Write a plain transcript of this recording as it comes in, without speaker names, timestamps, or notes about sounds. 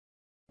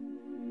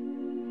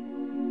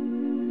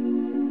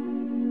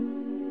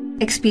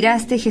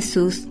Expiraste,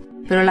 Jesús,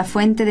 pero la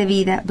fuente de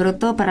vida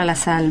brotó para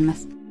las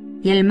almas,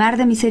 y el mar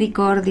de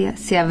misericordia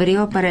se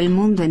abrió para el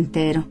mundo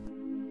entero.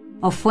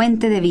 Oh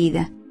fuente de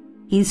vida,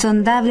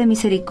 insondable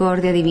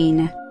misericordia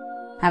divina,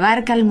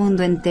 abarca el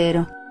mundo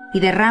entero y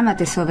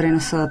derrámate sobre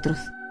nosotros.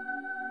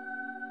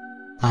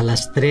 A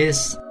las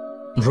 3,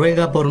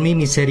 ruega por mí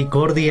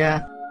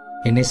misericordia,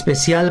 en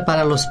especial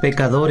para los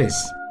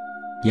pecadores,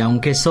 y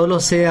aunque solo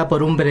sea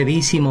por un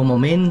brevísimo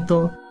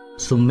momento,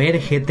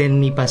 sumérgete en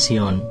mi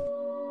pasión,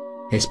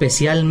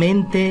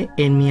 especialmente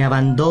en mi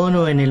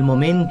abandono en el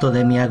momento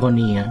de mi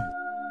agonía.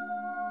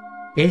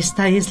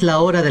 Esta es la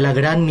hora de la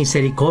gran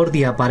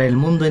misericordia para el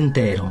mundo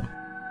entero.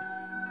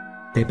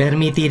 Te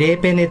permitiré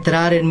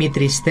penetrar en mi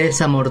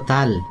tristeza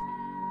mortal.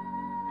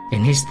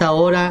 En esta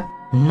hora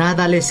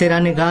nada le será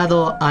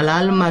negado al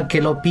alma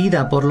que lo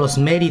pida por los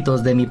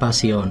méritos de mi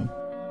pasión.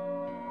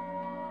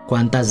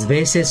 Cuantas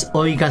veces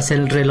oigas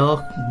el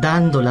reloj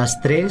dando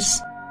las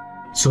 3,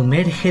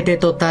 sumérgete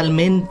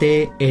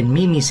totalmente en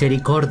mi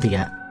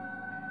misericordia,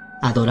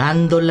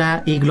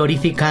 adorándola y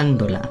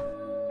glorificándola.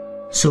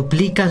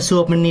 Suplica su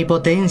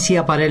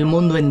omnipotencia para el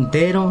mundo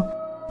entero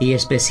y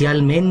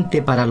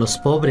especialmente para los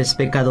pobres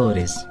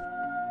pecadores,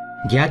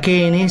 ya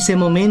que en ese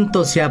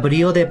momento se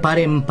abrió de par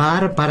en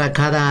par para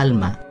cada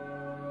alma.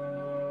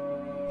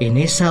 En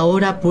esa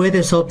hora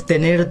puedes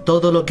obtener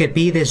todo lo que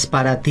pides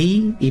para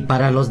ti y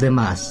para los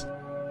demás.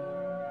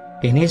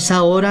 En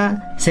esa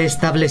hora se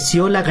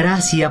estableció la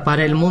gracia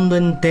para el mundo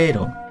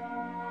entero.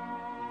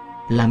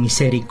 La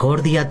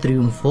misericordia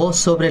triunfó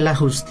sobre la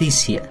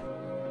justicia.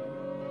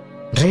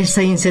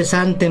 Reza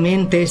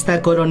incesantemente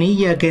esta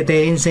coronilla que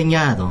te he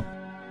enseñado.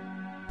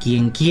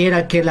 Quien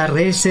quiera que la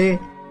rece,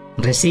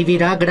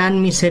 recibirá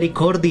gran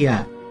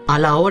misericordia a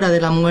la hora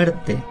de la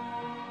muerte.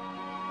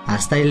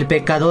 Hasta el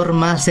pecador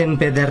más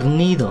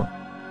empedernido,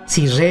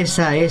 si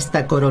reza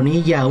esta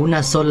coronilla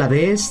una sola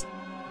vez,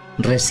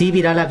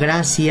 recibirá la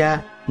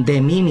gracia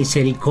de mi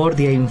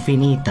misericordia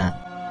infinita.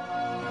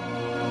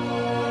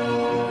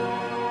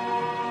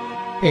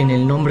 En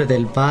el nombre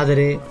del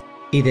Padre,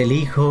 y del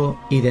Hijo,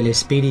 y del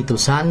Espíritu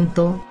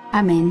Santo.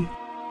 Amén.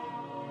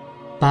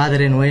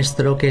 Padre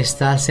nuestro que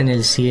estás en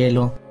el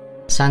cielo,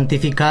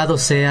 santificado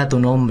sea tu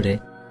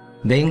nombre.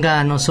 Venga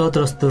a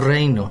nosotros tu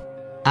reino.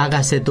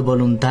 Hágase tu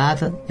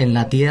voluntad en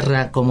la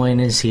tierra como en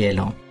el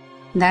cielo.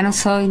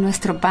 Danos hoy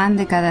nuestro pan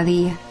de cada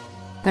día.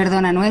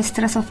 Perdona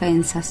nuestras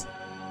ofensas,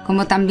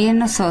 como también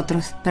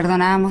nosotros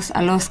perdonamos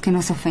a los que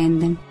nos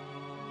ofenden.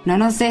 No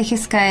nos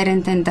dejes caer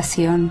en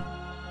tentación,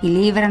 y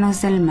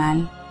líbranos del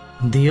mal.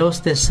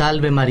 Dios te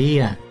salve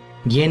María,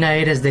 llena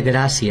eres de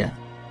gracia.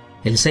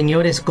 El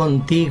Señor es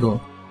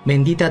contigo,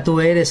 bendita tú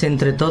eres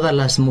entre todas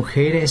las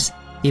mujeres,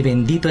 y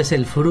bendito es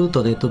el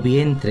fruto de tu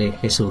vientre,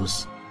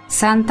 Jesús.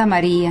 Santa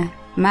María,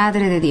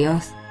 Madre de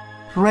Dios,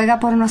 ruega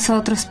por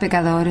nosotros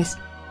pecadores,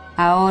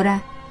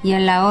 ahora y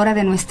en la hora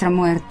de nuestra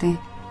muerte.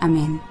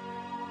 Amén.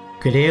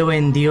 Creo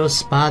en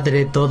Dios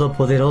Padre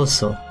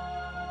Todopoderoso,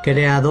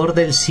 Creador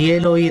del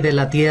cielo y de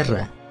la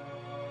tierra.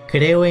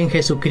 Creo en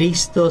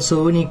Jesucristo,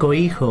 su único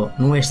Hijo,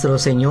 nuestro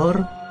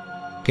Señor,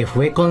 que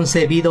fue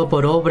concebido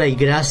por obra y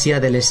gracia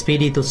del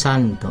Espíritu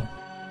Santo.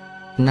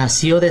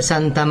 Nació de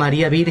Santa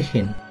María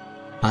Virgen,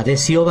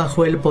 padeció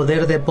bajo el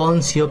poder de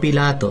Poncio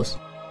Pilatos,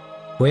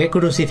 fue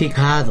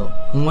crucificado,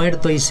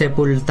 muerto y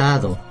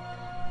sepultado,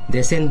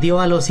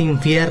 descendió a los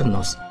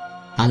infiernos,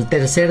 al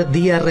tercer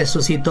día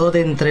resucitó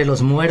de entre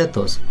los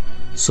muertos,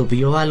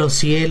 subió a los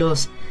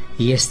cielos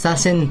y está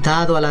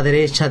sentado a la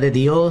derecha de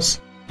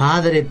Dios,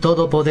 Padre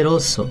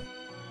Todopoderoso.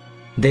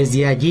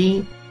 Desde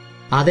allí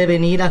ha de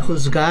venir a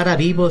juzgar a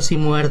vivos y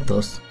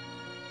muertos.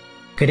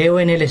 Creo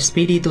en el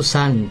Espíritu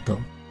Santo,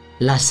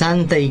 la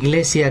Santa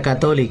Iglesia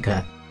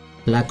Católica,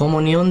 la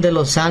comunión de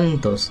los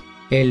santos,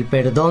 el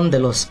perdón de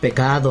los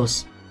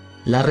pecados,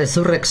 la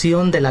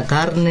resurrección de la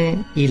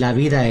carne y la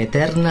vida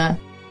eterna.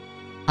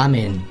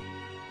 Amén.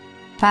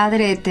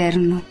 Padre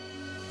eterno,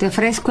 te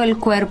ofrezco el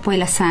cuerpo y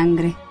la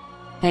sangre,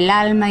 el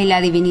alma y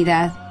la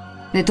divinidad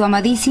de tu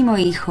amadísimo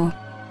Hijo,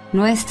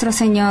 nuestro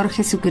Señor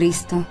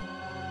Jesucristo,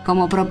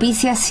 como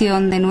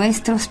propiciación de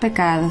nuestros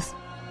pecados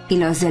y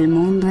los del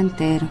mundo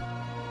entero.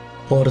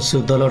 Por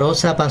su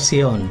dolorosa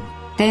pasión,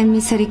 ten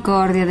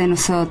misericordia de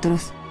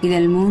nosotros y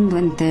del mundo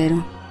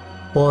entero.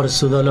 Por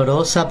su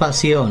dolorosa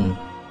pasión,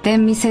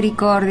 ten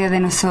misericordia de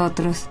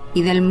nosotros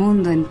y del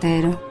mundo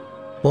entero.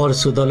 Por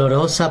su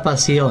dolorosa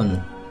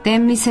pasión,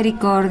 ten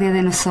misericordia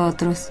de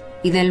nosotros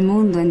y del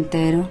mundo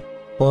entero.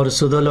 Por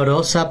su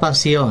dolorosa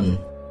pasión,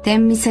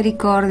 ten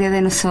misericordia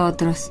de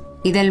nosotros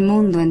y del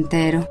mundo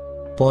entero.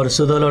 Por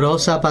su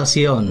dolorosa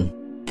pasión,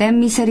 ten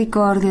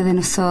misericordia de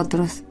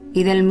nosotros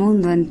y del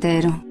mundo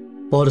entero.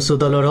 Por su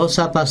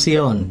dolorosa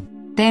pasión,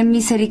 ten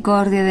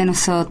misericordia de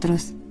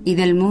nosotros y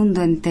del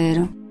mundo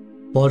entero.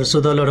 Por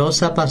su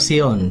dolorosa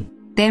pasión,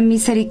 ten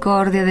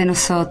misericordia de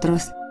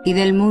nosotros y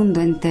del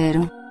mundo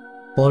entero.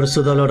 Por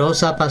su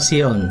dolorosa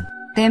pasión,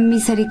 ten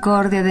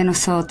misericordia de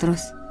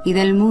nosotros y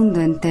del mundo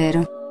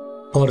entero.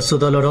 Por su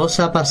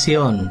dolorosa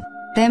pasión,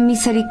 ten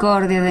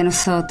misericordia de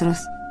nosotros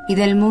y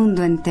del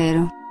mundo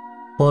entero.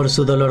 por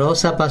su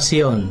dolorosa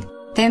pasión,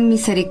 ten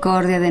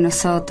misericordia de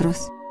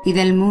nosotros y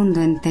del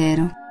mundo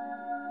entero.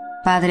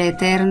 Padre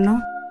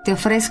eterno, te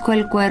ofrezco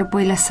el cuerpo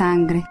y la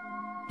sangre,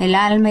 el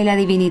alma y la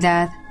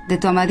divinidad de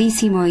tu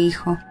amadísimo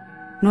Hijo,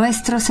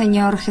 nuestro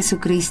Señor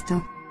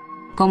Jesucristo,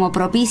 como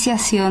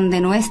propiciación de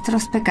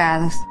nuestros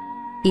pecados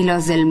y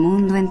los del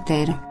mundo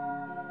entero.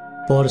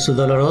 por su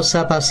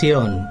dolorosa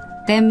pasión,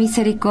 Ten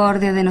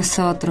misericordia de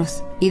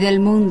nosotros y del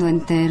mundo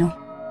entero.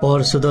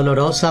 por su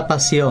dolorosa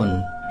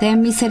pasión, Ten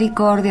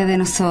misericordia de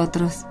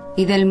nosotros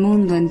y del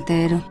mundo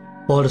entero.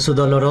 por su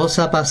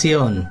dolorosa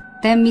pasión,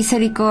 Ten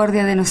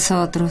misericordia de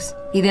nosotros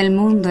y del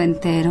mundo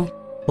entero.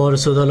 por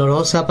su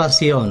dolorosa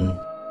pasión,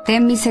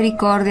 Ten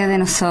misericordia de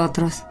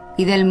nosotros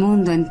y del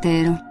mundo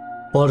entero.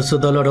 por su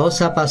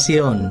dolorosa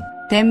pasión,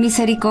 Ten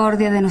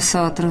misericordia de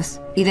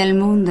nosotros y del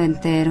mundo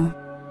entero.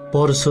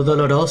 por su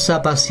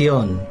dolorosa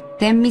pasión,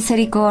 Ten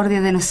misericordia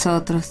de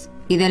nosotros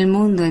y del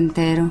mundo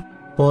entero.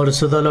 por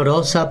su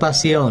dolorosa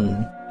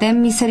pasión, Ten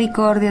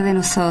misericordia de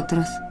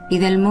nosotros y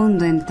del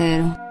mundo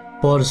entero.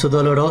 por su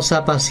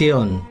dolorosa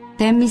pasión,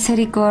 Ten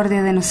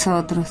misericordia de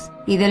nosotros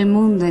y del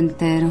mundo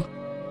entero.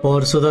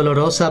 por su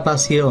dolorosa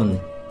pasión,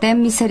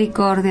 Ten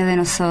misericordia de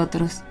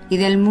nosotros y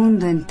del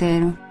mundo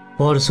entero.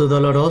 por su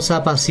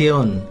dolorosa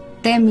pasión,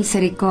 Ten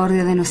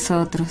misericordia de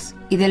nosotros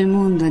y del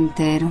mundo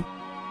entero.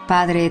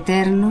 Padre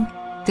eterno,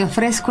 te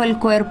ofrezco el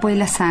cuerpo y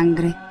la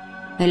sangre,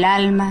 el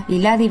alma y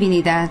la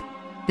divinidad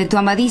de tu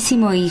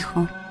amadísimo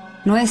Hijo,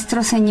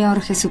 nuestro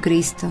Señor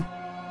Jesucristo,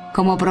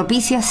 como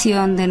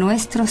propiciación de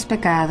nuestros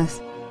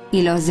pecados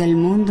y los del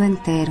mundo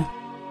entero.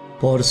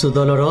 por su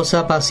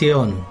dolorosa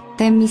pasión,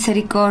 Ten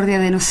misericordia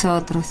de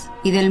nosotros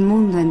y del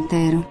mundo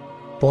entero.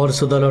 por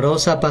su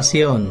dolorosa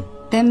pasión,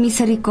 Ten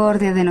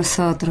misericordia de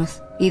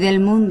nosotros y del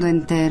mundo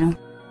entero.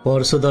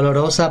 por su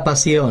dolorosa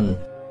pasión,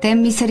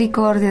 Ten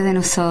misericordia de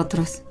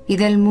nosotros y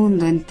del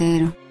mundo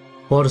entero.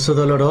 por su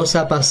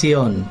dolorosa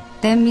pasión,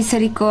 Ten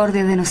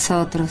misericordia de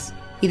nosotros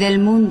y del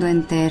mundo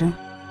entero.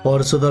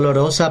 por su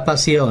dolorosa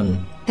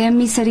pasión, Ten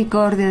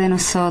misericordia de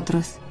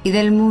nosotros y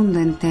del mundo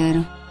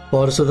entero.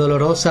 por su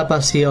dolorosa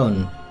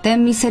pasión,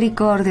 Ten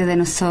misericordia de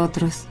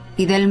nosotros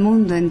y del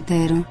mundo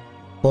entero.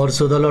 por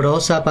su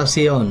dolorosa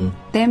pasión,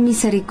 Ten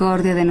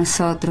misericordia de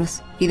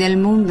nosotros y del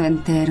mundo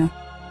entero.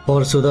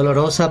 por su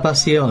dolorosa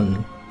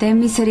pasión, Ten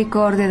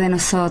misericordia de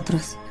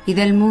nosotros y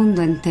del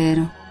mundo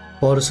entero.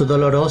 por su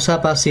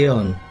dolorosa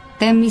pasión,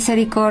 Ten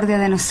misericordia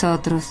de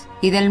nosotros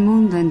y del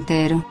mundo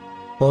entero.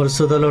 por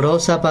su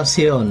dolorosa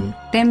pasión,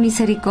 Ten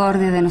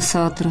misericordia de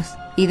nosotros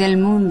y del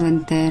mundo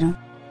entero.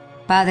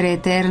 Padre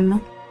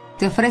eterno,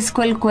 te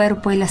ofrezco el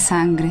cuerpo y la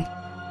sangre,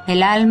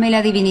 el alma y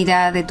la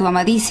divinidad de tu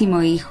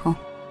amadísimo Hijo,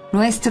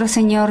 nuestro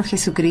Señor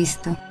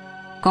Jesucristo,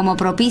 como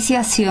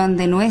propiciación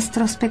de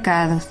nuestros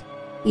pecados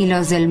y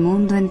los del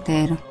mundo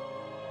entero.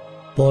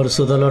 por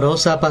su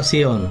dolorosa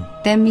pasión,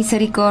 Ten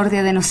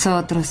misericordia de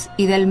nosotros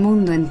y del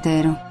mundo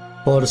entero.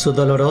 por su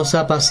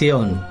dolorosa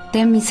pasión,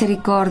 Ten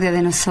misericordia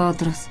de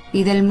nosotros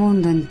y del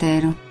mundo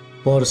entero.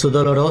 por su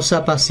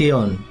dolorosa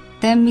pasión,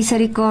 Ten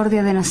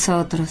misericordia de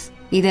nosotros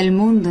y del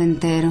mundo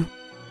entero.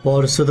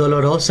 por su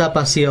dolorosa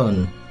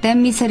pasión,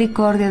 Ten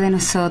misericordia de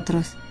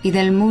nosotros y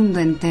del mundo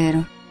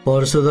entero.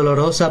 por su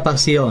dolorosa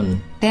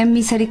pasión, Ten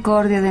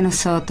misericordia de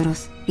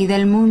nosotros y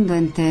del mundo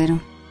entero.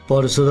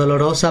 por su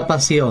dolorosa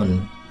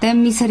pasión,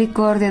 Ten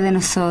misericordia de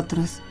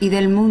nosotros y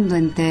del mundo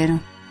entero.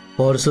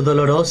 por su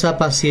dolorosa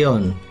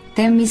pasión,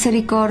 Ten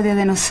misericordia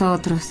de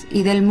nosotros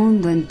y del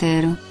mundo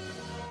entero.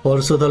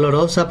 por su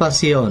dolorosa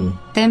pasión,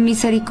 Ten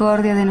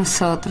misericordia de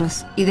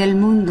nosotros y del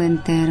mundo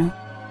entero.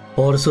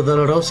 por su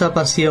dolorosa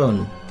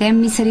pasión,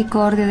 Ten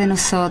misericordia de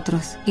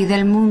nosotros y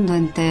del mundo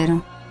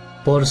entero.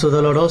 por su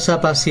dolorosa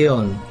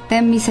pasión,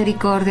 Ten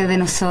misericordia de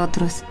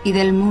nosotros y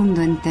del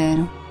mundo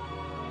entero.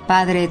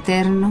 Padre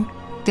eterno,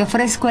 te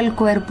ofrezco el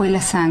cuerpo y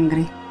la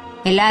sangre,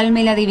 el alma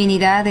y la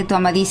divinidad de tu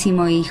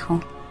amadísimo Hijo,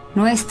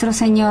 nuestro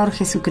Señor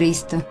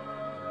Jesucristo,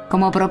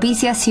 como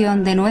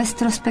propiciación de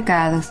nuestros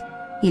pecados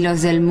y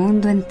los del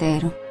mundo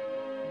entero.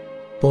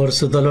 por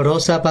su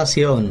dolorosa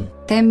pasión,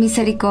 Ten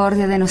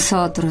misericordia de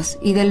nosotros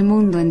y del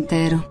mundo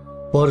entero.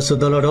 por su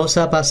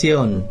dolorosa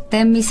pasión,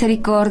 Ten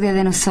misericordia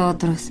de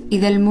nosotros y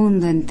del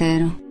mundo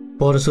entero.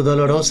 por su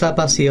dolorosa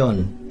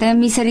pasión, Ten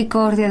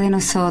misericordia de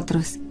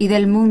nosotros y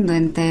del mundo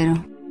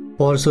entero.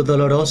 por su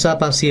dolorosa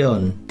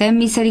pasión, Ten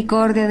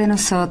misericordia de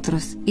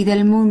nosotros y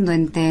del mundo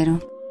entero.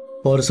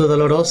 por su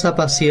dolorosa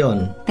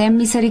pasión, Ten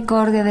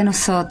misericordia de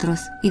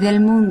nosotros y del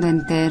mundo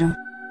entero.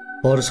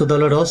 por su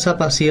dolorosa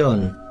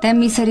pasión, Ten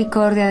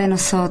misericordia de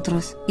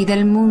nosotros y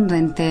del mundo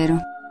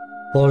entero.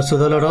 por su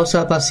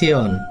dolorosa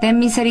pasión, Ten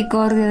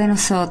misericordia de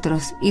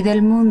nosotros y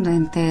del mundo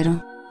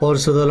entero. por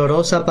su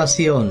dolorosa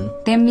pasión,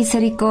 Ten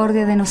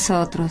misericordia de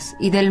nosotros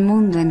y del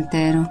mundo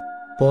entero.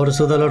 por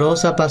su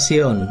dolorosa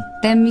pasión,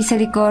 Ten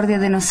misericordia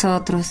de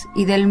nosotros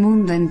y del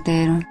mundo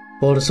entero.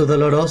 por su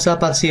dolorosa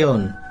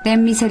pasión,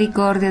 Ten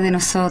misericordia de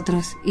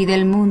nosotros y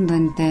del mundo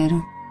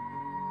entero.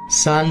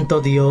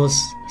 Santo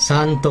Dios,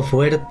 Santo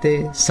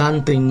fuerte,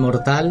 Santo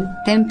inmortal,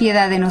 Ten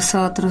piedad de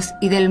nosotros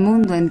y del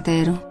mundo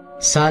entero.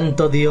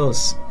 Santo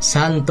Dios,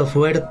 Santo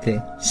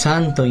fuerte,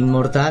 Santo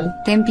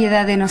inmortal, ten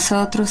piedad de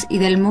nosotros y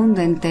del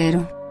mundo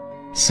entero.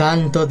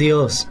 Santo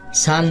Dios,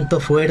 Santo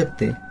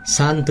fuerte,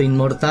 Santo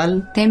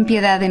inmortal, ten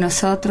piedad de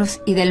nosotros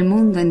y del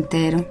mundo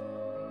entero.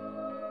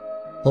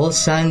 Oh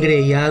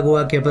sangre y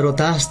agua que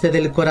brotaste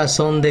del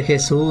corazón de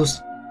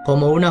Jesús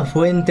como una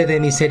fuente de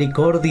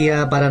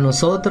misericordia para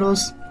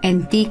nosotros,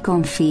 en ti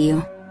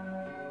confío.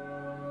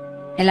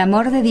 El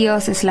amor de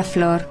Dios es la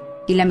flor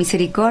y la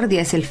misericordia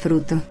es el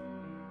fruto.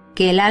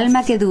 Que el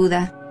alma que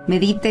duda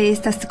medite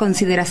estas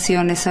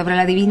consideraciones sobre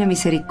la divina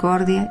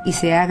misericordia y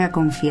se haga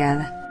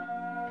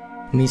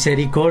confiada.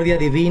 Misericordia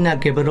divina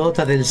que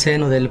brota del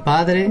seno del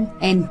Padre,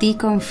 en ti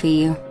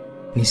confío.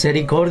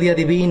 Misericordia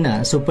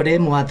divina,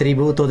 supremo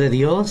atributo de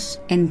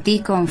Dios, en ti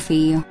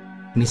confío.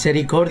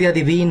 Misericordia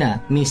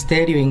divina,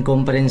 misterio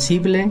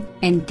incomprensible,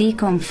 en ti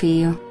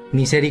confío.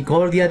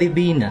 Misericordia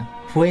divina,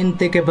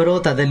 fuente que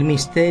brota del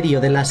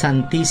misterio de la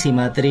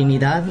Santísima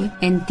Trinidad,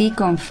 en ti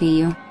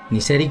confío.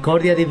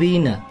 Misericordia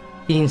divina,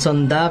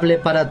 insondable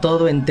para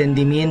todo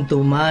entendimiento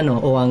humano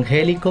o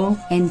angélico,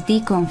 en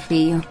ti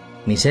confío.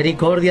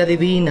 Misericordia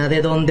divina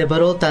de donde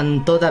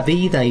brotan toda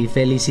vida y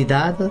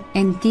felicidad,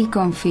 en ti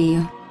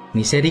confío.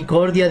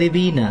 Misericordia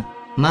divina,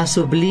 más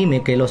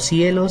sublime que los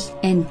cielos,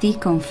 en ti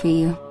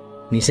confío.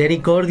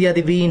 Misericordia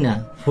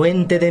divina,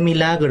 fuente de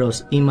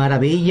milagros y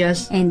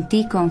maravillas, en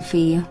ti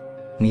confío.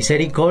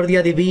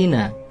 Misericordia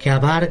divina que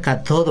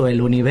abarca todo el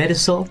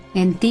universo,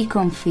 en ti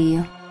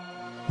confío.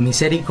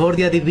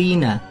 Misericordia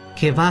divina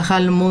que baja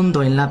al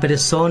mundo en la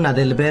persona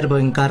del Verbo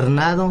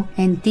encarnado,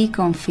 en ti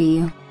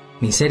confío.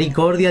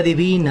 Misericordia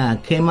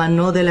divina que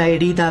emanó de la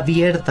herida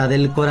abierta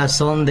del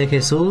corazón de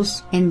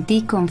Jesús, en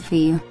ti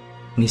confío.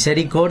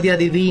 Misericordia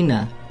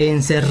divina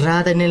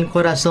encerrada en el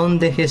corazón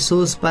de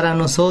Jesús para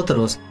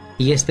nosotros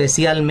y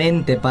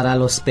especialmente para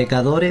los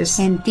pecadores,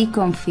 en ti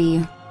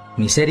confío.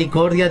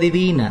 Misericordia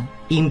divina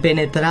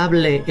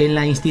impenetrable en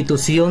la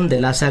institución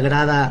de la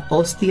Sagrada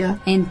Hostia,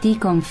 en ti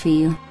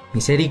confío.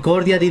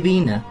 Misericordia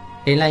divina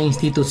en la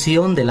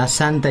institución de la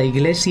Santa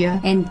Iglesia,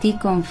 en ti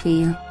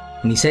confío.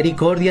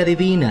 Misericordia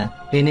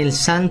divina en el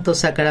Santo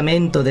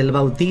Sacramento del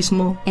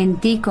Bautismo, en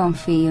ti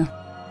confío.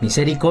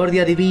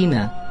 Misericordia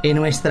divina en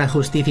nuestra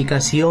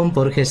justificación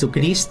por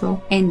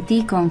Jesucristo, en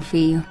ti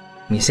confío.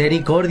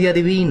 Misericordia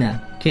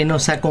divina que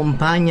nos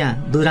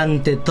acompaña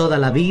durante toda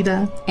la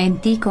vida, en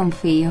ti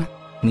confío.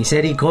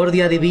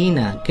 Misericordia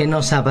divina que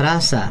nos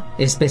abraza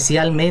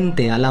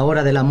especialmente a la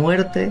hora de la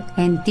muerte,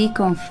 en ti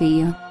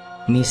confío.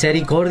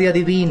 Misericordia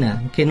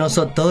divina que nos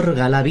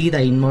otorga la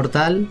vida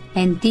inmortal,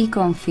 en ti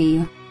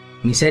confío.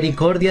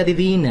 Misericordia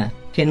divina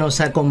que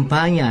nos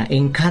acompaña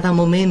en cada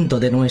momento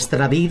de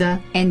nuestra vida,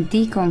 en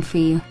ti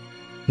confío.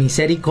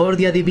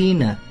 Misericordia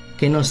divina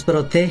que nos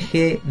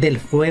protege del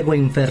fuego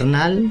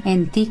infernal,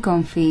 en ti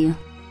confío.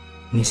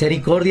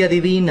 Misericordia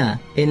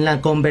divina en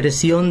la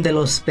conversión de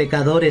los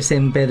pecadores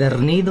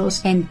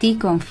empedernidos, en ti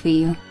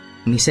confío.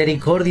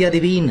 Misericordia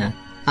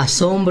divina,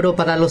 asombro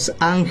para los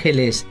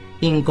ángeles,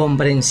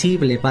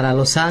 incomprensible para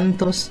los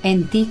santos,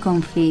 en ti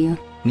confío.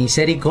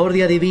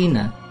 Misericordia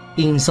divina,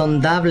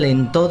 insondable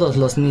en todos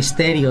los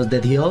misterios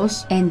de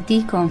Dios, en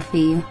ti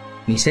confío.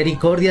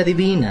 Misericordia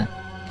divina,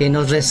 que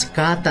nos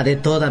rescata de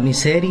toda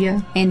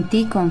miseria, en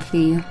ti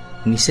confío.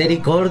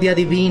 Misericordia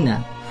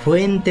divina,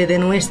 fuente de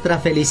nuestra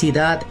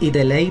felicidad y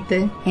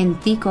deleite, en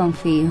ti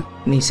confío.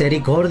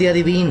 Misericordia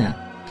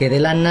divina, que de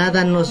la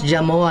nada nos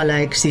llamó a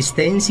la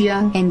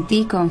existencia, en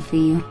ti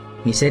confío.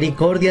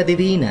 Misericordia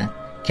divina,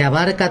 que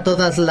abarca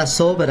todas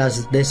las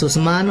obras de sus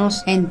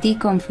manos, en ti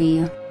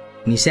confío.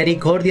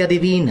 Misericordia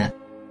divina,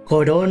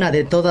 corona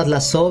de todas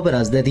las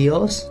obras de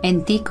Dios,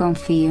 en ti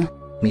confío.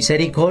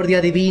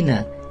 Misericordia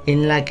divina,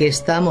 en la que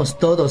estamos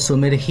todos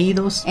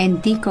sumergidos,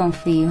 en ti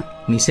confío.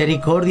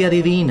 Misericordia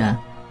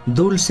divina,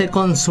 dulce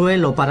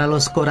consuelo para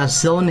los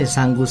corazones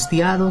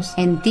angustiados,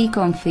 en ti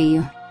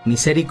confío.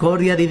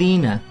 Misericordia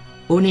divina,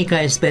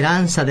 única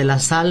esperanza de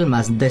las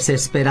almas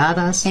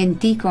desesperadas, en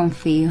ti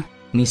confío.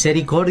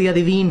 Misericordia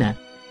divina,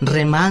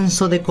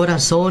 remanso de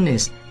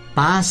corazones,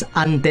 paz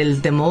ante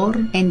el temor,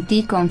 en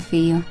ti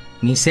confío.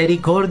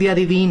 Misericordia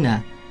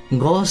divina,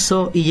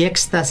 gozo y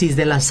éxtasis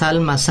de las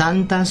almas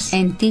santas,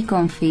 en ti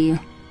confío.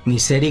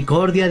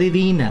 Misericordia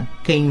divina,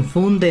 que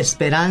infunde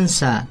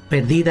esperanza,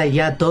 perdida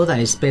ya toda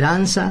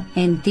esperanza,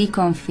 en ti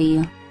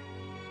confío.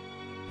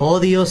 Oh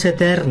Dios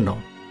eterno,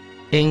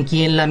 en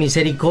quien la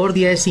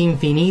misericordia es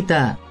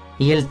infinita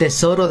y el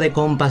tesoro de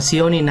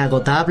compasión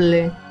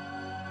inagotable,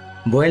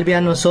 vuelve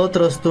a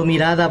nosotros tu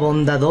mirada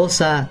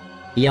bondadosa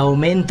y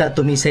aumenta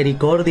tu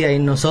misericordia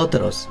en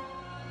nosotros,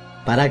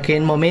 para que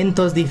en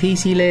momentos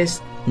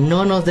difíciles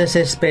no nos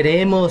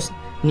desesperemos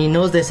ni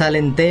nos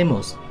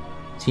desalentemos,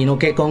 sino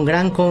que con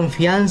gran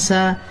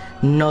confianza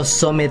nos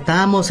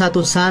sometamos a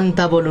tu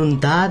santa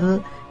voluntad,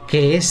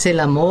 que es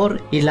el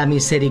amor y la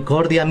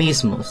misericordia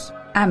mismos.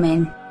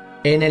 Amén.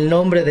 En el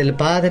nombre del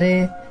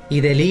Padre,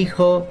 y del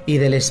Hijo, y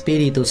del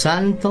Espíritu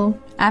Santo.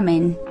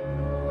 Amén.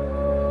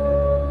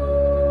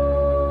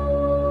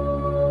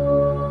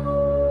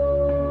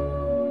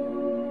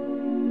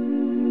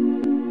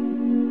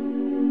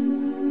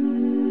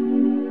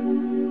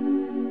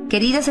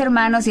 Queridos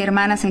hermanos y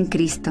hermanas en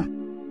Cristo,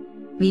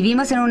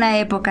 vivimos en una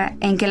época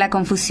en que la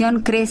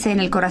confusión crece en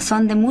el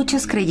corazón de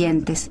muchos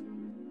creyentes.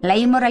 La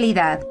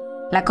inmoralidad,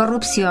 la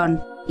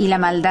corrupción y la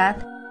maldad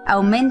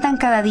aumentan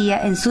cada día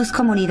en sus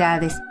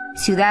comunidades,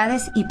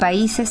 ciudades y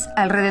países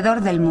alrededor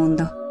del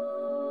mundo.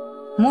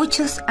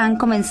 Muchos han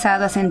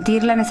comenzado a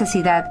sentir la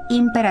necesidad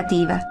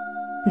imperativa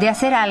de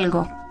hacer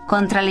algo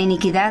contra la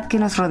iniquidad que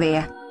nos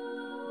rodea,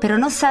 pero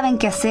no saben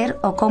qué hacer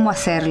o cómo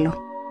hacerlo.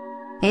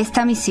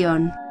 Esta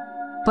misión,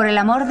 por el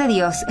amor de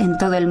Dios en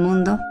todo el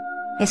mundo,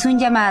 es un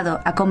llamado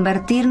a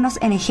convertirnos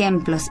en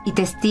ejemplos y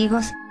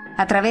testigos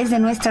a través de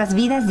nuestras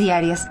vidas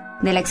diarias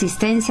de la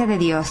existencia de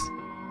Dios,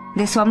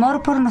 de su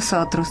amor por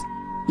nosotros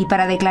y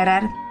para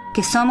declarar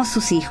que somos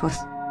sus hijos.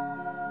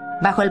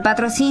 Bajo el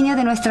patrocinio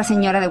de Nuestra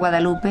Señora de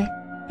Guadalupe,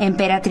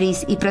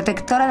 emperatriz y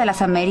protectora de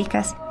las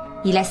Américas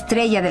y la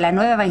estrella de la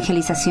nueva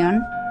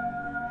evangelización,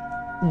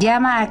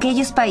 llama a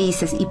aquellos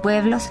países y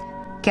pueblos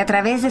que a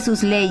través de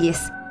sus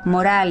leyes,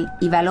 moral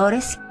y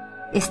valores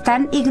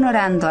están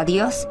ignorando a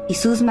Dios y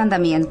sus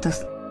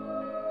mandamientos.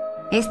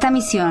 Esta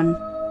misión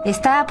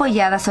está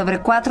apoyada sobre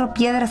 4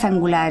 piedras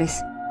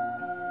angulares: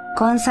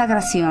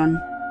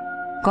 consagración,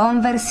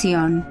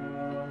 conversión,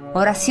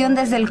 oración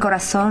desde el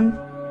corazón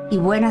y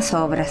buenas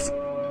obras.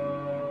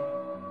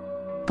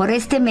 Por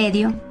este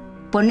medio,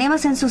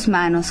 ponemos en sus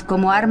manos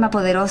como arma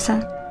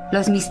poderosa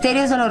los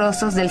misterios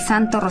dolorosos del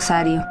Santo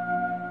Rosario,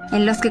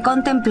 en los que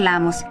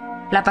contemplamos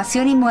la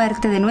pasión y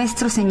muerte de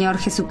nuestro Señor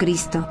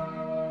Jesucristo,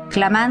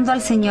 clamando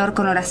al Señor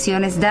con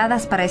oraciones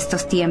dadas para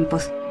estos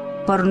tiempos,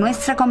 por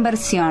nuestra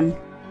conversión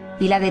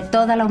y la de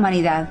toda la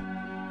humanidad,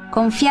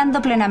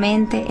 confiando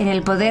plenamente en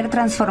el poder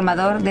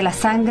transformador de la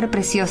sangre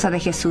preciosa de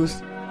Jesús,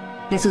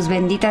 de sus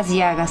benditas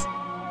llagas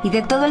y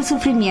de todo el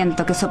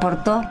sufrimiento que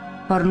soportó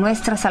por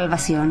nuestra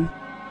salvación.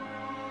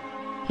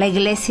 La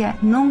Iglesia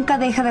nunca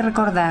deja de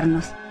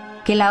recordarnos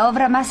que la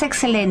obra más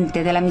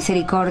excelente de la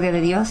misericordia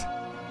de Dios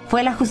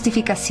fue la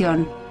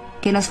justificación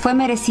que nos fue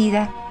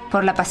merecida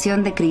por la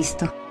pasión de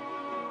Cristo.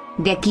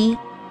 De aquí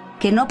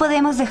que no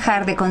podemos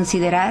dejar de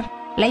considerar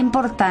la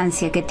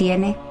importancia que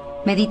tiene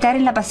meditar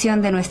en la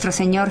pasión de nuestro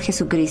Señor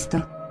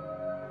Jesucristo.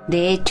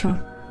 De hecho,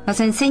 nos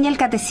enseña el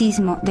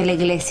Catecismo de la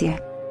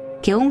Iglesia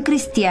que un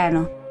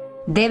cristiano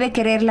debe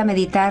quererla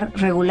meditar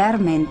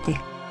regularmente.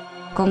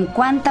 Con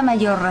cuánta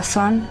mayor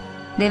razón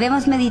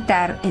debemos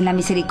meditar en la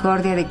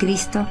misericordia de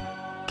Cristo,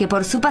 que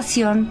por su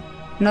pasión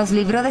nos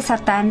libró de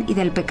Satán y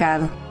del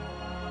pecado.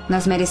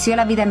 Nos mereció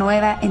la vida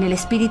nueva en el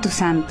Espíritu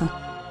Santo.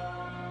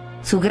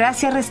 Su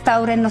gracia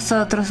restaura en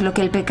nosotros lo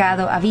que el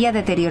pecado había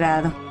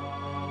deteriorado.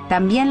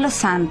 También los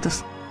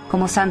santos,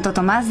 como Santo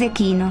Tomás de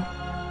Aquino,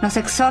 nos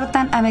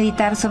exhortan a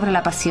meditar sobre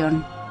la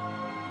pasión.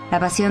 La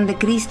pasión de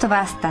Cristo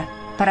basta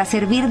para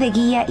servir de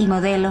guía y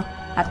modelo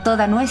a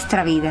toda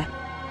nuestra vida.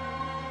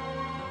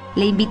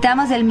 Le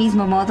invitamos del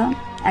mismo modo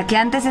a que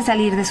antes de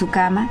salir de su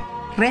cama,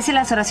 rece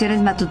las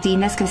oraciones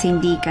matutinas que se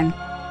indican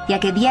y a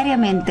que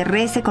diariamente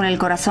rece con el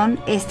corazón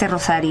este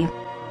rosario,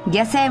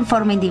 ya sea en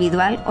forma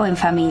individual o en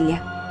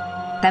familia.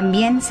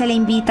 También se le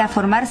invita a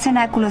formar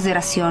cenáculos de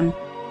oración,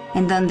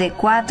 en donde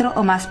 4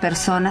 o más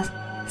personas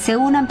se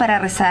unan para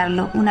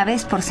rezarlo una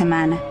vez por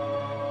semana.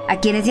 A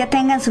quienes ya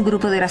tengan su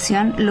grupo de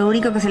oración, lo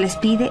único que se les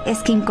pide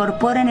es que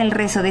incorporen el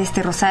rezo de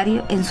este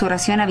rosario en su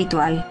oración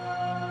habitual.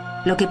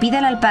 Lo que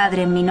pidan al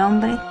Padre en mi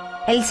nombre,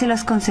 Él se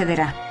los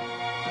concederá.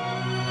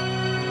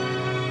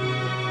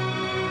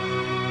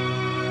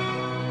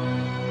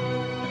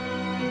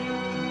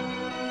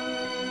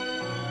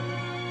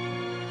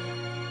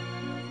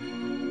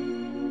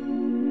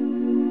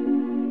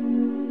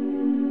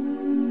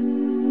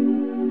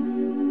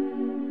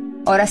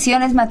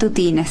 Oraciones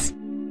matutinas.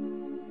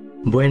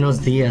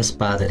 Buenos días,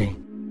 Padre.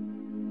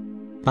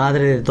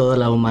 Padre de toda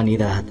la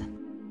humanidad.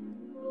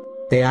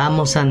 Te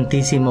amo,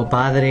 Santísimo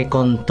Padre,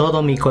 con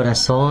todo mi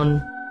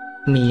corazón,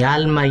 mi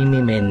alma y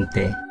mi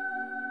mente.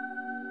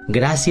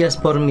 Gracias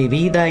por mi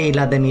vida y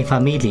la de mi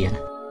familia.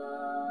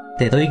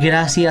 Te doy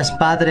gracias,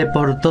 Padre,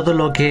 por todo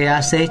lo que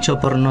has hecho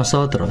por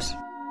nosotros.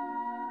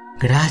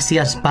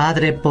 Gracias,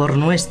 Padre, por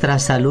nuestra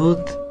salud.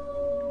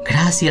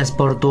 Gracias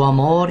por tu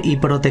amor y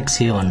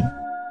protección.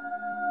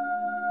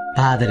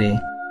 Padre,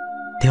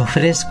 te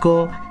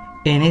ofrezco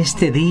en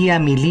este día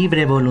mi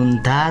libre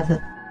voluntad.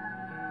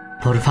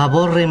 Por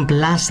favor,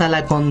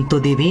 reemplázala con tu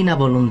divina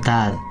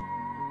voluntad.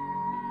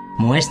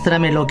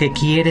 Muéstrame lo que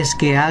quieres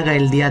que haga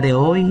el día de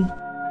hoy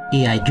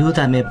y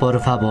ayúdame,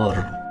 por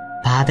favor,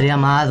 Padre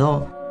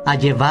amado, a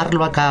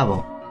llevarlo a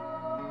cabo.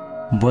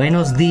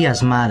 Buenos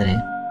días, Madre,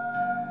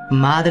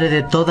 Madre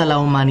de toda la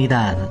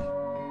humanidad.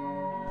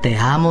 Te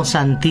amo,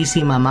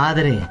 Santísima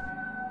Madre.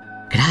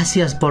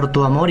 Gracias por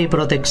tu amor y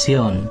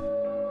protección.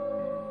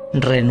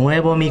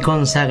 Renuevo mi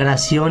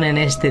consagración en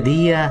este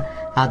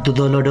día a tu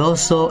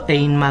doloroso e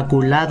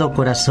inmaculado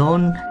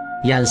corazón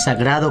y al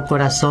sagrado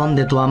corazón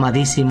de tu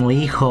amadísimo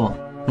Hijo,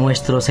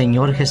 nuestro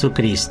Señor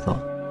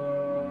Jesucristo.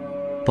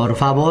 Por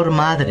favor,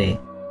 Madre,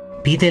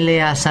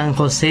 pídele a San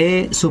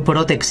José su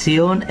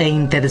protección e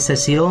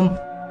intercesión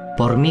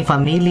por mi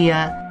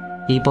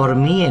familia y por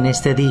mí en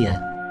este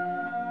día.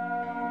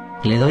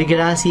 Le doy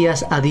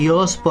gracias a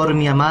Dios por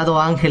mi amado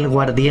ángel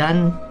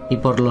guardián y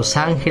por los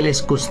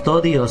ángeles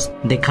custodios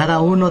de cada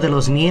uno de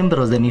los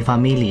miembros de mi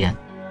familia.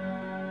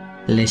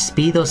 Les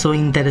pido su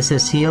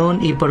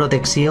intercesión y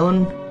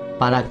protección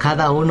para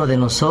cada uno de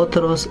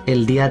nosotros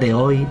el día de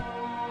hoy.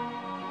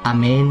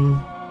 Amén,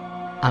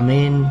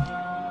 amén,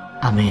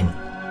 amén.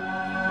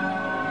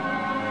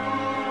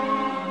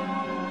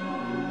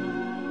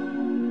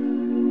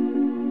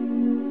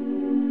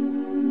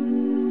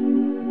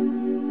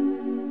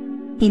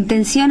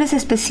 Intenciones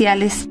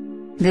especiales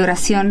de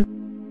oración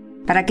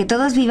para que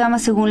todos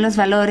vivamos según los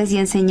valores y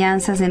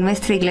enseñanzas de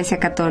nuestra Iglesia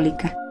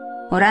Católica,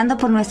 orando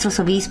por nuestros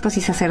obispos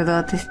y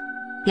sacerdotes,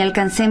 y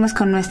alcancemos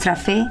con nuestra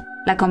fe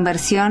la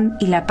conversión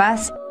y la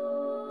paz.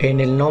 En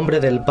el nombre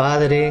del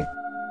Padre,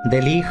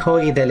 del Hijo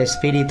y del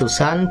Espíritu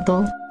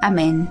Santo.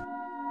 Amén.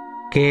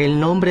 Que el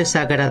nombre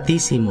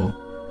sacratísimo,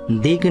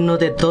 digno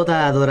de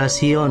toda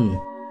adoración,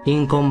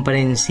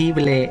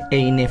 incomprensible e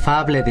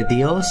inefable de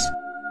Dios,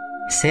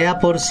 sea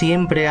por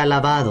siempre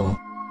alabado,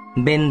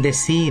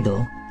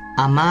 bendecido,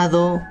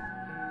 amado,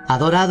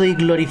 adorado y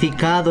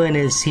glorificado en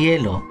el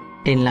cielo,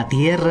 en la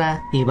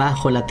tierra y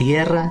bajo la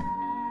tierra,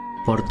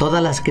 por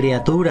todas las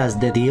criaturas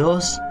de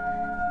Dios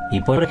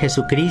y por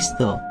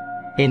Jesucristo,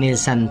 en el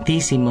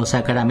santísimo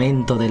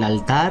sacramento del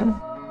altar.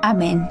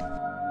 Amén.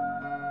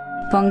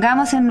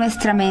 Pongamos en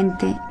nuestra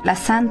mente la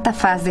santa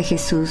faz de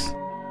Jesús.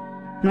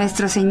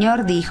 Nuestro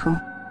Señor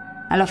dijo: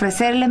 al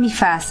ofrecerle mi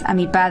faz a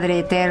mi Padre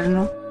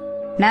eterno,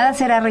 nada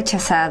será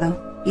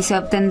rechazado y se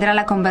obtendrá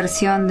la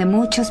conversión de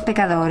muchos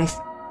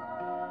pecadores.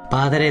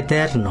 Padre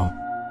eterno,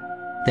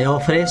 te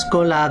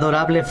ofrezco la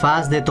adorable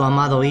faz de tu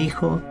amado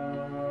Hijo,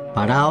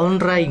 para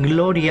honra y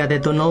gloria de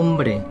tu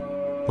nombre,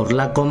 por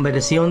la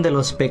conversión de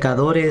los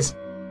pecadores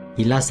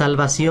y la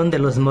salvación de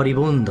los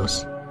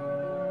moribundos,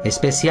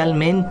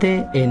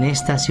 especialmente en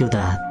esta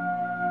ciudad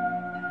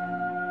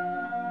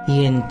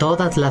y en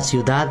todas las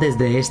ciudades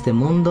de este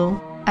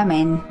mundo.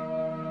 Amén.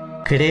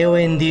 Creo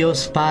en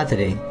Dios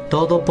Padre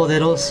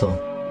Todopoderoso,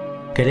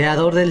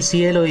 Creador del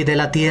cielo y de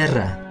la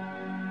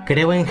tierra.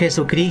 Creo en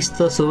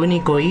Jesucristo, su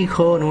único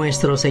Hijo,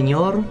 nuestro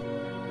Señor,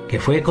 que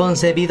fue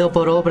concebido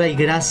por obra y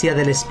gracia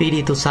del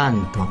Espíritu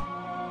Santo.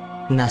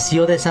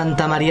 Nació de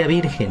Santa María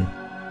Virgen,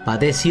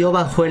 padeció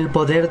bajo el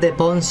poder de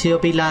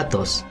Poncio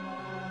Pilatos,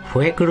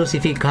 fue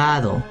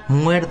crucificado,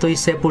 muerto y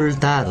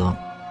sepultado,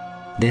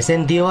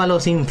 descendió a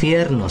los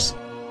infiernos,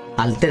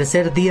 al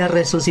tercer día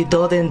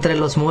resucitó de entre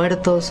los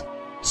muertos,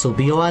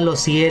 subió a los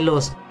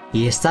cielos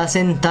y está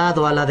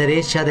sentado a la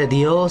derecha de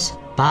Dios,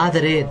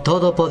 Padre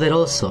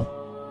Todopoderoso.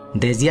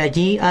 Desde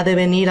allí ha de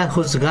venir a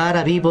juzgar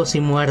a vivos y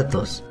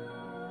muertos.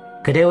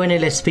 Creo en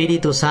el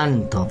Espíritu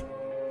Santo,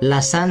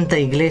 la Santa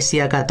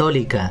Iglesia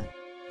Católica,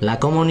 la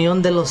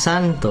comunión de los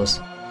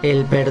santos,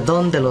 el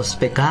perdón de los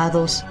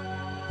pecados,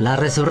 la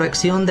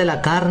resurrección de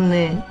la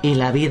carne y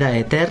la vida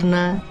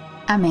eterna.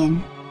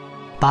 Amén.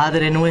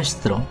 Padre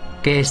nuestro,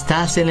 que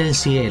estás en el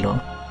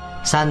cielo,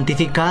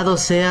 santificado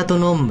sea tu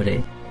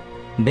nombre.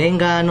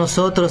 Venga a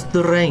nosotros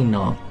tu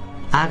reino.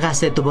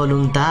 Hágase tu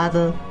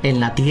voluntad en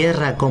la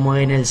tierra como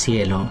en el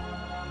cielo.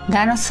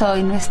 Danos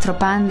hoy nuestro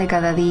pan de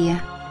cada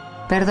día.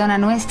 Perdona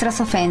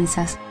nuestras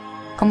ofensas,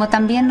 como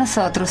también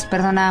nosotros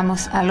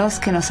perdonamos a los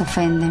que nos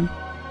ofenden.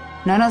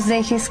 No nos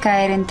dejes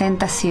caer en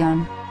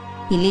tentación,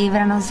 y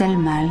líbranos del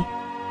mal.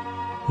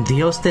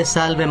 Dios te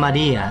salve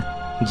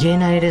María,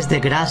 llena eres de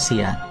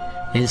gracia.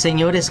 El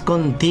Señor es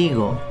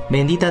contigo,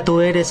 bendita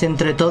tú eres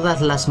entre todas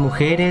las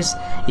mujeres,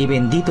 y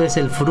bendito es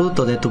el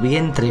fruto de tu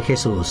vientre,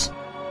 Jesús.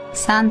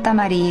 Santa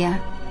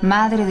María,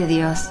 Madre de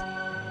Dios,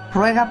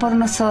 ruega por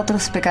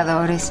nosotros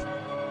pecadores,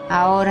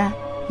 ahora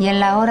y en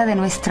la hora de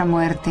nuestra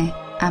muerte.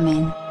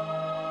 Amén.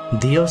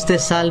 Dios te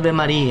salve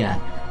María,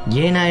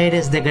 llena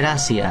eres de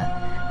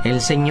gracia,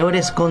 el Señor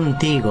es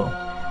contigo,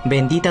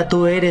 bendita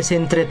tú eres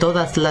entre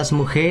todas las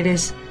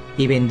mujeres,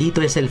 y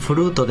bendito es el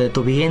fruto de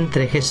tu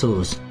vientre,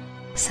 Jesús.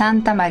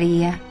 Santa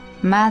María,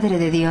 Madre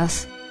de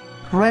Dios,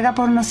 ruega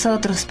por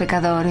nosotros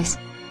pecadores,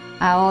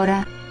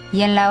 ahora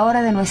y en la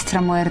hora de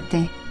nuestra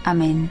muerte.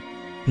 Amén.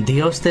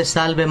 Dios te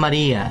salve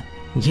María,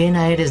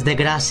 llena eres de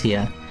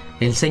gracia,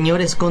 el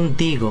Señor es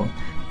contigo,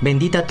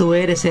 bendita tú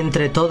eres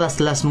entre todas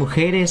las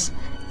mujeres,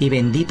 y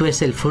bendito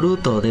es el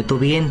fruto de tu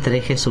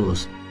vientre,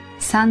 Jesús.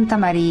 Santa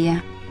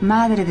María,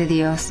 Madre de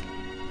Dios,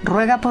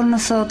 ruega por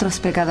nosotros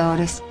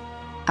pecadores,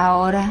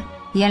 ahora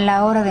y en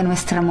la hora de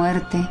nuestra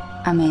muerte.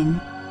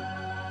 Amén.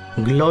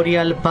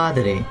 Gloria al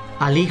Padre,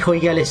 al Hijo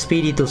y al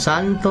Espíritu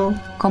Santo,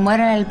 como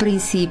era en el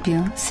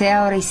principio,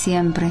 sea ahora y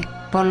siempre,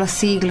 por los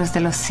siglos de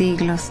los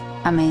siglos.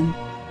 Amén.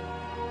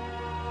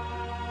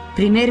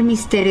 Primer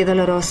misterio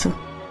doloroso: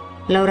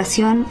 la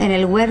oración en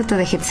el huerto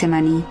de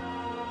Getsemaní.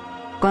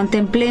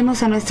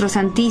 Contemplemos a nuestro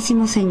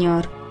Santísimo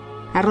Señor,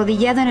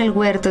 arrodillado en el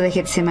huerto de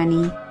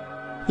Getsemaní,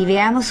 y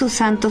veamos sus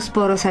santos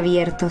poros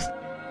abiertos,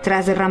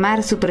 tras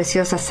derramar su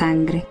preciosa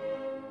sangre.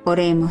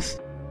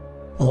 Oremos.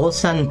 Oh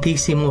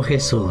Santísimo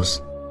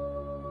Jesús,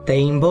 te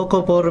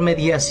invoco por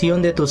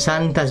mediación de tus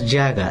santas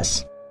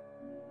llagas.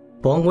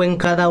 Pongo en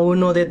cada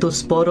uno de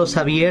tus poros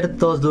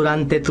abiertos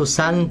durante tu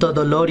santo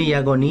dolor y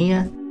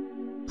agonía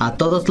a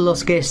todos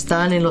los que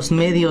están en los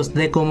medios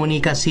de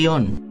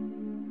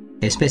comunicación,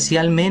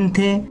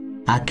 especialmente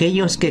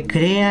aquellos que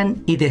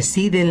crean y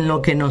deciden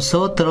lo que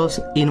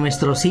nosotros y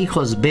nuestros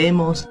hijos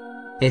vemos,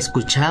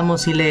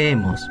 escuchamos y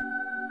leemos.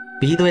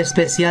 Pido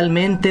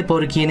especialmente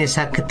por quienes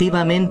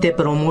activamente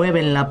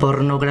promueven la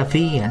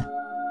pornografía,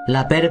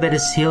 la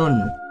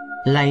perversión,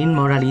 la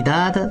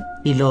inmoralidad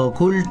y lo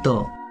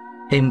oculto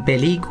en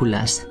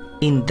películas,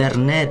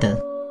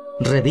 internet,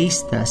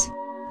 revistas,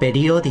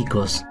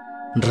 periódicos,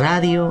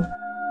 radio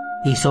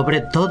y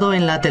sobre todo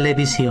en la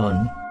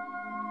televisión.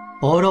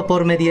 Oro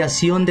por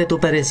mediación de tu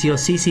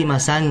preciosísima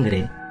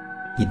sangre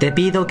y te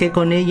pido que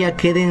con ella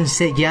queden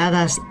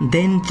selladas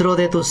dentro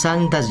de tus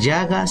santas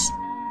llagas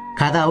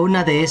cada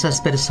una de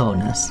esas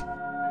personas.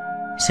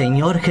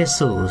 Señor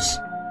Jesús,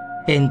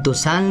 en tu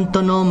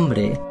santo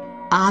nombre,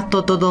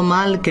 ato todo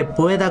mal que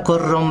pueda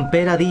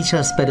corromper a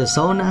dichas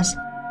personas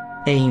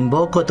e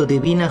invoco tu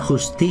divina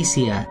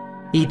justicia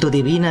y tu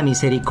divina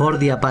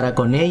misericordia para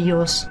con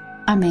ellos.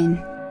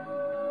 Amén.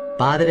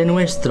 Padre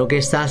nuestro que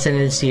estás en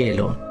el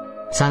cielo,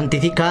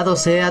 santificado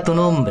sea tu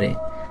nombre.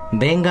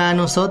 Venga a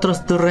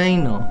nosotros tu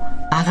reino.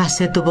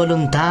 Hágase tu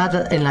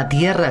voluntad en la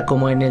tierra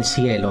como en el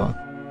cielo.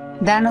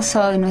 Danos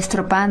hoy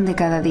nuestro pan de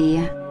cada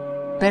día.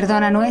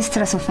 Perdona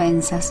nuestras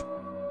ofensas,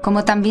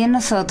 como también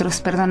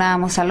nosotros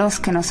perdonamos a los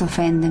que nos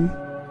ofenden.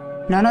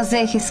 No nos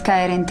dejes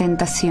caer en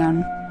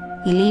tentación,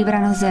 y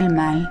líbranos del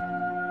mal.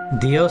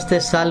 Dios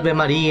te salve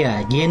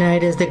María, llena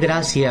eres de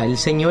gracia, el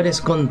Señor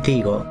es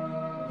contigo.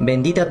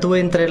 Bendita tú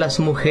entre las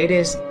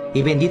mujeres,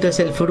 y bendito es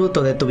el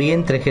fruto de tu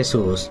vientre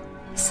Jesús.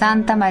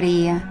 Santa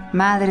María,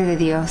 Madre de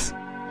Dios,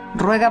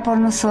 ruega por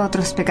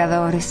nosotros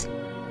pecadores,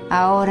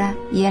 ahora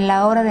y en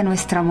la hora de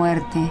nuestra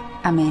muerte.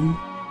 Amén.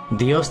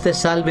 Dios te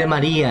salve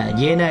María,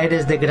 llena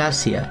eres de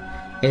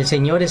gracia, el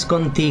Señor es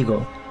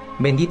contigo.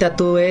 Bendita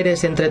tú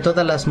eres entre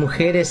todas las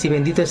mujeres y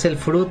bendito es el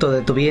fruto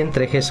de tu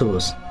vientre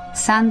Jesús.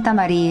 Santa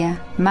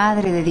María,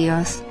 Madre de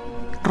Dios,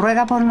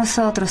 ruega por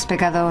nosotros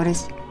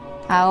pecadores,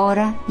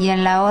 ahora y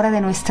en la hora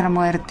de nuestra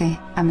muerte.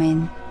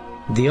 Amén.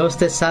 Dios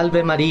te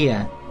salve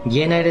María,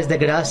 llena eres de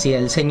gracia,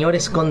 el Señor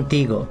es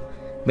contigo.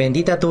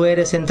 Bendita tú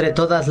eres entre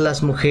todas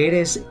las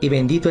mujeres y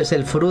bendito es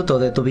el fruto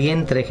de tu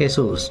vientre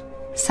Jesús.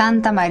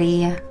 Santa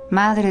María,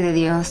 Madre de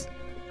Dios,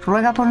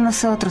 ruega por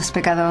nosotros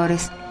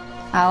pecadores,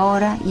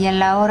 ahora y en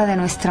la hora de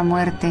nuestra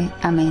muerte.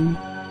 Amén.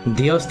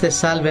 Dios te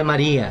salve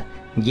María,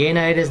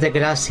 llena eres de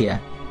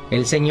gracia,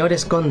 el Señor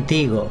es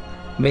contigo.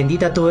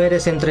 Bendita tú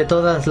eres entre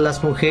todas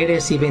las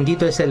mujeres y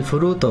bendito es el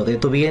fruto de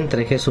tu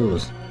vientre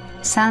Jesús.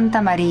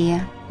 Santa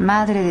María,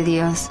 Madre de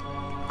Dios,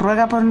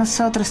 ruega por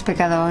nosotros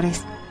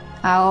pecadores,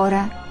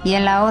 ahora y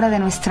en la hora de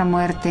nuestra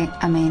muerte.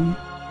 Amén.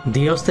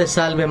 Dios te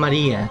salve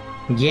María,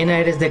 llena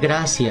eres de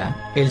gracia,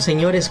 el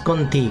Señor es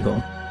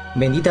contigo.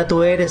 Bendita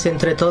tú eres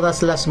entre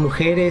todas las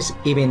mujeres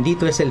y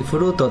bendito es el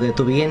fruto de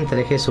tu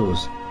vientre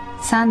Jesús.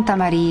 Santa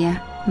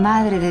María,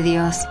 Madre de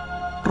Dios,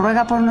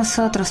 ruega por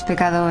nosotros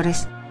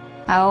pecadores,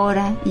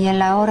 ahora y en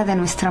la hora de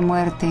nuestra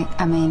muerte.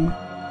 Amén.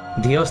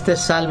 Dios te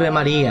salve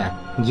María,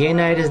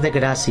 llena eres de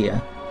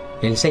gracia,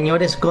 el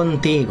Señor es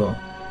contigo.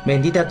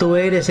 Bendita tú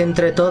eres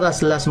entre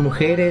todas las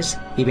mujeres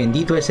y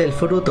bendito es el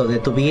fruto de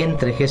tu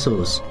vientre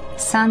Jesús.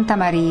 Santa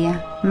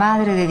María,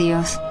 Madre de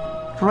Dios,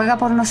 ruega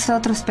por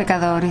nosotros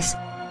pecadores,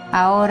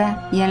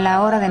 ahora y en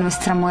la hora de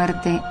nuestra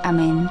muerte.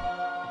 Amén.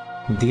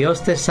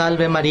 Dios te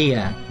salve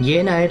María,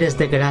 llena eres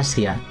de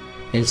gracia,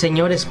 el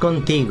Señor es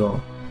contigo.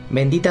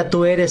 Bendita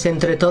tú eres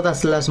entre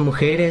todas las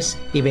mujeres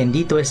y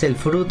bendito es el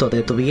fruto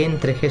de tu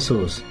vientre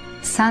Jesús.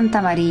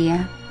 Santa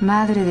María,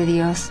 Madre de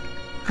Dios,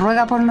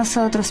 ruega por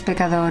nosotros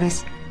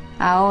pecadores,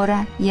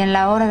 ahora y en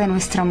la hora de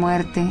nuestra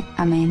muerte.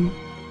 Amén.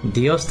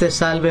 Dios te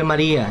salve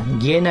María,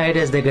 llena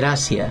eres de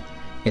gracia,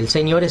 el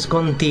Señor es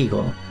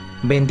contigo.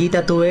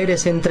 Bendita tú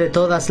eres entre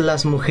todas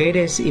las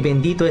mujeres y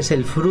bendito es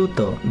el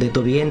fruto de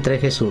tu vientre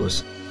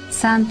Jesús.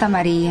 Santa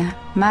María,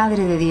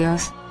 Madre de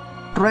Dios,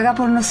 ruega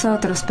por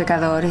nosotros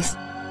pecadores,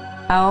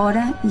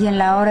 ahora y en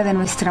la hora de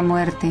nuestra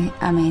muerte.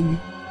 Amén.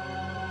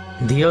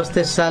 Dios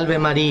te salve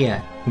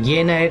María,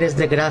 llena eres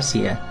de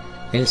gracia,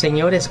 el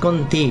Señor es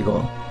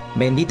contigo.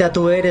 Bendita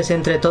tú eres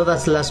entre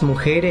todas las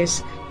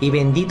mujeres y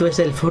bendito es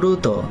el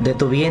fruto de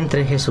tu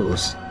vientre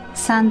Jesús.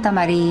 Santa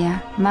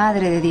María,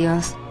 Madre de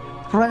Dios,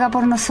 ruega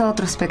por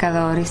nosotros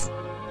pecadores,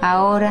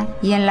 ahora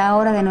y en la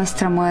hora de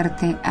nuestra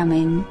muerte.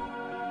 Amén.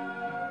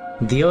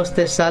 Dios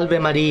te salve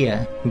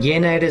María,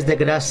 llena eres de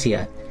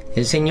gracia,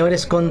 el Señor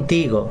es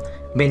contigo.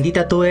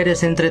 Bendita tú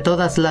eres entre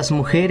todas las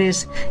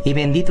mujeres y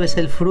bendito es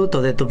el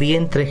fruto de tu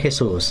vientre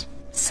Jesús.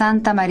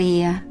 Santa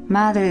María,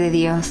 Madre de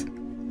Dios,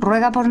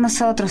 ruega por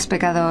nosotros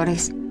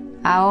pecadores,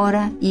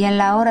 ahora y en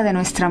la hora de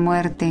nuestra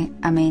muerte.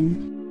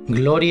 Amén.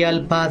 Gloria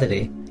al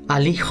Padre,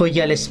 al Hijo y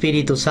al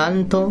Espíritu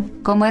Santo,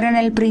 como era en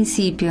el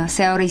principio,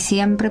 sea ahora y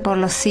siempre, por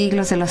los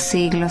siglos de los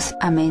siglos.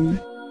 Amén.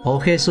 Oh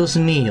Jesús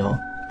mío,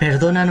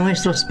 perdona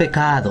nuestros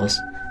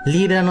pecados,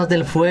 líbranos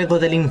del fuego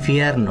del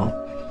infierno,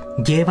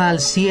 lleva al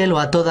cielo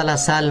a todas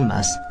las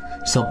almas,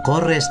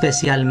 socorre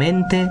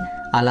especialmente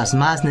a las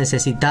más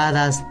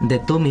necesitadas de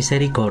tu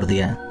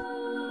misericordia.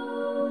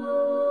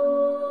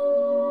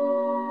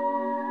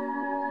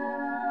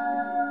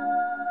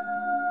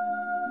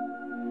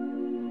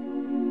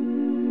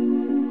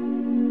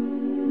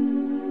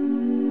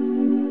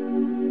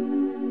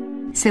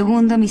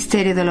 Segundo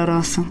misterio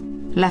doloroso,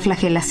 la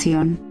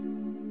flagelación.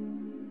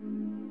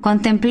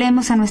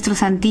 Contemplemos a nuestro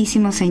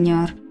Santísimo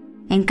Señor,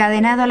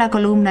 encadenado a la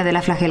columna de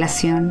la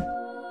flagelación,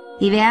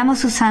 y veamos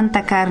su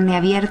santa carne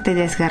abierta y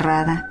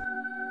desgarrada.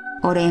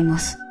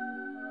 Oremos.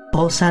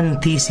 Oh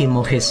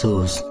Santísimo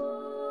Jesús,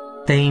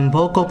 te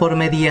invoco por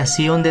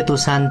mediación de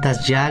tus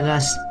santas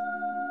llagas,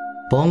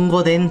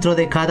 pongo dentro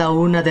de cada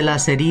una de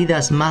las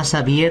heridas más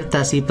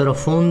abiertas y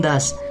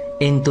profundas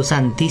en tu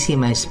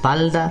santísima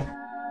espalda,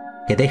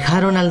 que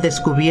dejaron al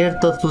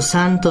descubierto tus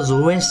santos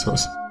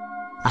huesos,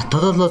 a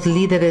todos los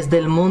líderes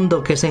del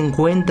mundo que se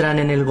encuentran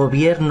en el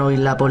gobierno y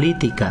la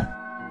política,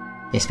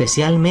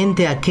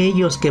 especialmente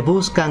aquellos que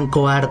buscan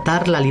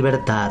coartar la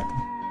libertad.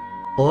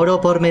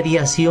 Oro por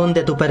mediación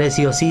de tu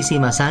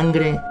preciosísima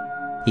sangre,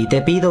 y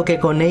te pido que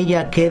con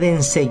ella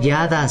queden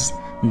selladas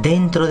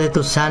dentro de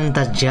tus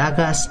santas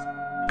llagas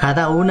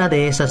cada una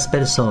de esas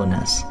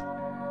personas.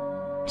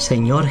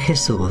 Señor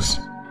Jesús,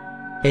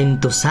 en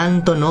tu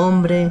santo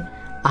nombre,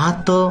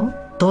 ato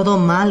todo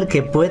mal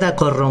que pueda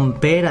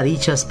corromper a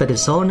dichas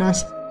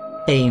personas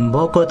e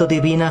invoco tu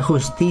divina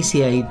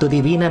justicia y tu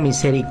divina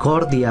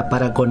misericordia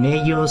para con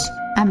ellos.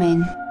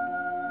 Amén.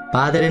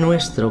 Padre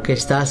nuestro que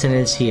estás en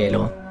el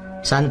cielo,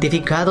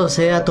 santificado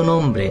sea tu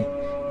nombre.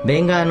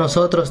 Venga a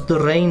nosotros tu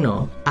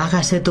reino,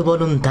 hágase tu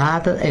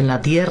voluntad en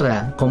la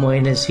tierra como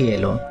en el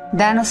cielo.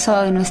 Danos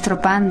hoy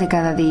nuestro pan de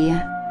cada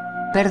día.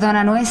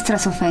 Perdona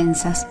nuestras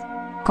ofensas,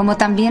 como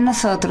también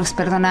nosotros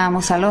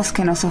perdonamos a los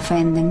que nos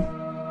ofenden.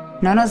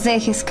 No nos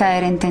dejes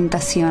caer en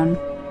tentación,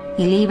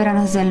 y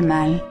líbranos del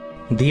mal.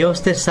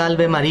 Dios te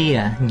salve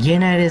María,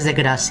 llena eres de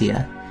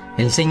gracia.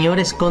 El Señor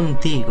es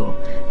contigo.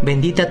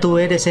 Bendita tú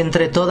eres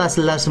entre todas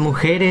las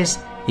mujeres,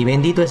 y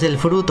bendito es el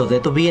fruto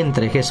de tu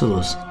vientre,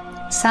 Jesús.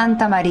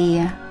 Santa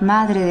María,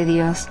 Madre de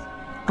Dios,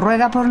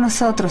 ruega por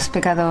nosotros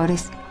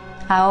pecadores,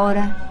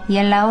 ahora y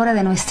en la hora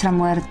de nuestra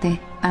muerte.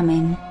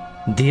 Amén.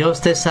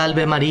 Dios te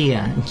salve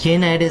María,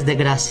 llena eres de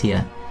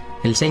gracia.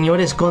 El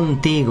Señor es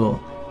contigo.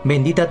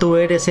 Bendita tú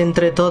eres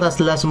entre todas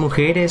las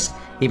mujeres,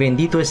 y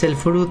bendito es el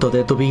fruto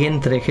de tu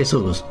vientre,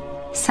 Jesús.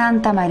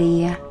 Santa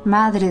María,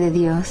 Madre de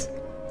Dios,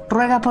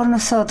 ruega por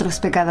nosotros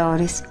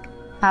pecadores,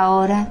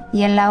 ahora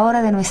y en la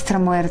hora de nuestra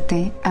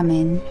muerte.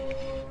 Amén.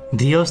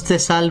 Dios te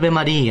salve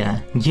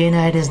María,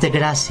 llena eres de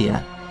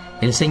gracia.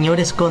 El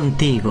Señor es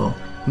contigo.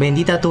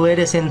 Bendita tú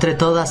eres entre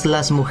todas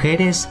las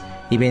mujeres,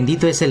 y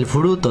bendito es el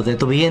fruto de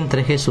tu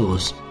vientre,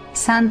 Jesús.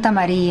 Santa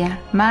María,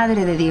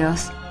 Madre de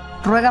Dios,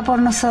 ruega por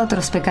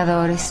nosotros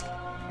pecadores,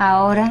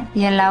 ahora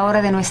y en la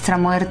hora de nuestra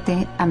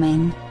muerte.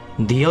 Amén.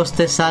 Dios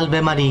te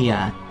salve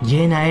María,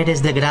 llena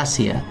eres de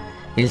gracia.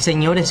 El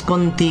Señor es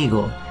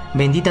contigo.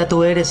 Bendita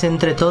tú eres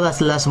entre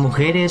todas las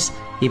mujeres,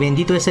 y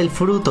bendito es el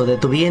fruto de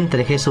tu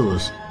vientre,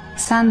 Jesús.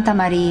 Santa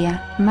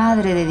María,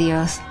 Madre de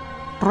Dios,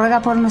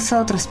 ruega por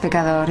nosotros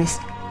pecadores,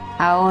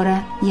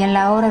 ahora y en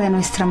la hora de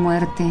nuestra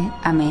muerte.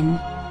 Amén.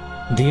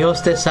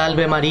 Dios te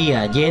salve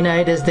María, llena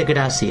eres de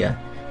gracia.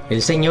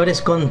 El Señor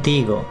es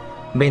contigo.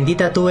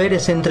 Bendita tú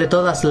eres entre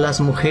todas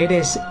las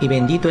mujeres, y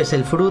bendito es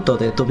el fruto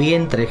de tu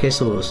vientre,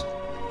 Jesús.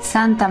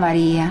 Santa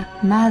María,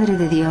 Madre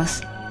de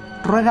Dios,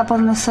 ruega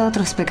por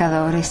nosotros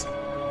pecadores,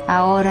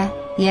 ahora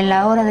y en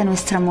la hora de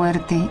nuestra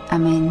muerte.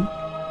 Amén.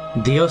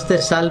 Dios te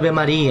salve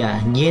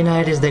María, llena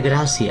eres de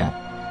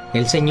gracia.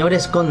 El Señor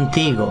es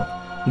contigo.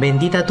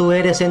 Bendita tú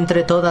eres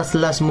entre todas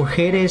las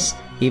mujeres,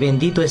 y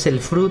bendito es el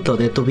fruto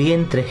de tu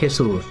vientre,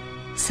 Jesús.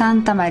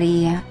 Santa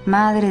María,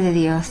 Madre de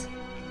Dios,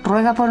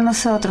 ruega por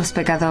nosotros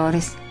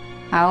pecadores,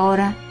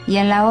 ahora y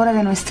en la hora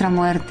de nuestra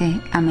muerte.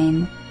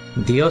 Amén.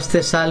 Dios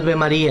te salve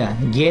María,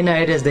 llena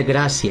eres de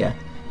gracia.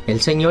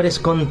 El Señor es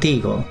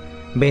contigo.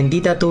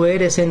 Bendita tú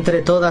eres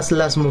entre todas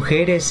las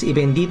mujeres, y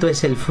bendito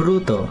es el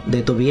fruto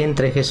de tu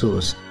vientre,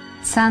 Jesús.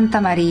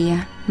 Santa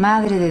María,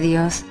 Madre de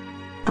Dios,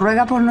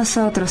 ruega por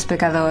nosotros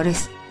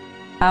pecadores,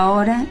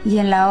 ahora y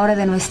en la hora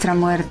de nuestra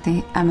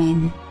muerte.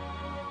 Amén.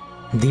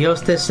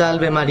 Dios te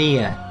salve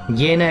María,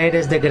 llena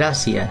eres de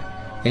gracia.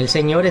 El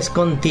Señor es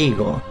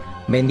contigo.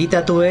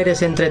 Bendita tú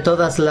eres entre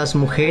todas las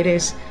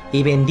mujeres,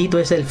 y bendito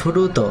es el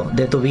fruto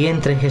de tu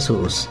vientre,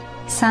 Jesús.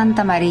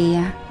 Santa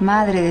María,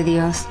 Madre de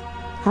Dios,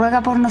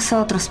 ruega por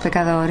nosotros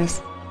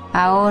pecadores,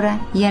 ahora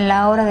y en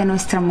la hora de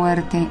nuestra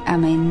muerte.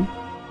 Amén.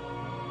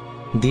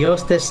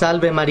 Dios te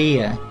salve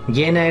María,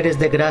 llena eres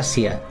de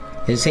gracia.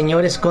 El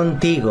Señor es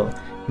contigo.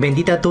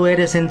 Bendita tú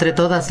eres entre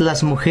todas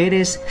las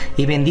mujeres,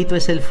 y bendito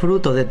es el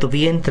fruto de tu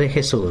vientre,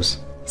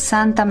 Jesús.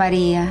 Santa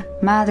María,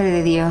 Madre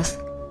de Dios,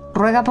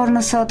 ruega por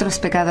nosotros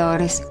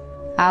pecadores,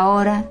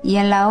 ahora y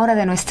en la hora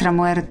de nuestra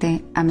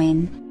muerte.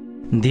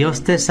 Amén.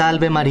 Dios te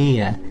salve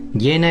María,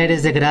 llena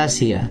eres de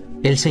gracia.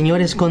 El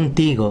Señor es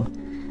contigo.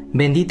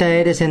 Bendita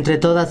eres entre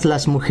todas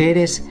las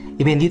mujeres,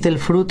 y bendito el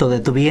fruto de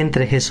tu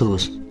vientre,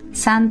 Jesús.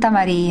 Santa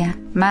María,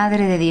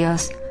 Madre de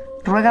Dios,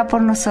 ruega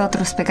por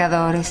nosotros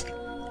pecadores,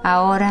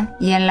 ahora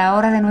y en la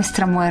hora de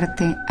nuestra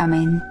muerte.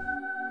 Amén.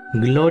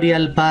 Gloria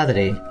al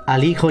Padre,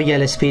 al Hijo y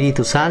al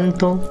Espíritu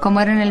Santo, como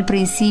era en el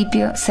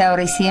principio, sea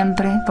ahora y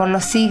siempre, por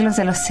los siglos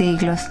de los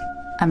siglos.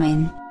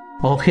 Amén.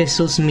 Oh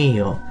Jesús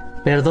mío,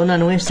 perdona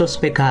nuestros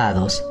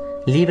pecados,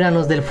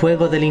 líbranos del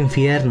fuego del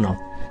infierno,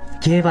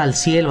 lleva al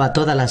cielo a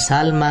todas las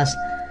almas,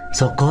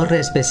 socorre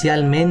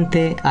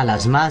especialmente a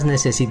las más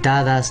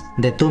necesitadas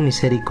de tu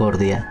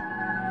misericordia.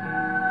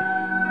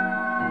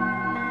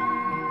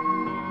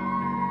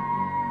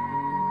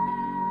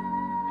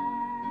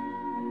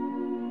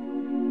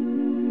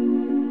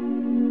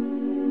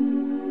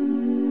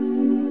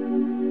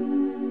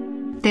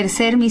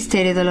 Tercer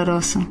misterio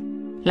doloroso,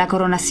 la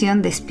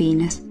coronación de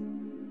espinas.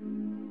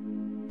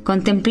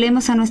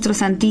 Contemplemos a nuestro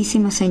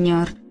Santísimo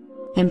Señor,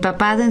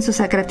 empapado en su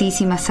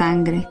sacratísima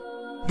sangre,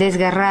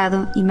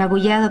 desgarrado y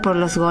magullado por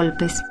los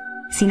golpes,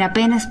 sin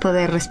apenas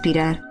poder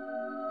respirar,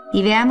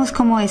 y veamos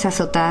cómo es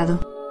azotado,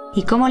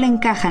 y cómo le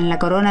encajan la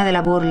corona de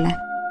la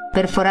burla,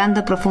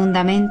 perforando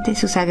profundamente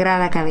su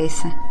sagrada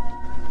cabeza.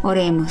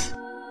 Oremos.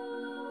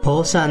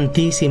 Oh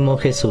Santísimo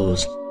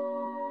Jesús,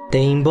 te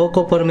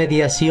invoco por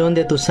mediación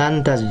de tus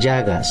santas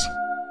llagas.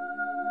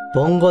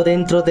 Pongo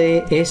dentro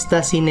de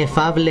estas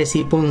inefables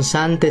y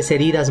punzantes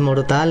heridas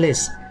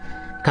mortales,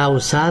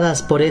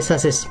 causadas por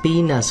esas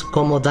espinas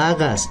como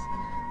dagas,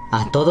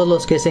 a todos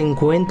los que se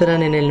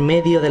encuentran en el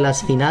medio de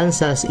las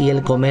finanzas y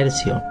el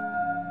comercio,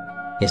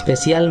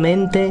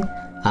 especialmente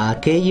a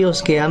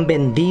aquellos que han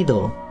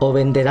vendido o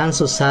venderán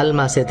sus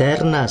almas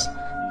eternas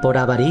por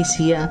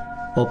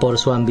avaricia o por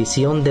su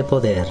ambición de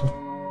poder.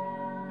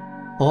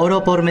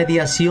 Oro por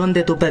mediación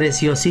de tu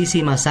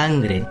preciosísima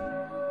sangre,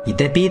 y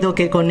te pido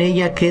que con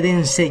ella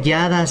queden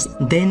selladas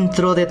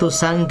dentro de tus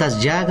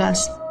santas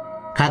llagas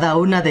cada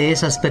una de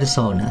esas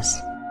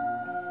personas.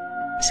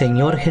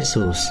 Señor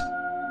Jesús,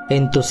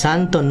 en tu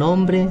santo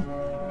nombre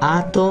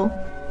ato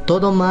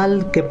todo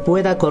mal que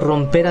pueda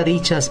corromper a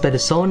dichas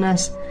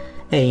personas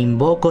e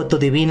invoco tu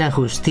divina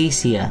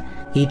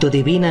justicia y tu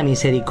divina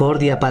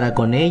misericordia para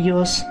con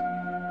ellos.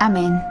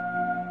 Amén.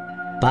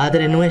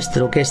 Padre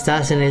nuestro que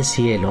estás en el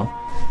cielo,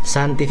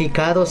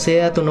 santificado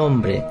sea tu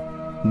nombre.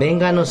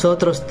 Venga a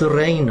nosotros tu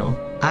reino,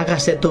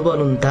 hágase tu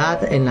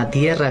voluntad en la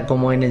tierra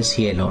como en el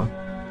cielo.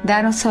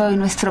 Danos hoy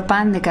nuestro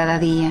pan de cada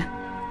día.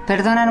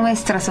 Perdona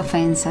nuestras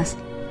ofensas,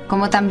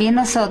 como también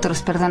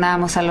nosotros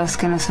perdonamos a los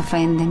que nos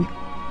ofenden.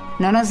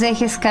 No nos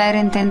dejes caer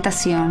en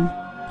tentación,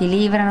 y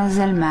líbranos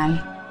del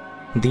mal.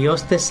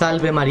 Dios te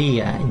salve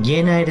María,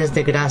 llena eres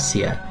de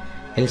gracia,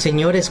 el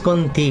Señor es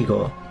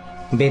contigo.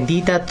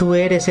 Bendita tú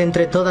eres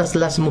entre todas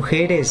las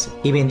mujeres,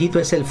 y bendito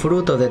es el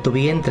fruto de tu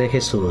vientre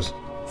Jesús.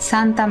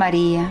 Santa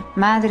María,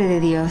 Madre de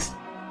Dios,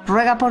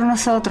 ruega por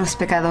nosotros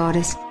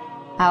pecadores,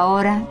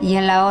 ahora y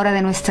en la hora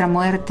de nuestra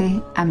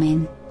muerte.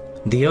 Amén.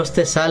 Dios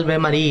te salve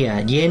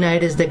María, llena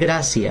eres de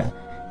gracia,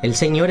 el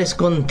Señor es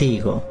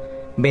contigo.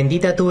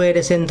 Bendita tú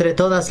eres entre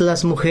todas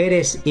las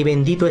mujeres, y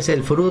bendito es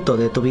el fruto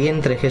de tu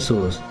vientre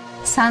Jesús.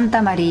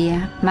 Santa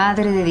María,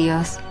 Madre de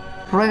Dios,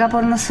 ruega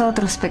por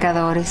nosotros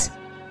pecadores,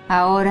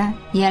 ahora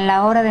y en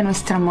la hora de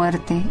nuestra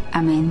muerte.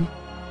 Amén.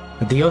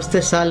 Dios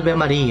te salve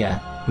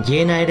María,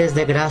 llena eres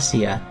de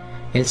gracia,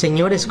 el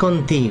Señor es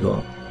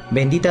contigo.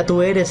 Bendita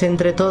tú eres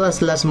entre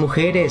todas las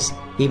mujeres,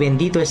 y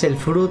bendito es el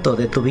fruto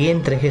de tu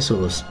vientre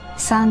Jesús.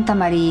 Santa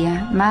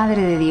María,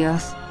 Madre de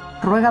Dios,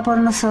 ruega por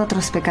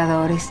nosotros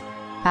pecadores,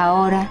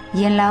 ahora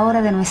y en la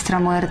hora de nuestra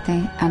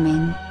muerte.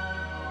 Amén.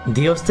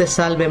 Dios te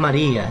salve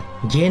María,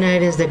 llena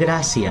eres de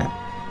gracia,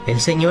 el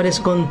Señor es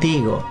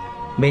contigo.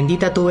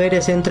 Bendita tú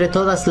eres entre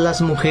todas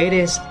las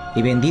mujeres,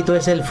 y bendito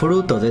es el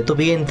fruto de tu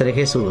vientre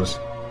Jesús.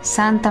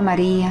 Santa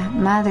María,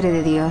 Madre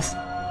de Dios,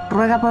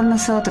 ruega por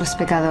nosotros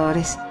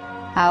pecadores,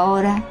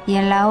 ahora y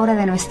en la hora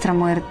de nuestra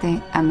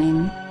muerte.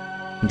 Amén.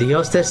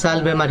 Dios te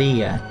salve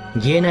María,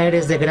 llena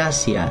eres de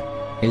gracia,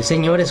 el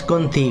Señor es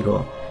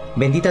contigo.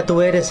 Bendita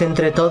tú eres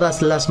entre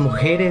todas las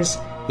mujeres,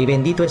 y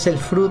bendito es el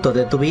fruto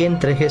de tu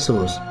vientre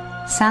Jesús.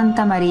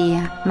 Santa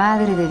María,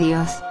 Madre de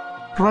Dios,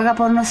 ruega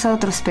por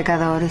nosotros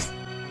pecadores,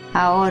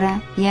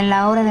 ahora y en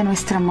la hora de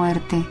nuestra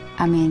muerte.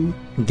 Amén.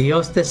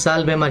 Dios te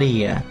salve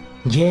María,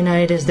 llena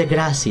eres de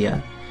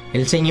gracia,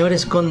 el Señor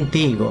es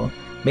contigo.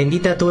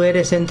 Bendita tú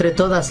eres entre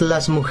todas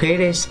las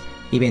mujeres,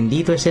 y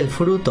bendito es el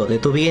fruto de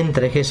tu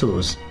vientre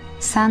Jesús.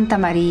 Santa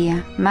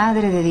María,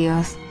 Madre de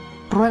Dios,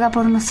 ruega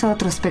por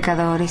nosotros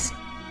pecadores,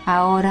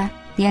 ahora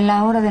y en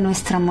la hora de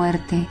nuestra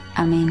muerte.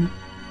 Amén.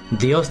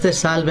 Dios te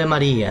salve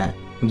María,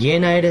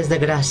 llena eres de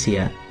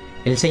gracia,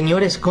 el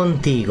Señor es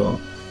contigo.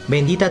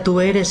 Bendita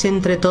tú eres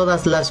entre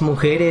todas las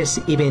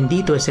mujeres, y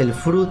bendito es el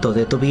fruto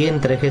de tu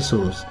vientre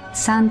Jesús.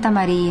 Santa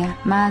María,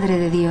 Madre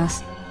de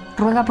Dios,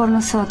 ruega por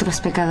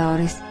nosotros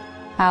pecadores,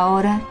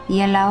 ahora y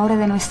en la hora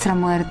de nuestra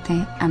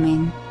muerte.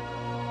 Amén.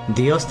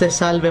 Dios te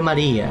salve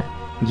María,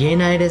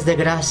 llena eres de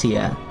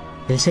gracia,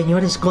 el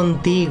Señor es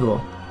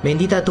contigo.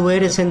 Bendita tú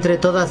eres entre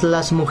todas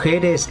las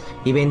mujeres,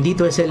 y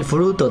bendito es el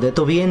fruto de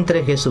tu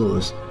vientre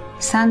Jesús.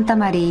 Santa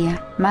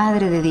María,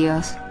 Madre de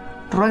Dios,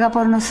 ruega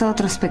por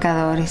nosotros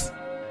pecadores,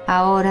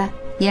 ahora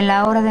y en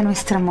la hora de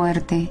nuestra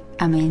muerte.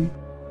 Amén.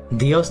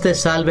 Dios te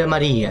salve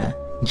María,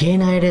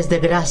 llena eres de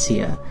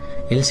gracia,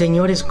 el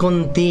Señor es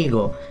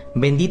contigo,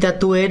 bendita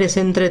tú eres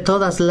entre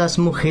todas las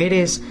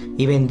mujeres,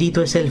 y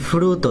bendito es el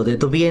fruto de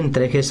tu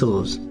vientre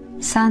Jesús.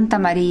 Santa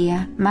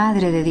María,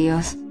 Madre de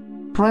Dios,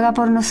 ruega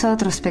por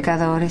nosotros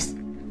pecadores,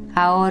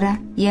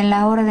 ahora y en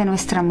la hora de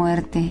nuestra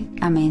muerte.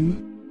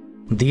 Amén.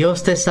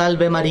 Dios te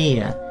salve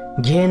María,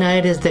 llena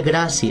eres de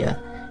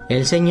gracia,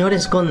 el Señor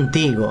es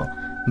contigo,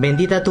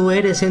 bendita tú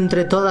eres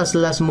entre todas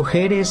las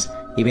mujeres,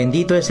 y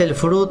bendito es el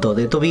fruto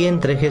de tu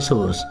vientre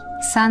Jesús.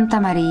 Santa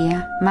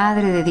María,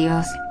 Madre de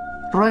Dios,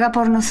 ruega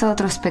por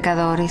nosotros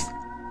pecadores,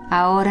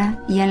 ahora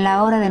y en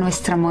la hora de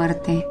nuestra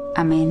muerte.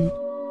 Amén.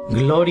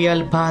 Gloria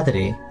al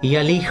Padre, y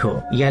al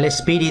Hijo, y al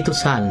Espíritu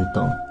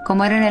Santo.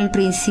 Como era en el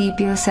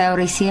principio, sea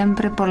ahora y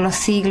siempre, por los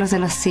siglos de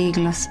los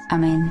siglos.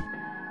 Amén.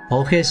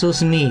 Oh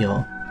Jesús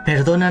mío,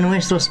 perdona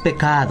nuestros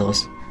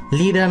pecados,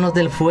 líbranos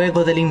del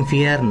fuego del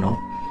infierno,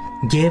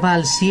 lleva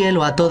al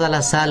cielo a todas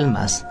las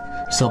almas,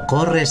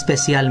 socorre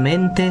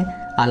especialmente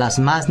a las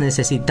más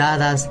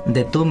necesitadas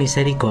de tu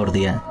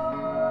misericordia.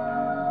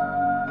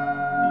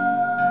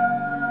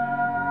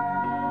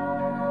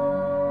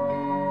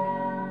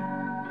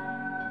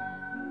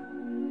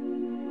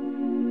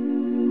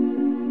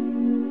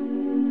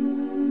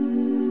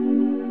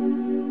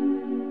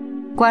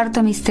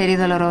 Cuarto misterio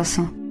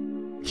doloroso.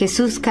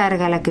 Jesús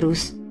carga la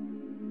cruz.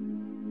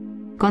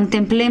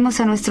 Contemplemos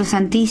a nuestro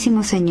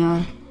Santísimo Señor,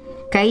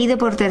 caído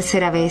por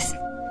tercera vez,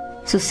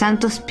 sus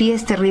santos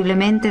pies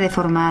terriblemente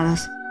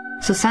deformados,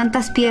 sus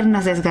santas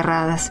piernas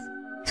desgarradas,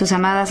 sus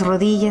amadas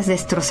rodillas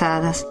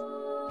destrozadas,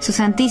 sus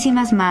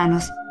santísimas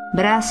manos,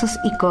 brazos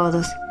y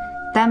codos,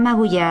 tan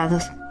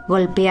magullados,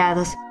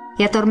 golpeados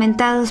y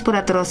atormentados por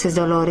atroces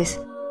dolores.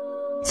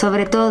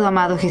 Sobre todo,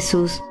 amado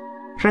Jesús,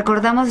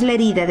 recordamos la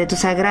herida de tu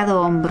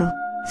sagrado hombro,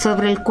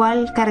 sobre el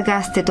cual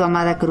cargaste tu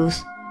amada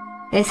cruz.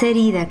 Esa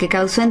herida que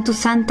causó en tu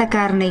santa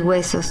carne y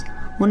huesos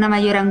una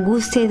mayor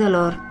angustia y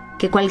dolor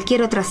que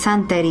cualquier otra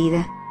santa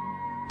herida.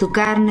 Tu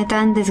carne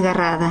tan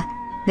desgarrada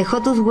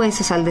dejó tus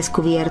huesos al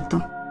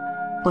descubierto.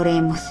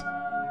 Oremos.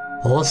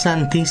 Oh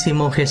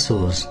Santísimo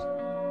Jesús,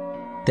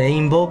 te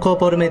invoco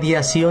por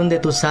mediación de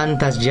tus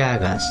santas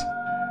llagas.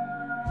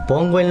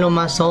 Pongo en lo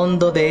más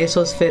hondo de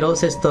esos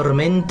feroces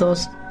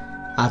tormentos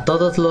a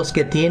todos los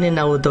que tienen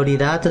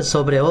autoridad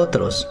sobre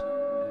otros,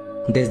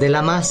 desde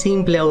la más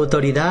simple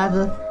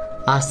autoridad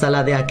hasta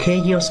la de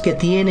aquellos que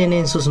tienen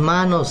en sus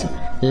manos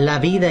la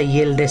vida y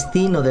el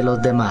destino de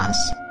los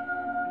demás.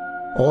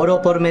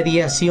 Oro por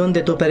mediación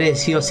de tu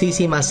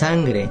preciosísima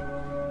sangre,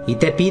 y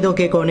te pido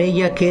que con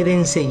ella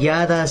queden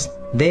selladas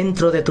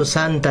dentro de tus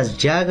santas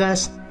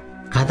llagas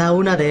cada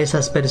una de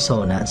esas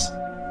personas.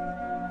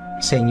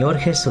 Señor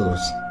Jesús,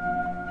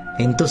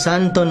 en tu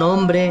santo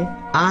nombre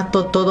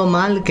ato todo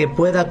mal que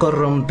pueda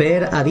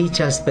corromper a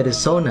dichas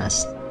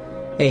personas,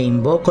 e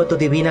invoco tu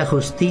divina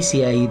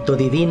justicia y tu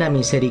divina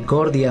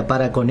misericordia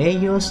para con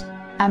ellos.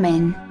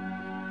 Amén.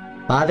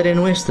 Padre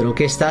nuestro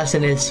que estás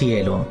en el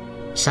cielo,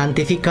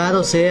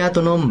 santificado sea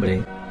tu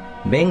nombre.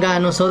 Venga a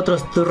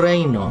nosotros tu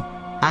reino,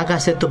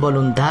 hágase tu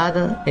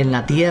voluntad en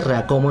la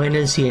tierra como en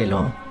el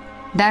cielo.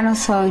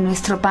 Danos hoy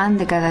nuestro pan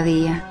de cada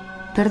día.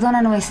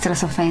 Perdona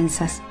nuestras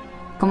ofensas,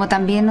 como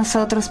también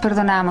nosotros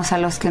perdonamos a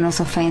los que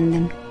nos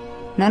ofenden.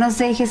 No nos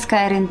dejes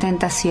caer en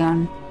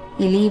tentación,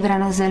 y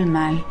líbranos del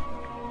mal.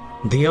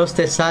 Dios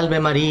te salve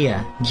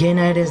María,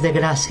 llena eres de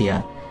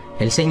gracia,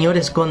 el Señor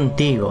es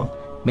contigo,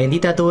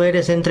 bendita tú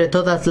eres entre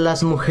todas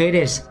las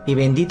mujeres, y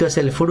bendito es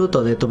el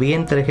fruto de tu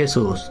vientre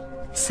Jesús.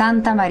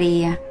 Santa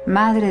María,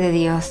 Madre de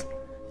Dios,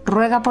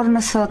 ruega por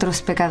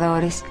nosotros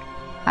pecadores,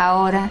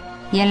 ahora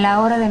y en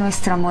la hora de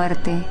nuestra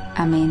muerte.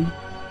 Amén.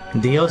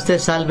 Dios te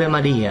salve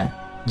María,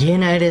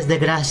 llena eres de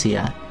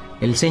gracia,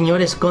 el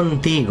Señor es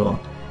contigo,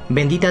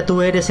 bendita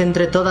tú eres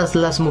entre todas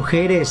las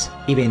mujeres,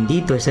 y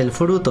bendito es el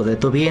fruto de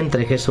tu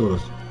vientre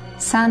Jesús.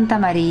 Santa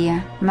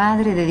María,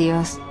 Madre de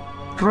Dios,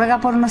 ruega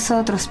por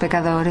nosotros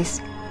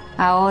pecadores,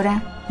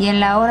 ahora y en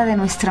la hora de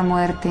nuestra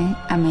muerte.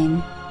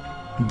 Amén.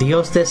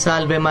 Dios te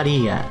salve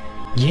María,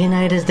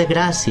 llena eres de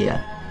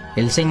gracia,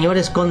 el Señor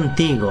es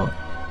contigo,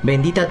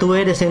 bendita tú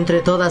eres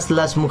entre todas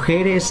las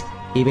mujeres,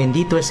 y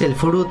bendito es el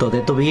fruto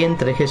de tu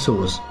vientre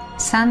Jesús.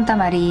 Santa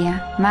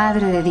María,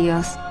 Madre de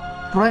Dios,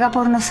 ruega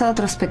por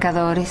nosotros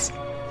pecadores,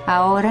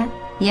 ahora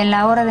y en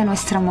la hora de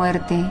nuestra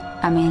muerte.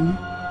 Amén.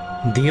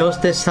 Dios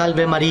te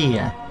salve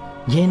María,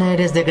 llena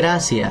eres de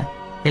gracia,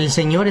 el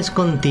Señor es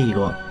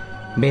contigo,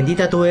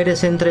 bendita tú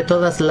eres entre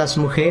todas las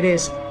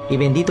mujeres, y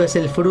bendito es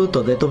el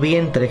fruto de tu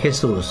vientre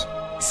Jesús.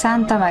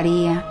 Santa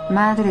María,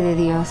 Madre de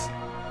Dios,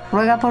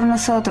 ruega por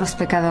nosotros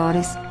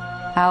pecadores,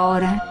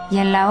 ahora y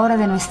en la hora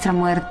de nuestra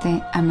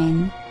muerte.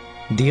 Amén.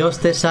 Dios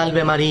te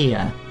salve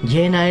María,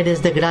 llena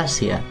eres de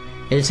gracia,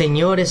 el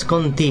Señor es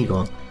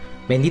contigo,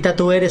 bendita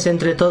tú eres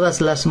entre todas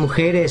las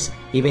mujeres,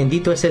 y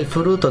bendito es el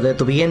fruto de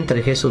tu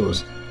vientre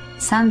Jesús.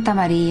 Santa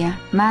María,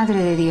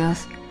 Madre de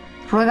Dios,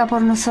 ruega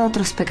por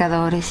nosotros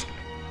pecadores,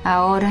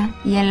 ahora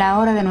y en la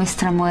hora de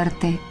nuestra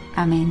muerte.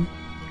 Amén.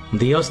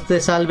 Dios te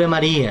salve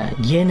María,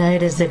 llena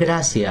eres de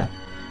gracia,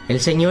 el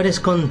Señor es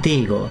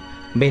contigo,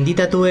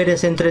 bendita tú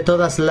eres entre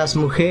todas las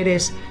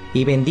mujeres,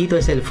 y bendito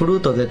es el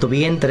fruto de tu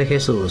vientre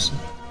Jesús.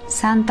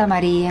 Santa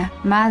María,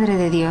 Madre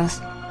de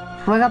Dios,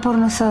 ruega por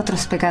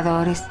nosotros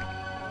pecadores,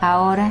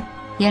 ahora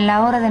y en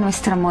la hora de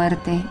nuestra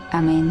muerte.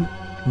 Amén.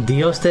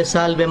 Dios te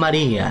salve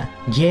María,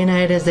 llena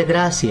eres de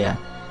gracia,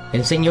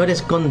 el Señor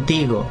es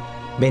contigo,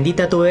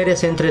 bendita tú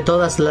eres entre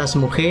todas las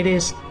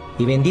mujeres,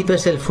 y bendito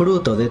es el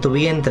fruto de tu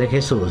vientre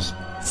Jesús.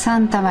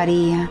 Santa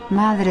María,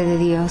 Madre de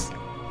Dios,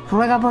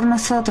 ruega por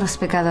nosotros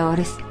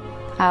pecadores,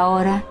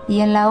 ahora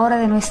y en la hora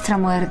de nuestra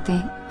muerte.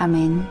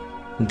 Amén.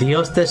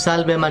 Dios te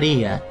salve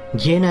María,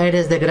 llena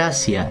eres de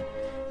gracia,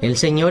 el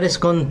Señor es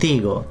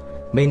contigo,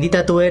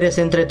 bendita tú eres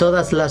entre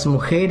todas las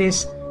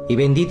mujeres, y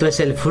bendito es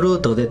el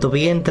fruto de tu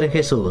vientre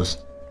Jesús.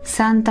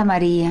 Santa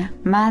María,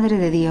 Madre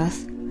de Dios,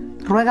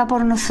 ruega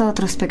por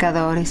nosotros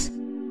pecadores,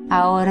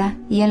 ahora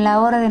y en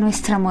la hora de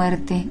nuestra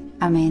muerte.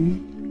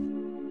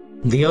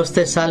 Amén. Dios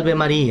te salve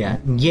María,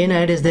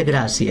 llena eres de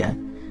gracia,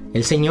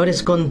 el Señor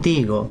es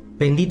contigo,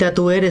 bendita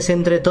tú eres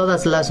entre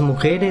todas las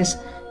mujeres,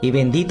 y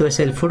bendito es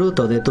el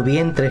fruto de tu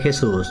vientre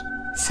Jesús.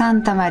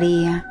 Santa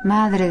María,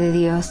 Madre de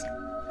Dios,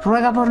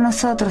 ruega por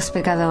nosotros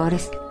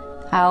pecadores,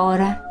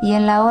 ahora y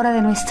en la hora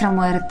de nuestra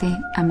muerte.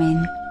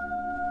 Amén.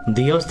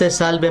 Dios te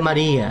salve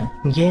María,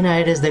 llena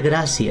eres de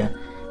gracia,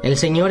 el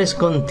Señor es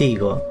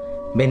contigo,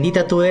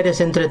 bendita tú eres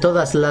entre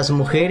todas las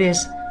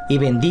mujeres, y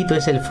bendito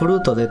es el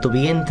fruto de tu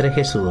vientre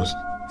Jesús.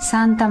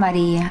 Santa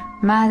María,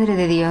 Madre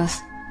de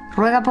Dios,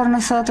 ruega por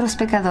nosotros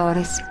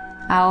pecadores,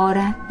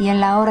 ahora y en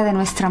la hora de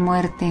nuestra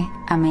muerte.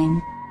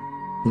 Amén.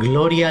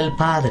 Gloria al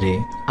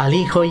Padre, al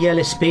Hijo y al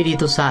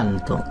Espíritu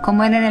Santo.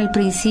 Como era en el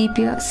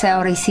principio, sea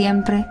ahora y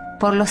siempre,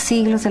 por los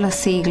siglos de los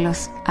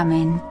siglos.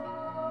 Amén.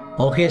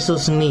 Oh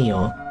Jesús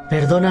mío,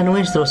 perdona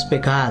nuestros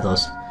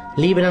pecados,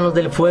 líbranos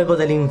del fuego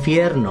del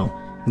infierno,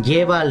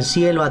 lleva al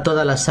cielo a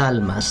todas las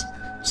almas,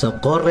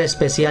 socorre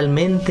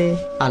especialmente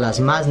a las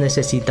más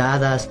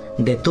necesitadas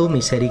de tu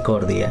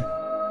misericordia.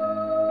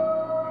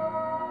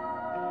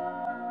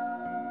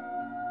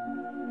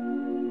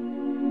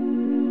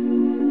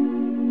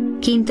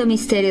 Quinto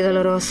misterio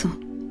doloroso,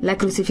 la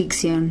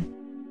crucifixión.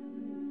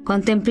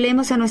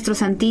 Contemplemos a nuestro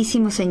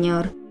Santísimo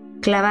Señor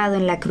clavado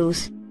en la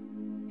cruz,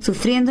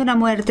 sufriendo una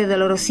muerte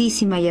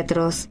dolorosísima y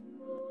atroz.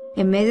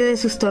 En medio de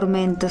sus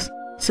tormentos,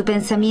 su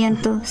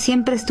pensamiento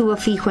siempre estuvo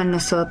fijo en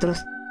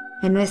nosotros,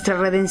 en nuestra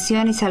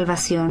redención y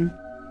salvación,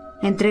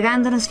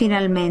 entregándonos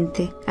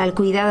finalmente al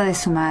cuidado de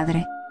su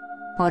Madre.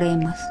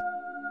 Oremos.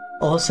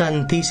 Oh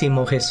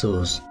Santísimo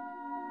Jesús,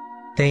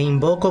 te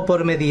invoco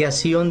por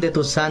mediación de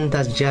tus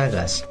santas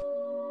llagas.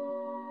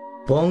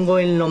 Pongo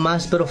en lo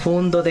más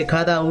profundo de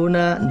cada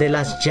una de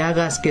las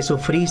llagas que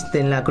sufriste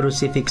en la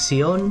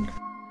crucifixión,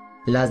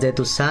 las de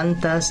tus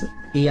santas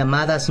y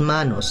amadas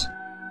manos,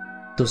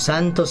 tus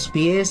santos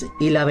pies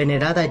y la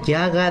venerada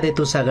llaga de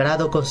tu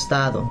sagrado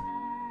costado.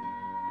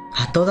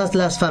 A todas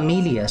las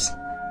familias,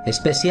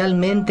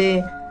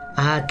 especialmente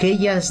a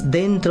aquellas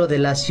dentro de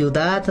la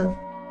ciudad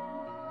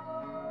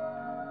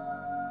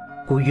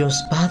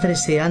cuyos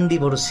padres se han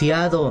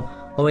divorciado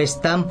o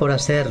están por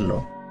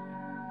hacerlo.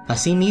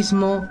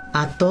 Asimismo,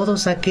 a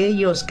todos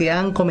aquellos que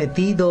han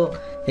cometido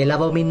el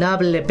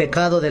abominable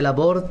pecado del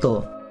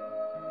aborto,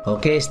 o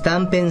que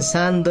están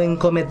pensando en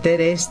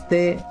cometer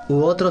este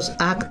u otros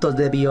actos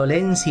de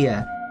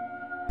violencia,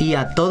 y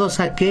a todos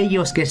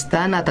aquellos que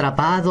están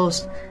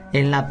atrapados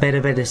en la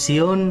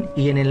perversión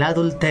y en el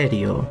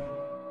adulterio.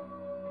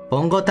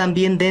 Pongo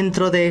también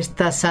dentro de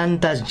estas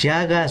santas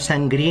llagas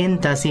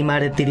sangrientas y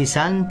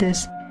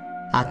martirizantes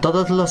a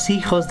todos los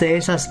hijos de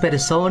esas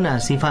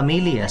personas y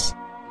familias,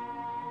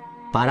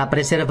 para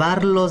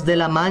preservarlos de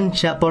la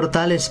mancha por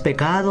tales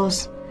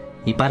pecados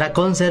y para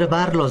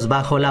conservarlos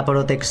bajo la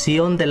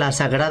protección de la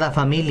Sagrada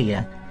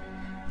Familia,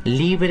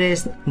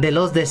 libres de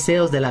los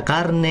deseos de la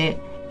carne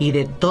y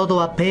de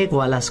todo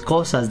apego a las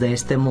cosas de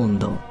este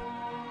mundo.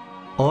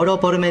 Oro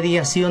por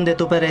mediación de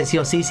tu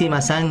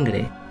preciosísima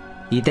sangre,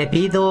 y te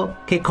pido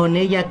que con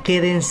ella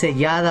queden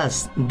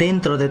selladas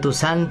dentro de tus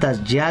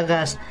santas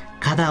llagas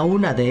cada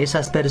una de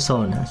esas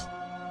personas.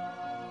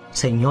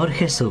 Señor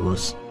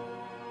Jesús,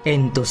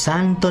 en tu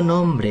santo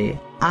nombre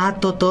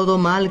ato todo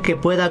mal que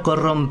pueda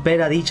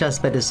corromper a dichas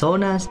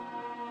personas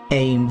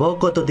e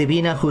invoco tu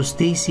divina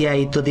justicia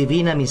y tu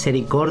divina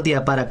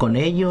misericordia para con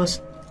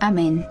ellos.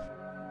 Amén.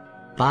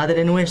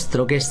 Padre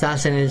nuestro que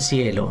estás en el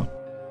cielo,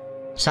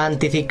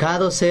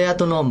 santificado sea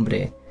tu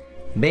nombre.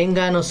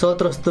 Venga a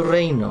nosotros tu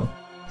reino.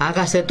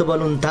 Hágase tu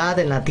voluntad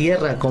en la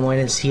tierra como en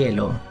el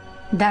cielo.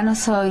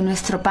 Danos hoy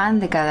nuestro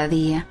pan de cada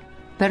día.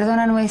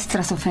 Perdona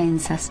nuestras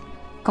ofensas,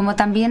 como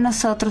también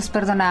nosotros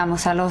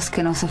perdonamos a los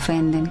que nos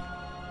ofenden.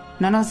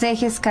 No nos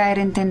dejes caer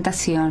en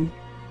tentación,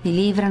 y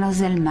líbranos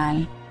del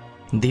mal.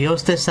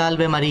 Dios te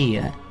salve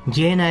María,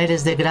 llena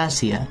eres de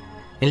gracia,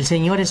 el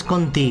Señor es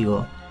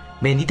contigo.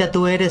 Bendita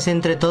tú eres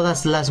entre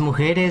todas las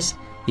mujeres,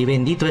 y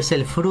bendito es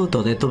el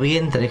fruto de tu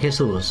vientre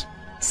Jesús.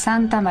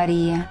 Santa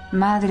María,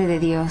 Madre de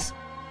Dios,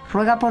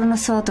 ruega por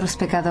nosotros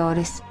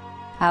pecadores,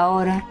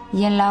 ahora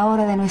y en la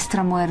hora de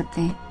nuestra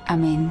muerte.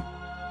 Amén.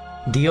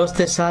 Dios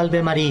te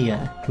salve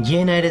María,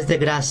 llena eres de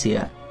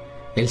gracia,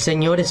 el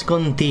Señor es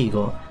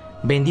contigo,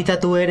 bendita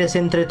tú eres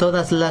entre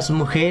todas las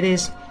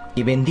mujeres,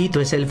 y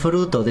bendito es el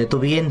fruto de tu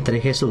vientre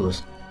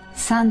Jesús.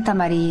 Santa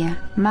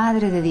María,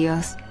 Madre de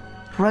Dios,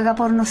 ruega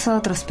por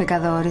nosotros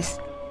pecadores,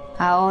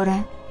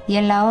 ahora y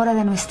en la hora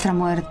de nuestra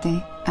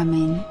muerte.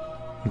 Amén.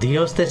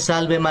 Dios te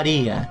salve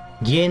María,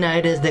 llena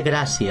eres de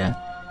gracia,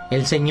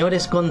 el Señor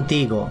es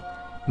contigo,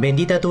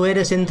 bendita tú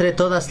eres entre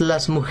todas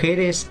las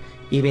mujeres,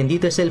 y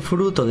bendito es el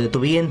fruto de tu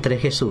vientre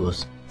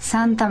Jesús.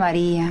 Santa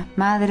María,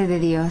 Madre de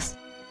Dios,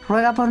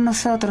 ruega por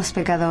nosotros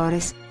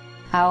pecadores,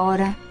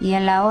 ahora y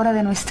en la hora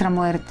de nuestra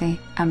muerte.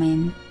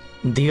 Amén.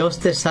 Dios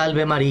te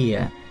salve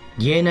María,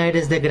 llena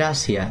eres de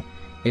gracia,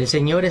 el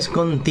Señor es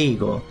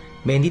contigo,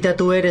 bendita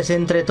tú eres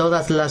entre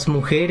todas las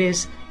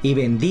mujeres, y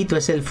bendito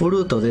es el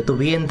fruto de tu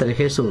vientre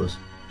Jesús.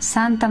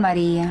 Santa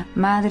María,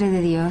 Madre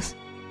de Dios,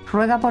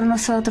 ruega por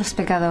nosotros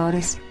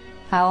pecadores,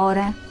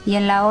 ahora y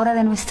en la hora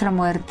de nuestra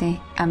muerte.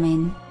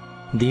 Amén.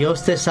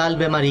 Dios te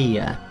salve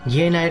María,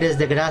 llena eres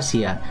de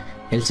gracia,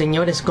 el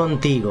Señor es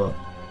contigo,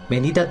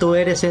 bendita tú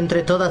eres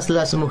entre todas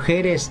las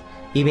mujeres,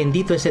 y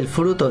bendito es el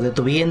fruto de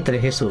tu vientre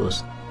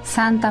Jesús.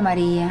 Santa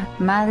María,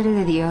 Madre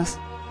de Dios,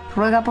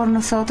 ruega por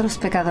nosotros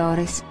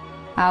pecadores,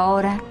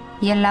 ahora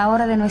y en la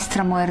hora de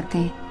nuestra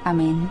muerte.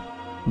 Amén.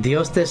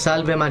 Dios te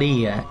salve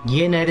María,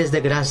 llena eres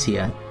de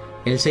gracia,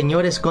 el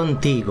Señor es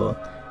contigo,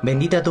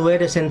 bendita tú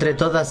eres entre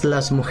todas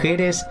las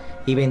mujeres,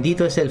 y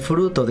bendito es el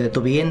fruto de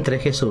tu vientre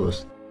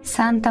Jesús.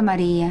 Santa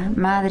María,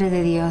 Madre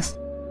de Dios,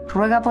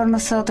 ruega por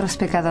nosotros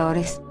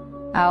pecadores,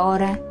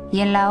 ahora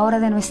y en la hora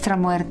de nuestra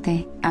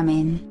muerte.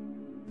 Amén.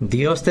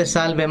 Dios te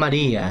salve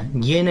María,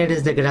 llena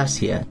eres de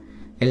gracia,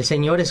 el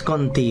Señor es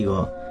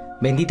contigo,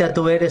 bendita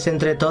tú eres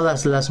entre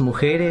todas las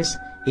mujeres,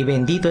 y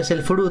bendito es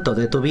el fruto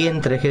de tu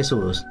vientre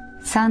Jesús.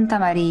 Santa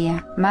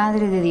María,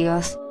 Madre de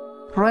Dios,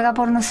 ruega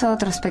por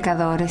nosotros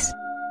pecadores,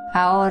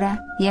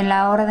 ahora y en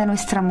la hora de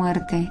nuestra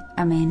muerte.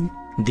 Amén.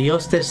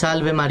 Dios te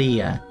salve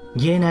María,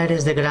 llena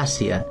eres de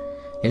gracia,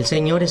 el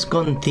Señor es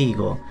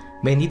contigo,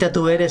 bendita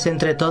tú eres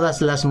entre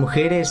todas las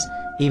mujeres,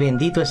 y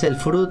bendito es el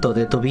fruto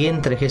de tu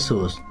vientre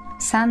Jesús.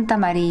 Santa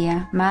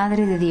María,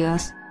 Madre de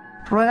Dios,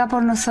 ruega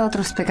por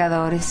nosotros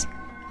pecadores,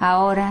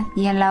 ahora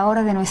y en la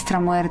hora de nuestra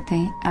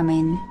muerte.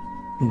 Amén.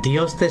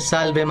 Dios te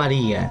salve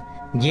María,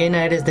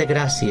 llena eres de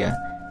gracia,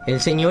 el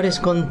Señor es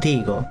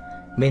contigo,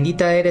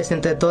 bendita eres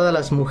entre todas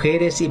las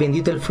mujeres, y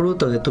bendito el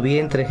fruto de tu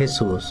vientre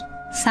Jesús.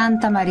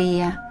 Santa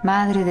María,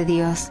 Madre de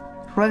Dios,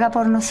 ruega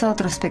por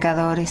nosotros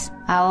pecadores,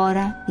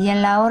 ahora y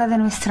en la hora de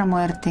nuestra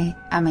muerte.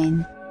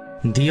 Amén.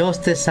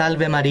 Dios te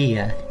salve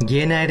María,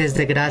 llena eres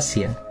de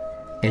gracia,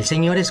 el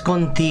Señor es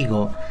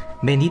contigo,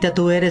 bendita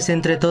tú eres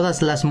entre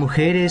todas las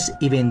mujeres,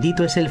 y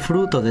bendito es el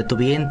fruto de tu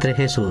vientre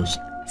Jesús.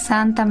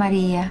 Santa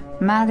María,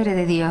 Madre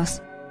de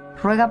Dios,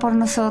 ruega por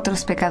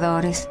nosotros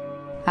pecadores,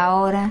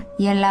 ahora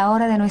y en la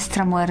hora de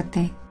nuestra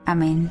muerte.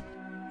 Amén.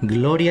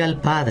 Gloria al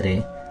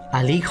Padre,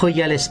 al Hijo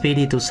y al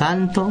Espíritu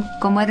Santo,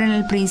 como era en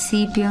el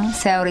principio,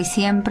 sea ahora y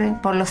siempre,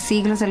 por los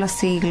siglos de los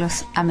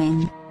siglos.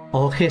 Amén.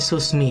 Oh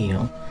Jesús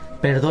mío,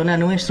 perdona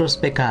nuestros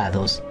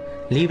pecados,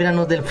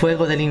 líbranos del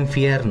fuego del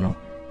infierno,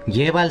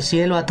 lleva al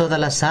cielo a todas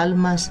las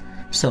almas,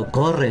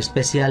 socorre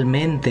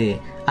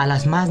especialmente a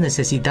las más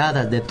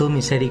necesitadas de tu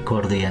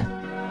misericordia.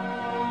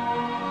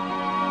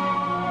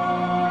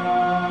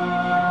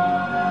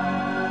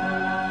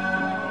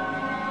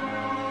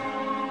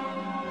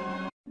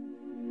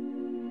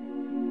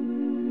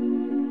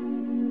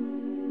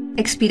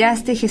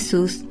 Expiraste,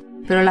 Jesús,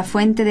 pero la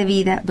fuente de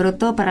vida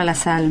brotó para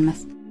las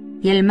almas,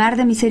 y el mar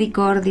de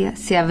misericordia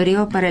se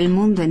abrió para el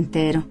mundo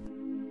entero.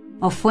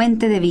 Oh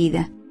fuente de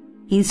vida,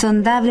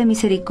 insondable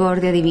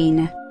misericordia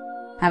divina,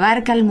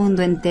 abarca el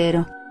mundo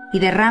entero y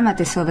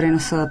derrámate sobre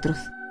nosotros.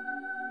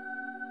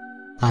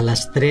 A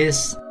las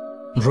 3,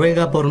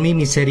 ruega por mí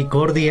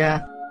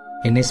misericordia,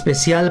 en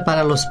especial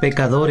para los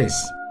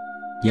pecadores,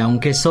 y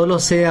aunque solo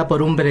sea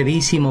por un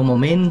brevísimo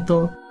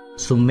momento,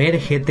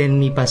 sumérgete en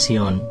mi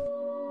pasión,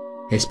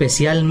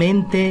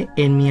 especialmente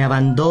en mi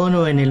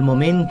abandono en el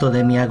momento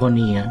de mi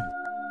agonía.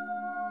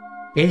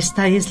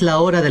 Esta es la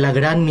hora de la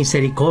gran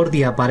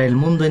misericordia para el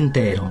mundo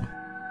entero.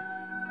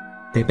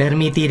 Te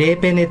permitiré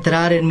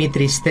penetrar en mi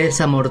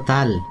tristeza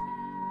mortal.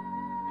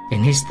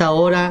 En esta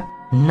hora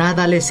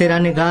nada le será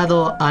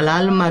negado al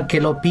alma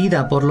que lo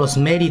pida por los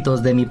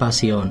méritos de mi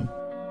pasión.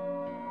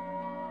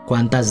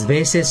 Cuantas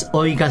veces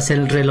oigas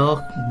el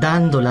reloj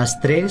dando las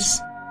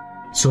 3,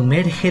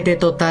 sumérgete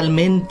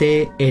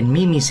totalmente en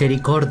mi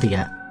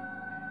misericordia,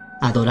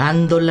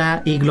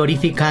 adorándola y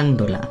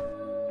glorificándola.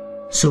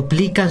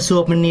 Suplica su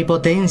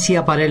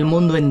omnipotencia para el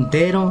mundo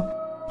entero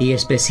y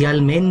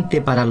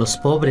especialmente para los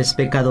pobres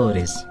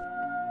pecadores,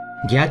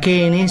 ya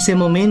que en ese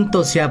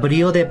momento se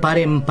abrió de par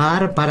en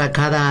par para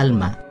cada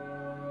alma.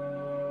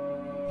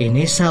 En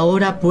esa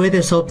hora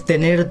puedes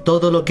obtener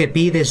todo lo que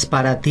pides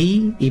para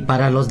ti y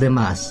para los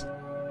demás.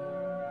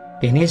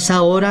 En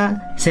esa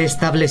hora se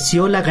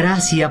estableció la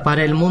gracia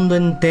para el mundo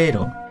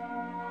entero.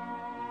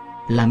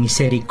 la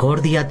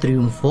misericordia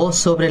triunfó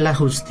sobre la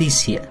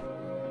justicia.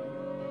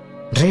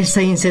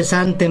 Reza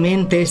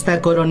incesantemente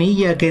esta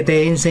coronilla que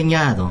te he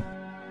enseñado.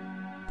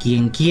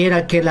 Quien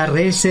quiera que la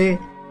rece,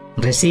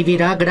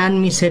 recibirá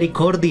gran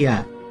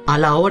misericordia a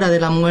la hora de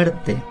la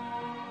muerte.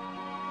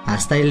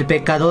 Hasta el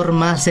pecador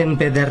más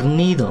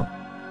empedernido,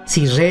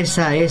 si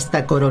reza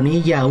esta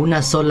coronilla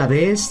una sola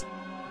vez,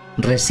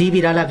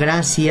 recibirá la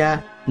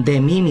gracia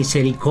de mi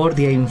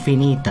misericordia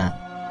infinita.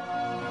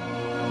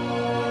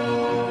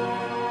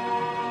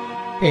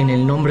 En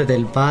el nombre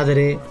del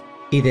Padre,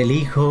 y del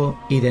Hijo,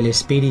 y del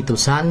Espíritu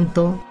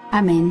Santo.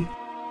 Amén.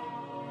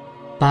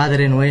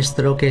 Padre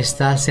nuestro que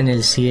estás en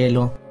el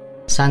cielo,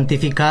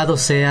 santificado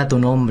sea tu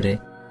nombre.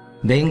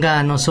 Venga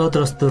a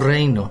nosotros tu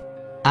reino.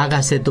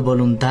 Hágase tu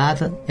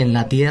voluntad en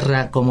la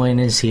tierra como en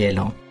el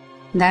cielo.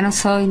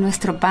 Danos hoy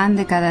nuestro pan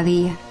de cada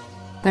día.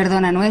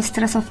 Perdona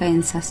nuestras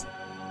ofensas,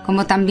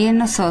 como también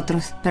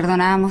nosotros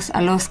perdonamos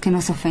a los que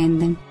nos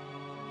ofenden.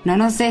 No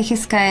nos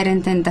dejes caer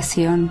en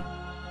tentación,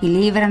 y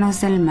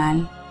líbranos del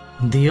mal.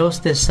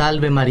 Dios te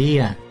salve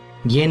María,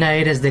 llena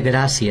eres de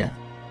gracia.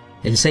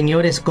 El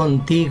Señor es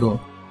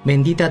contigo,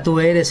 bendita tú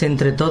eres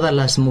entre todas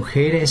las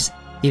mujeres,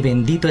 y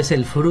bendito es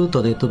el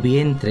fruto de tu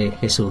vientre,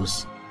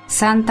 Jesús.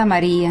 Santa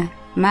María,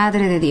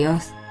 Madre de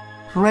Dios,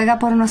 ruega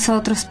por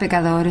nosotros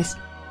pecadores,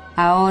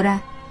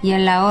 ahora y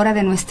en la hora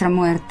de nuestra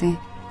muerte.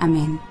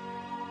 Amén.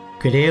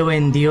 Creo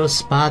en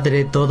Dios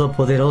Padre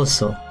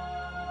Todopoderoso,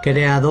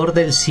 Creador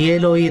del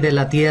cielo y de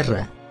la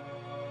tierra.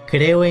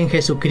 Creo en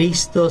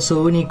Jesucristo,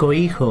 su único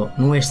Hijo,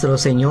 nuestro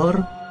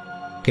Señor,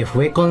 que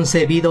fue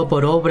concebido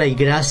por obra y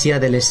gracia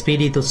del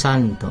Espíritu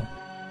Santo.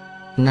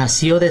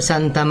 Nació de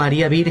Santa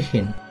María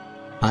Virgen,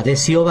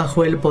 padeció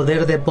bajo el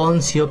poder de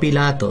Poncio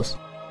Pilatos,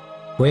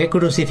 fue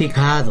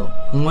crucificado,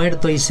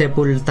 muerto y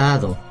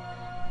sepultado,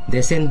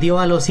 descendió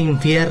a los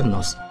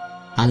infiernos,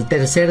 al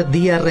tercer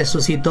día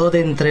resucitó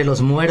de entre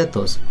los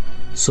muertos,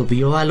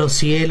 subió a los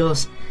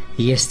cielos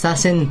y está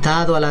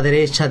sentado a la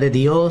derecha de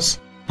Dios,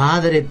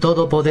 Padre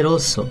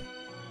Todopoderoso.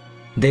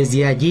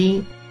 Desde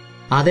allí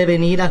ha de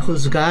venir a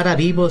juzgar a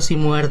vivos y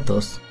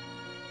muertos.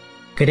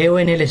 Creo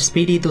en el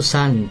Espíritu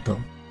Santo,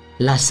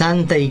 la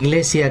Santa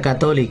Iglesia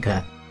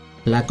Católica,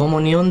 la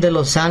comunión de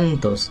los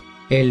santos,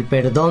 el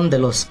perdón de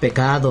los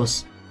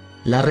pecados,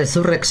 la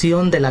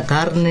resurrección de la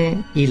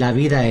carne y la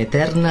vida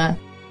eterna.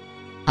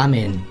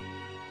 Amén.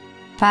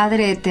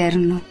 Padre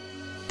eterno,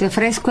 te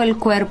ofrezco el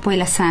cuerpo y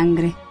la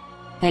sangre,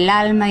 el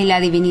alma y la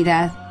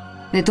divinidad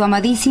de tu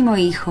amadísimo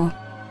Hijo,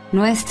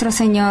 nuestro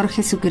Señor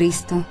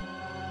Jesucristo,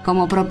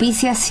 como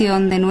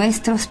propiciación de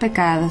nuestros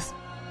pecados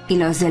y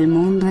los del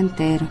mundo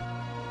entero.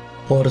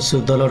 Por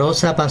su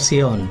dolorosa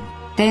pasión,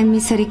 ten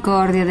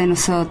misericordia de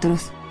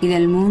nosotros y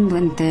del mundo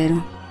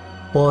entero.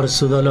 Por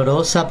su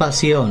dolorosa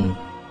pasión,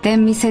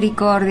 ten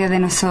misericordia de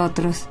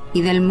nosotros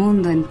y del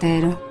mundo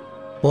entero.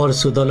 Por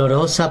su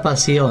dolorosa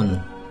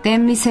pasión,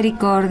 ten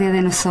misericordia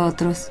de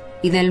nosotros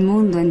y del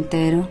mundo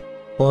entero.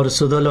 Por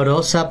su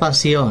dolorosa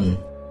pasión,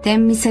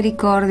 ten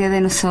misericordia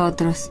de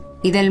nosotros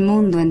y del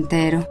mundo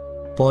entero.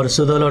 Por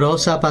su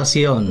dolorosa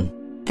pasión,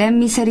 ten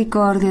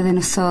misericordia de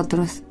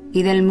nosotros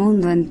y del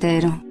mundo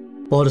entero.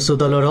 Por su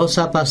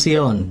dolorosa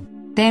pasión,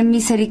 ten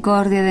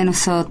misericordia de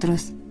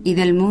nosotros y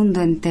del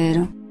mundo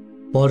entero.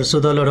 Por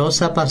su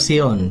dolorosa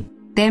pasión,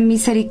 ten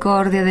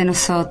misericordia de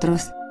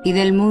nosotros y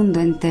del mundo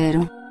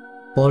entero.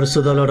 Por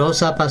su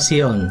dolorosa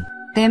pasión,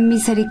 ten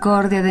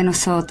misericordia de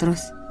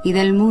nosotros y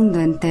del mundo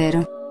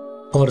entero.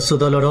 Por su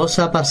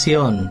dolorosa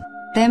pasión,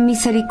 ten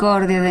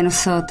misericordia de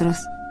nosotros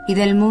y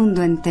del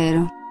mundo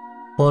entero.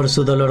 Por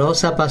su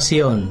dolorosa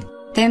pasión,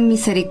 ten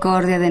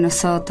misericordia de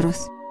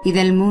nosotros y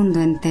del mundo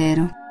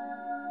entero.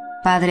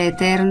 Padre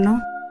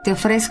eterno, te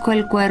ofrezco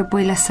el cuerpo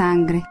y la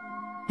sangre,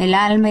 el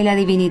alma y la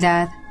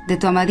divinidad de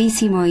tu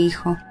amadísimo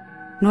Hijo,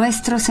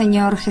 nuestro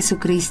Señor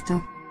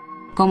Jesucristo,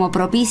 como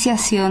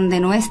propiciación de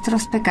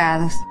nuestros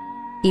pecados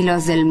y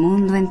los del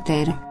mundo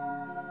entero.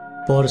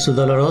 Por su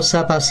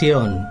dolorosa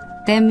pasión,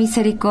 ten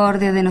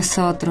misericordia de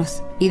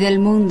nosotros y del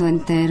mundo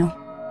entero.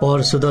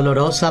 Por su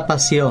dolorosa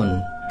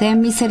pasión,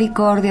 ten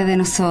misericordia de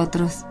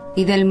nosotros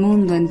y del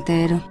mundo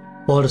entero.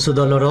 Por su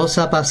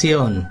dolorosa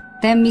pasión,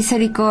 ten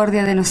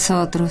misericordia de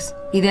nosotros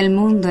y del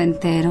mundo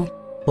entero.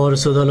 Por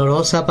su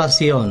dolorosa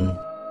pasión,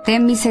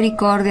 ten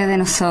misericordia de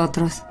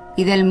nosotros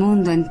y del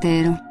mundo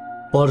entero.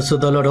 Por su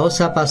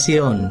dolorosa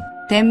pasión,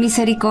 ten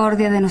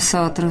misericordia de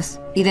nosotros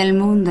y del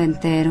mundo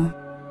entero.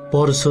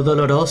 Por su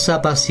dolorosa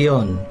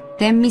pasión,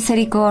 ten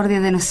misericordia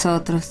de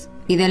nosotros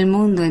y del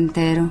mundo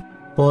entero.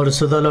 Por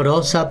su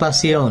dolorosa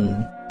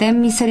pasión,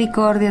 ten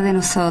misericordia de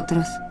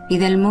nosotros y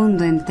del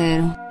mundo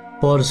entero.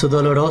 Por su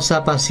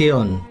dolorosa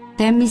pasión,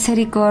 ten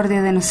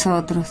misericordia de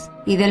nosotros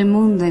y del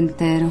mundo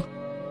entero.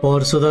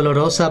 Por su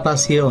dolorosa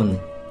pasión,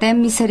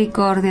 ten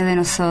misericordia de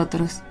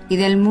nosotros y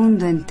del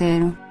mundo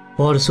entero.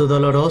 Por su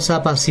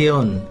dolorosa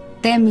pasión,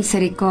 ten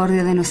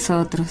misericordia de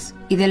nosotros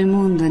y del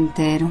mundo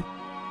entero.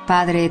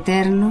 Padre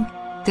eterno,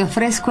 te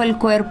ofrezco el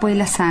cuerpo y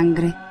la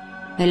sangre,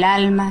 el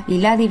alma y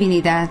la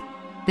divinidad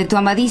de tu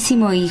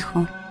amadísimo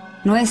Hijo,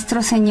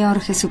 nuestro Señor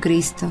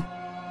Jesucristo,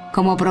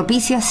 como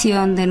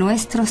propiciación de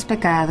nuestros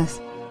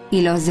pecados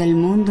y los del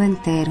mundo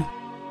entero.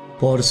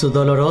 Por su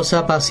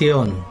dolorosa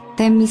pasión,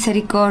 ten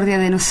misericordia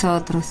de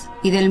nosotros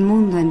y del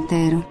mundo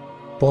entero.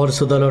 por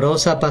su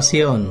dolorosa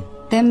pasión,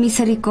 Ten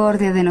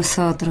misericordia de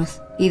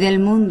nosotros y del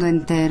mundo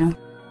entero.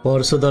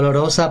 por su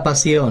dolorosa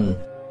pasión,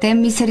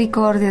 Ten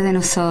misericordia de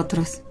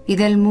nosotros y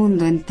del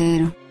mundo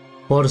entero.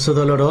 por su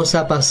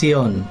dolorosa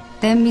pasión,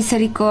 Ten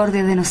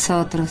misericordia de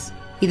nosotros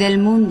y del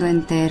mundo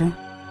entero.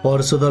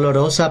 por su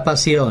dolorosa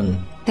pasión,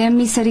 Ten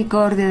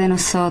misericordia de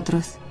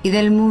nosotros y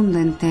del mundo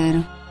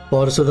entero.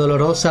 por su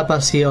dolorosa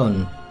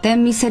pasión,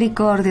 Ten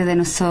misericordia de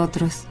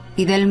nosotros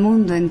y del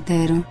mundo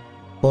entero.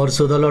 por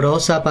su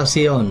dolorosa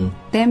pasión,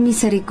 Ten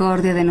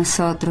misericordia de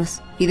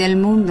nosotros y del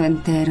mundo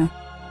entero.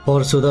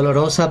 por su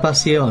dolorosa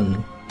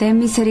pasión, Ten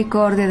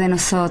misericordia de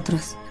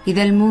nosotros y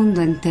del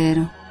mundo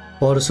entero.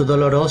 por su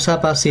dolorosa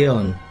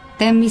pasión,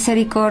 Ten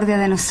misericordia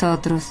de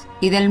nosotros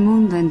y del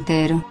mundo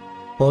entero.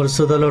 por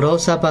su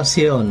dolorosa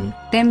pasión,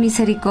 Ten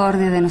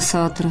misericordia de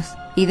nosotros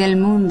y del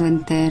mundo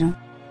entero.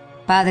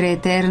 Padre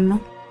eterno,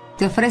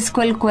 te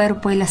ofrezco el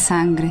cuerpo y la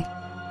sangre,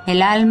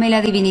 el alma y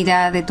la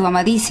divinidad de tu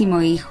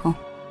amadísimo Hijo,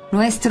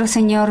 nuestro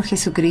Señor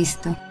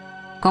Jesucristo,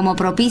 como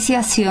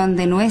propiciación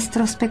de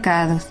nuestros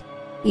pecados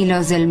y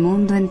los del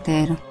mundo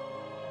entero.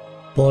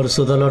 por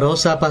su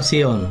dolorosa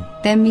pasión,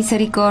 Ten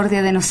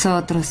misericordia de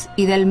nosotros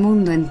y del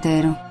mundo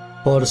entero.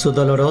 por su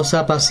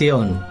dolorosa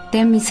pasión,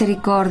 Ten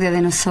misericordia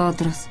de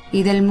nosotros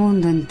y del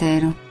mundo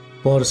entero.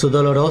 por su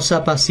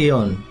dolorosa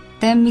pasión,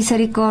 Ten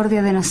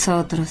misericordia de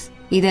nosotros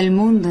y del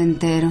mundo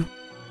entero.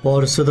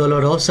 por su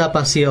dolorosa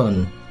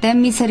pasión,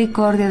 Ten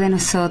misericordia de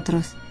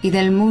nosotros y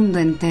del mundo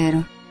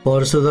entero.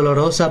 por su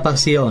dolorosa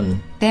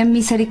pasión, Ten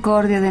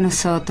misericordia de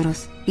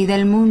nosotros y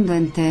del mundo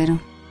entero.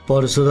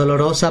 por su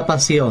dolorosa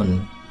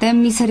pasión,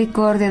 Ten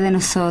misericordia de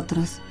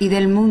nosotros y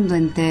del mundo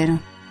entero.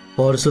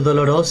 por su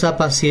dolorosa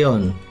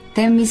pasión,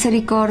 Ten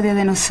misericordia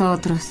de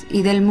nosotros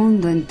y del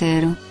mundo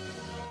entero.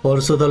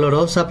 por su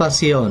dolorosa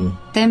pasión,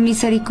 Ten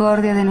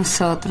misericordia de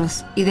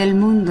nosotros y del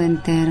mundo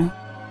entero.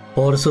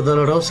 por su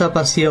dolorosa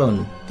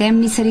pasión, Ten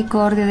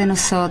misericordia de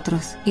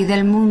nosotros y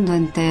del mundo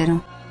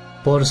entero.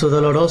 por su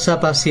dolorosa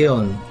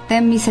pasión,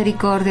 Ten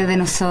misericordia de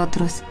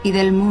nosotros y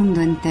del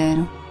mundo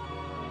entero.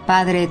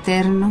 Padre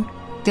eterno,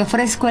 te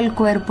ofrezco el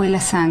cuerpo y la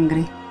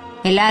sangre,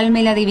 el alma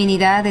y la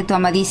divinidad de tu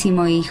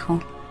amadísimo Hijo,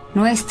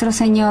 nuestro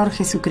Señor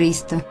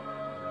Jesucristo,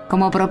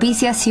 como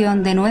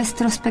propiciación de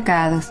nuestros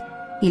pecados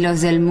y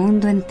los del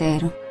mundo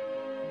entero.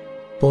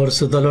 por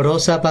su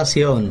dolorosa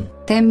pasión,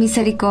 Ten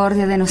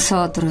misericordia de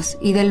nosotros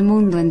y del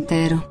mundo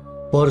entero.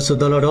 por su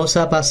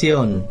dolorosa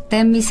pasión,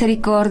 Ten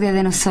misericordia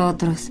de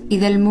nosotros y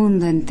del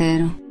mundo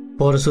entero.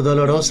 por su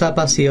dolorosa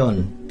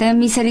pasión, Ten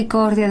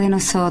misericordia de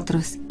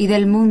nosotros y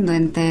del mundo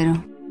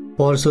entero.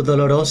 por su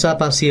dolorosa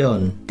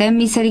pasión, Ten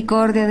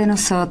misericordia de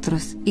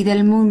nosotros y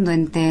del mundo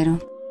entero.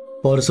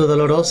 por su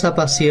dolorosa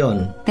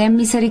pasión, Ten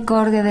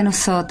misericordia de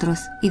nosotros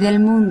y del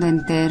mundo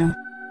entero.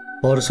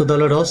 por su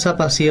dolorosa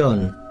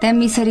pasión, Ten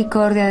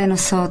misericordia de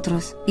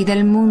nosotros y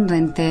del mundo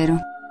entero.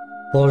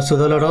 por su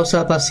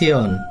dolorosa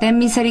pasión, Ten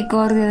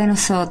misericordia de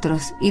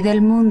nosotros y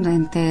del mundo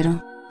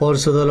entero. por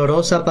su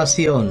dolorosa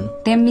pasión,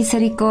 Ten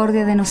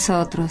misericordia de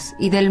nosotros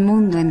y del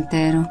mundo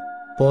entero.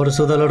 por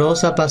su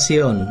dolorosa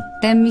pasión,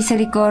 Ten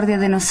misericordia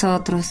de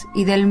nosotros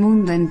y del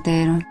mundo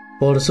entero.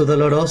 por su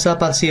dolorosa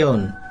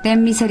pasión,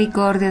 Ten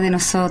misericordia de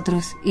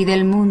nosotros y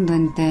del mundo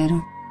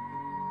entero.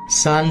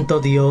 Santo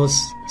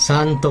Dios,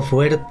 Santo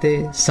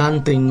fuerte,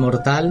 Santo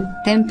inmortal,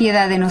 Ten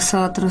piedad de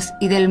nosotros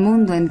y del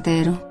mundo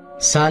entero.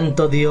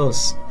 Santo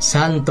Dios,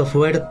 Santo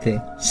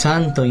fuerte,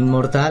 Santo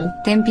inmortal,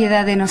 Ten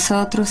piedad de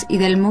nosotros y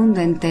del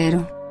mundo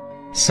entero.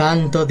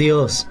 Santo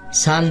Dios,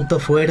 Santo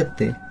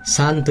fuerte,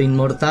 Santo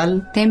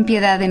inmortal, Ten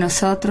piedad de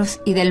nosotros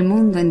y del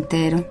mundo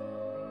entero.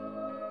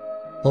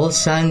 oh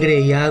sangre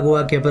y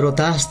agua que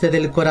brotaste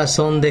del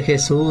corazón de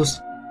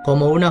Jesús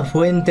como una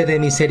fuente de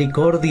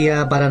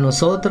misericordia para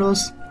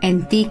nosotros,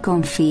 En ti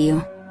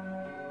confío.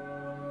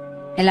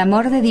 El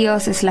amor de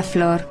Dios es la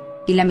flor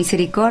y la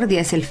misericordia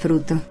es el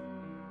fruto.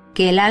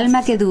 Que el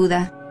alma que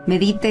duda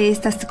medite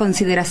estas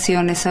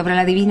consideraciones sobre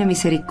la divina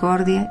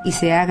misericordia y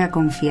se haga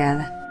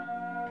confiada.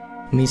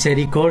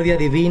 misericordia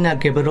divina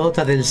que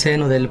brota del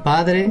seno del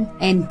Padre,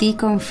 En ti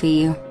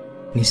confío.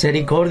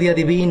 misericordia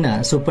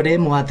divina,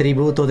 supremo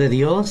atributo de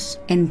Dios,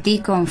 En ti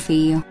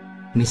confío.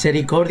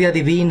 misericordia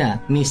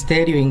divina,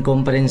 misterio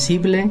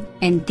incomprensible,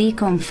 En ti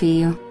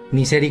confío.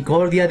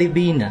 misericordia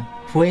divina,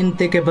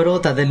 fuente que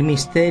brota del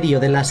misterio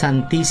de la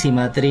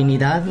Santísima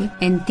Trinidad,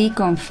 En ti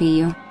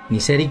confío.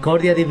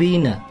 misericordia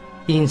divina,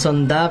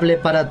 insondable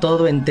para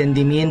todo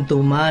entendimiento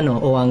humano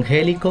o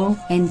angélico,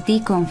 En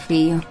ti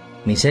confío.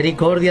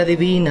 misericordia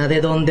divina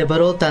de donde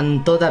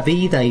brotan toda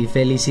vida y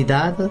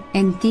felicidad,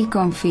 En ti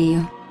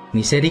confío.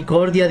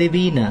 misericordia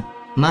divina,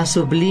 más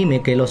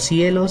sublime que los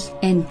cielos,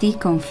 En ti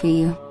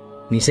confío.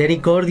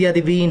 misericordia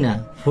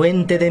divina,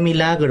 fuente de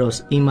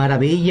milagros y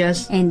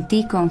maravillas, En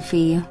ti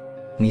confío.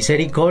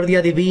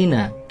 misericordia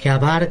divina que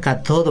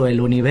abarca todo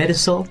el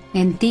universo,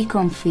 En ti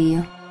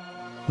confío.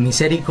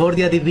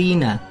 misericordia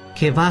divina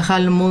que baja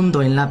al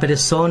mundo en la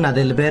persona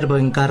del Verbo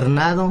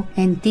encarnado,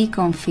 en ti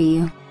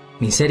confío.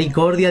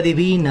 Misericordia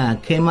divina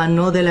que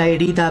emanó de la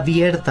herida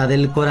abierta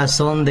del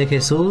corazón de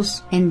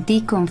Jesús, En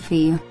ti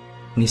confío.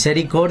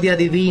 Misericordia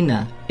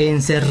divina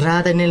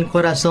encerrada en el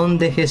corazón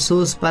de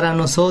Jesús para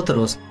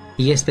nosotros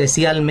y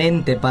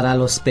especialmente para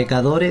los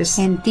pecadores,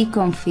 En ti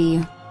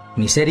confío.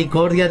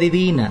 Misericordia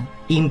divina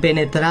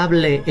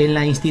impenetrable en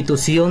la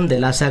institución de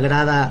la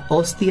Sagrada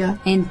Hostia,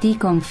 En ti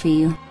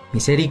confío.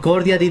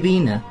 Misericordia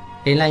divina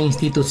en la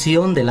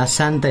institución de la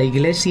Santa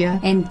Iglesia,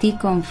 En ti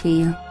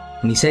confío.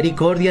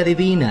 Misericordia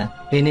divina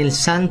en el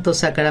Santo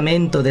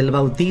Sacramento del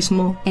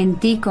Bautismo, En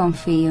ti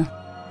confío.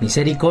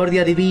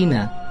 Misericordia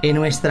divina en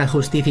nuestra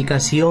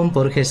justificación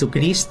por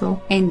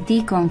Jesucristo, En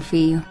ti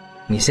confío.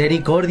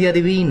 Misericordia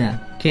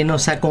divina que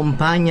nos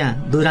acompaña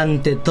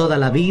durante toda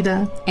la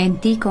vida, En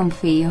ti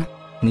confío.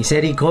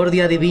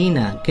 Misericordia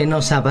divina que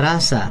nos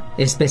abraza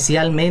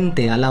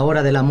especialmente a la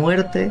hora de la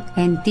muerte,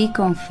 En ti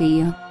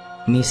confío.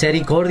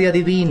 Misericordia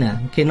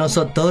divina que nos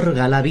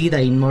otorga la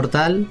vida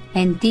inmortal,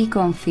 En ti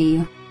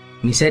confío.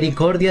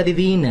 Misericordia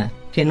divina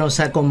que nos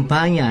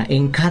acompaña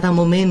en cada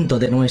momento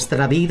de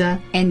nuestra vida,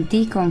 En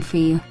ti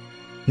confío.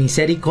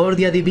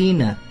 Misericordia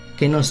divina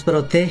que nos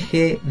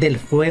protege del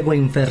fuego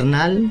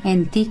infernal,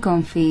 En ti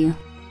confío.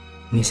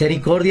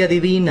 Misericordia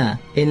divina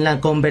en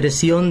la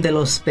conversión de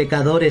los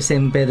pecadores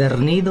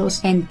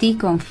empedernidos, En ti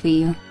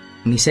confío.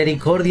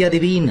 Misericordia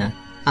divina,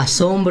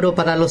 asombro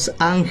para los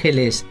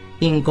ángeles,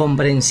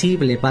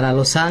 incomprensible para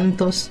los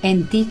santos,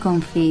 En ti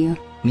confío.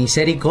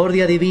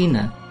 Misericordia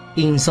divina,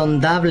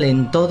 insondable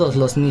en todos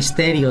los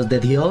misterios de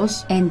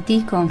Dios, En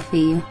ti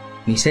confío.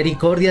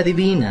 Misericordia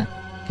divina,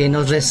 que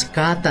nos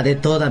rescata de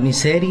toda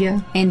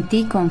miseria, En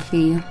ti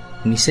confío.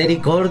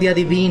 Misericordia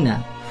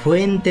divina,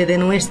 fuente de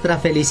nuestra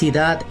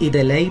felicidad y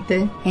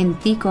deleite, En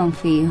ti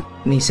confío.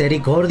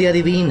 Misericordia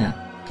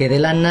divina, que de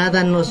la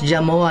nada nos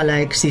llamó a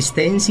la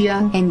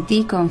existencia, En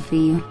ti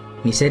confío.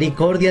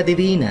 Misericordia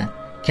divina,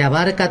 que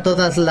abarca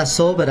todas las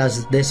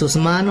obras de sus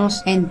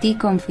manos, En ti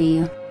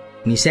confío.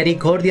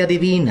 Misericordia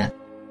divina,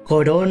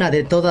 corona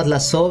de todas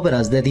las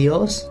obras de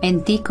Dios,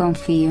 En ti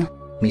confío.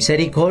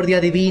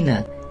 Misericordia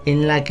divina,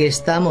 en la que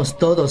estamos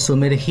todos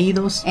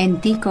sumergidos,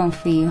 En ti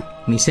confío.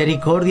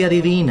 Misericordia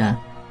divina,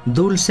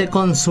 dulce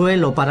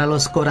consuelo para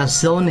los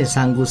corazones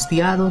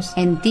angustiados,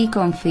 En ti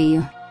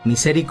confío.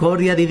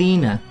 Misericordia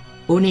divina,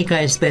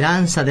 única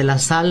esperanza de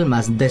las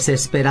almas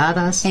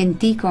desesperadas, En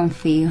ti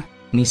confío.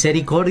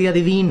 Misericordia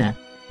divina,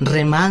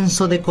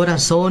 remanso de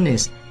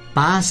corazones,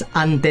 paz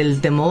ante el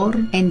temor,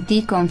 En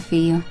ti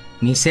confío.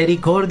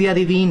 Misericordia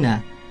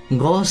divina,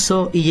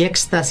 gozo y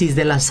éxtasis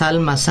de las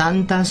almas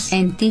santas,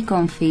 En ti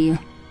confío.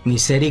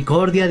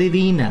 Misericordia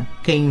divina,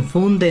 que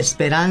infunde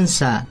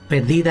esperanza,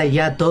 perdida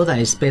ya toda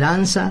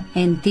esperanza,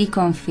 En ti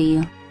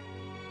confío.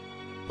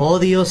 oh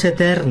Dios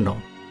eterno,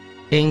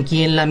 en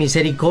quien la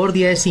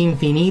misericordia es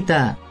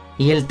infinita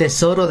y el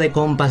tesoro de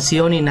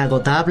compasión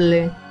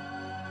inagotable,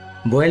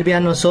 vuelve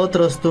a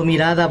nosotros tu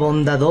mirada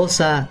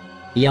bondadosa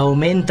y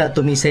aumenta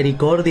tu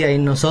misericordia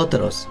en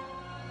nosotros,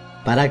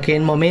 para que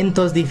en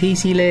momentos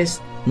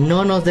difíciles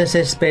no nos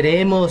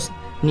desesperemos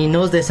ni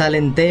nos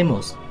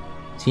desalentemos,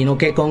 sino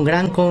que con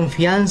gran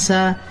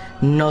confianza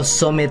nos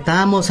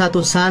sometamos a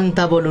tu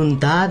santa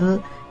voluntad,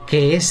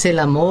 que es el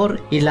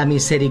amor y la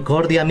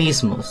misericordia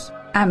mismos.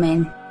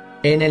 Amén.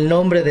 En el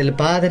nombre del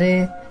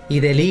Padre, y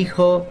del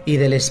Hijo, y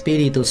del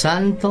Espíritu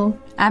Santo.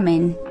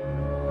 Amén.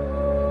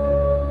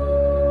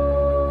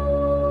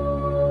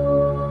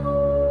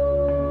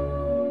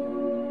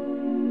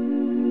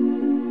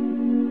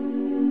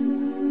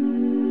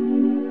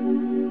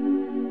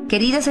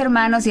 Queridos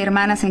hermanos y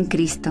hermanas en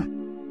Cristo,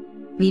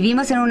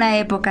 vivimos en una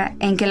época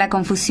en que la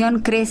confusión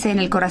crece en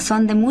el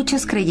corazón de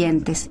muchos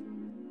creyentes.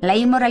 La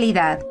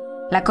inmoralidad,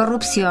 la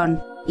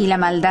corrupción y la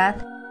maldad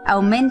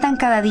aumentan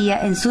cada día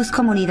en sus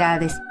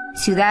comunidades,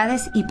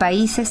 ciudades y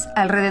países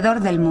alrededor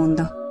del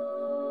mundo.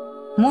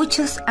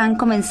 Muchos han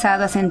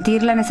comenzado a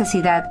sentir la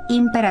necesidad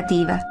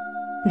imperativa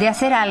de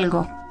hacer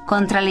algo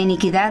contra la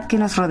iniquidad que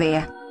nos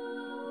rodea,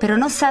 pero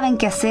no saben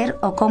qué hacer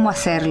o cómo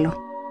hacerlo.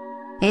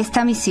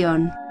 Esta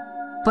misión,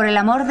 por el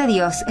amor de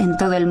Dios en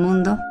todo el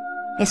mundo,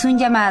 es un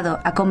llamado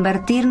a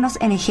convertirnos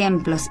en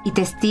ejemplos y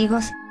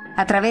testigos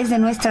a través de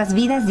nuestras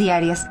vidas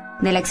diarias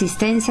de la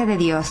existencia de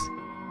Dios,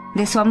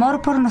 de su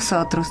amor por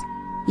nosotros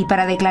y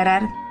para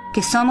declarar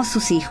que somos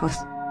sus hijos.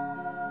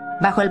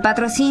 Bajo el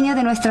patrocinio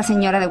de Nuestra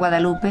Señora de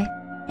Guadalupe,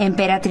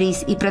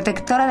 emperatriz y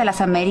protectora de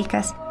las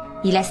Américas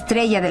y la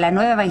estrella de la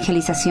nueva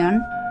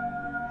evangelización,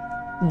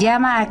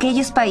 llama a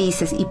aquellos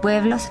países y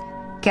pueblos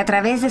que a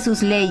través de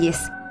sus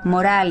leyes,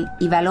 moral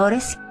y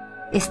valores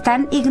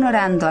están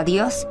ignorando a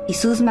Dios y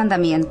sus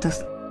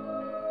mandamientos.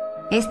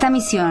 Esta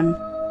misión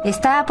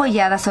está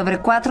apoyada sobre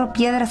 4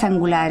 piedras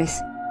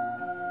angulares: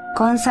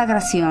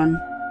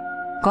 consagración,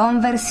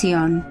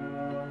 conversión,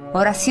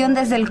 oración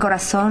desde el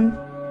corazón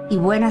y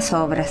buenas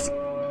obras.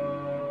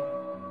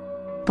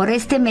 Por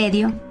este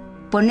medio,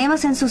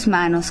 ponemos en sus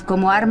manos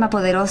como arma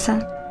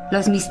poderosa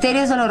los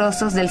misterios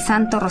dolorosos del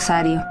Santo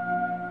Rosario,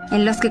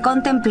 en los que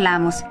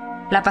contemplamos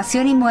la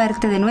pasión y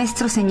muerte de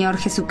nuestro Señor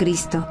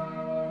Jesucristo,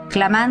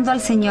 clamando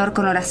al Señor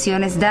con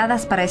oraciones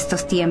dadas para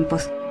estos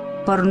tiempos,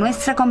 por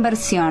nuestra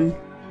conversión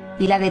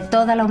y la de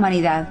toda la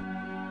humanidad,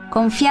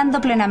 confiando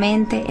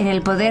plenamente en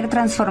el poder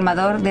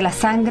transformador de la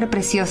sangre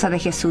preciosa de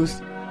Jesús,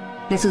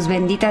 de sus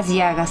benditas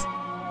llagas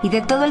y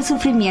de todo el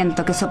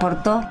sufrimiento que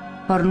soportó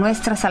por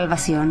nuestra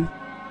salvación.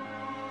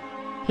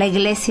 La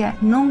Iglesia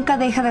nunca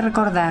deja de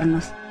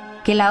recordarnos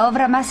que la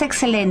obra más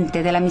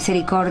excelente de la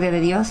misericordia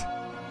de Dios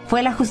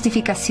fue la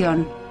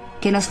justificación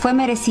que nos fue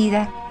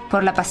merecida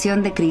por la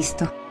pasión de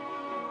Cristo.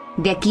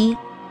 De aquí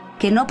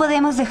que no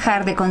podemos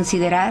dejar de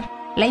considerar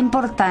la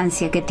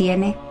importancia que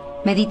tiene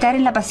meditar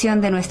en la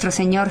pasión de nuestro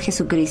Señor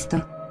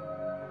Jesucristo.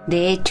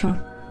 De hecho,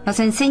 nos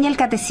enseña el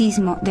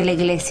Catecismo de la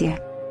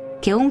Iglesia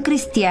que un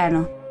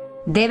cristiano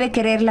debe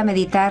quererla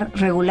meditar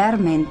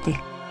regularmente.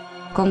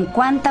 Con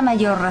cuánta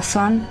mayor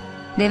razón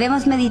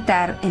debemos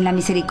meditar en la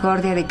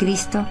misericordia de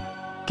Cristo,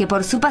 que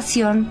por su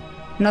pasión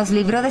nos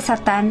libró de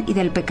Satán y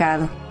del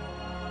pecado.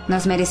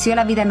 Nos mereció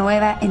la vida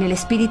nueva en el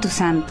Espíritu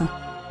Santo.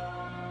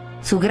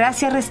 Su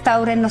gracia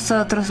restaura en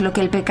nosotros lo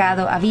que el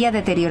pecado había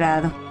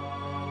deteriorado.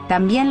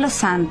 También los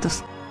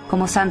santos,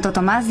 como Santo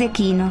Tomás de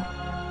Aquino,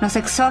 nos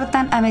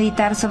exhortan a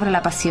meditar sobre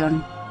la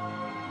pasión.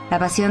 La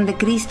pasión de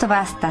Cristo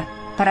basta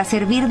para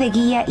servir de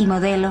guía y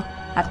modelo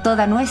a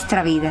toda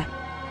nuestra vida.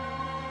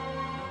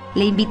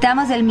 Le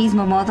invitamos del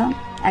mismo modo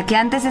a que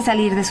antes de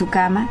salir de su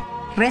cama,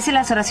 rece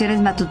las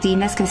oraciones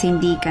matutinas que se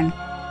indican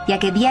y a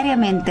que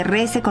diariamente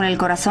rece con el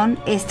corazón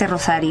este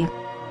rosario,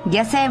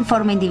 ya sea en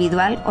forma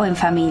individual o en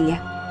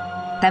familia.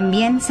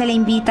 También se le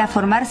invita a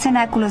formar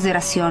cenáculos de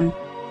oración,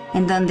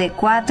 en donde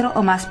 4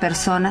 o más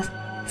personas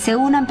se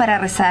unan para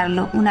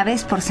rezarlo una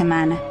vez por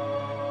semana.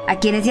 A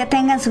quienes ya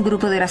tengan su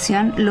grupo de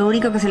oración, lo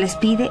único que se les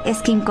pide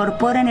es que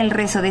incorporen el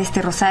rezo de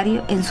este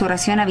rosario en su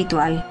oración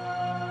habitual.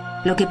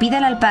 Lo que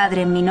pidan al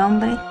Padre en mi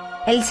nombre,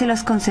 Él se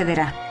los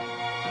concederá.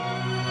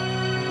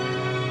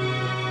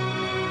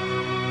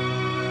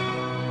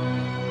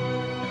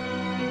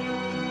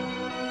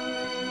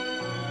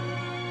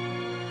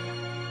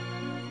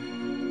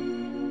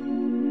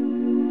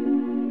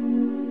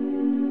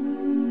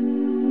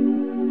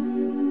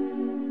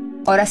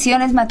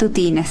 Oraciones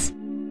matutinas.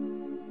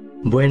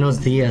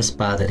 Buenos días,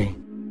 Padre.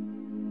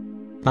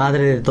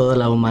 Padre de toda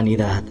la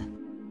humanidad.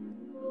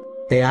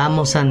 Te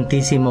amo,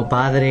 Santísimo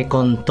Padre,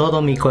 con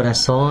todo mi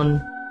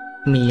corazón,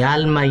 mi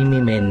alma y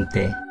mi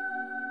mente.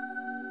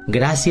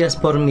 Gracias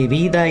por mi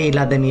vida y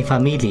la de mi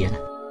familia.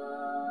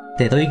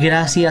 Te doy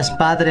gracias,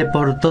 Padre,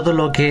 por todo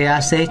lo que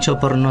has hecho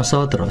por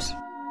nosotros.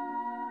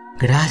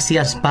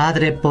 Gracias,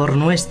 Padre, por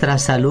nuestra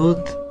salud.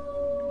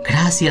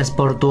 Gracias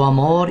por tu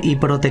amor y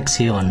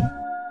protección.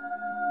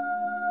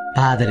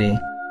 Padre,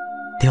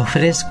 te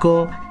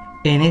ofrezco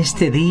en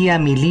este día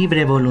mi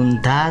libre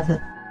voluntad.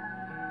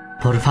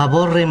 Por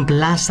favor,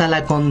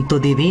 reemplázala con tu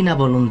divina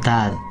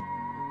voluntad.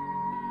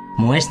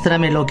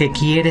 Muéstrame lo que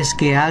quieres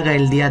que haga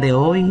el día de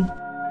hoy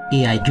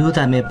y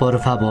ayúdame, por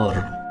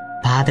favor,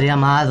 Padre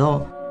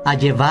amado, a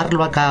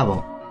llevarlo a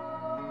cabo.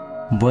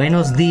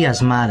 Buenos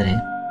días, Madre,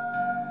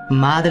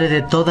 Madre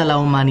de toda la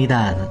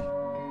humanidad.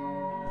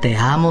 Te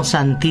amo,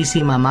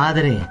 Santísima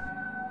Madre.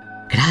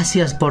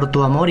 Gracias por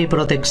tu amor y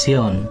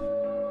protección.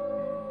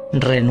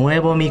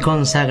 Renuevo mi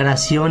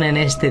consagración en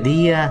este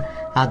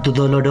día a tu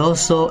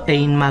doloroso e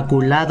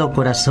inmaculado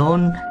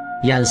corazón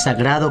y al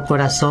sagrado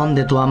corazón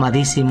de tu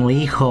amadísimo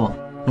Hijo,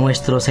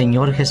 nuestro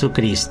Señor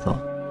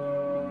Jesucristo.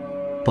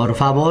 Por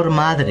favor,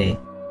 Madre,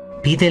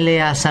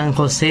 pídele a San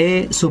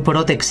José su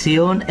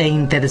protección e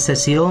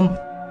intercesión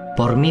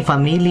por mi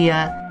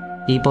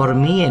familia y por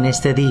mí en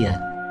este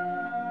día.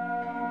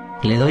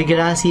 Le doy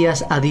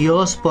gracias a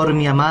Dios por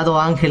mi amado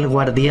ángel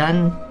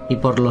guardián y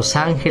por los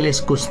ángeles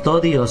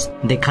custodios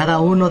de cada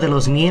uno de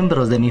los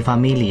miembros de mi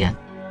familia.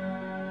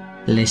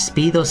 Les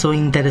pido su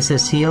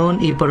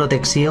intercesión y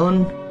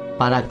protección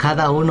para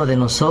cada uno de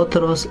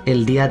nosotros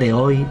el día de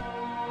hoy.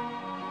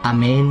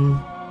 Amén,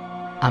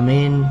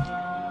 amén,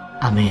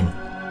 amén.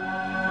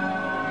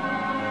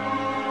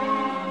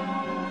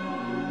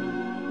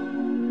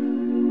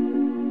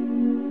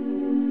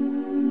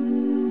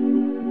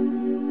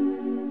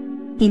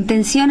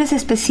 Intenciones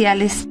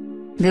especiales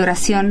de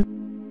oración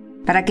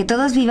para que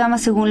todos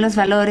vivamos según los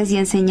valores y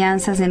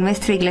enseñanzas de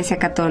nuestra Iglesia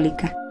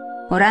Católica,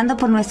 orando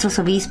por nuestros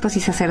obispos y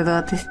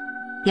sacerdotes,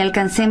 y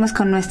alcancemos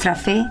con nuestra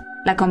fe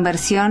la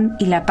conversión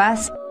y la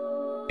paz.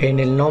 En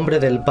el nombre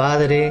del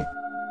Padre,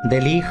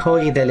 del Hijo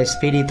y del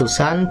Espíritu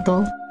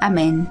Santo.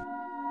 Amén.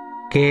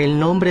 Que el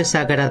nombre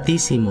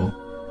sacratísimo,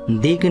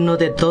 digno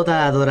de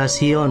toda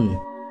adoración,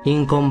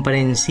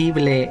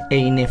 incomprensible e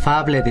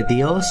inefable de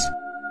Dios,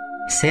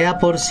 sea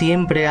por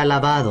siempre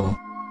alabado,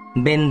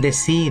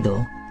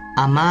 bendecido,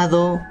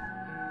 amado,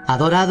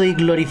 adorado y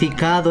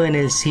glorificado en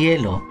el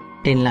cielo,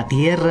 en la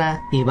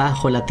tierra y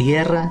bajo la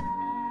tierra,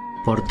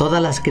 por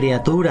todas las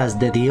criaturas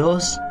de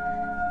Dios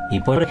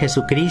y por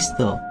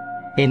Jesucristo,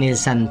 en el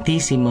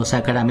santísimo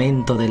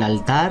sacramento del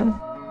altar.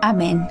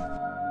 Amén.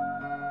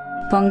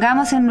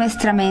 Pongamos en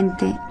nuestra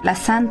mente la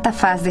santa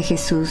faz de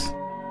Jesús.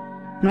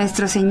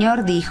 Nuestro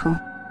Señor dijo: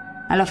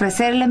 al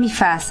ofrecerle mi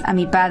faz a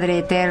mi Padre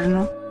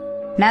eterno,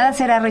 nada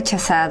será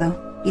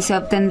rechazado y se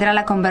obtendrá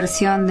la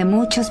conversión de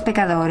muchos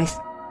pecadores.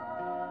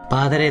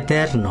 Padre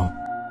eterno,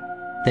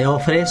 te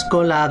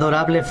ofrezco la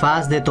adorable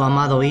faz de tu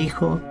amado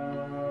Hijo,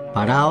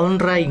 para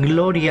honra y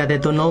gloria de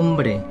tu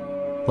nombre,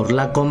 por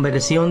la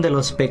conversión de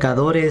los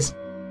pecadores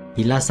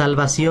y la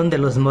salvación de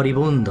los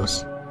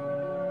moribundos,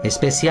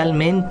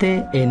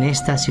 especialmente en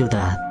esta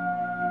ciudad.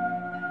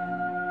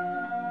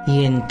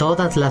 Y en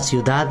todas las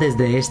ciudades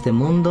de este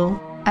mundo.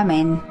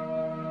 Amén.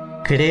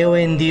 Creo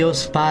en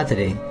Dios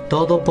Padre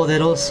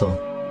Todopoderoso,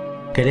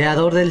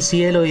 Creador del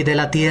cielo y de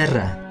la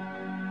tierra.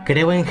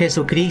 Creo en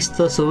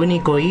Jesucristo, su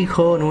único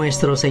Hijo,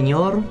 nuestro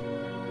Señor,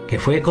 que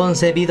fue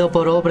concebido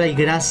por obra y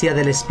gracia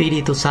del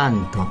Espíritu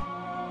Santo.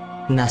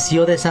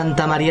 Nació de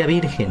Santa María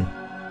Virgen,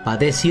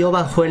 padeció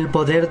bajo el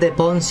poder de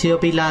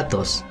Poncio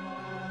Pilatos,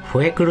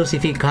 fue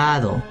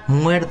crucificado,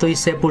 muerto y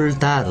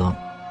sepultado,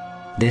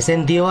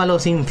 descendió a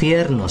los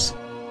infiernos,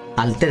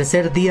 al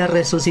tercer día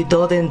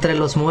resucitó de entre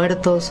los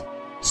muertos,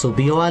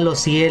 subió a los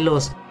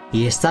cielos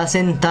y está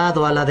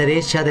sentado a la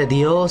derecha de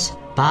Dios,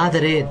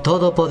 Padre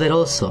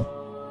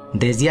Todopoderoso.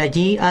 Desde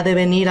allí ha de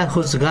venir a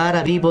juzgar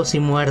a vivos y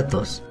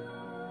muertos.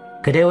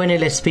 Creo en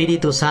el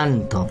Espíritu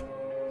Santo,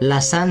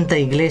 la Santa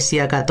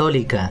Iglesia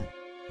Católica,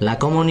 la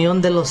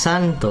comunión de los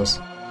santos,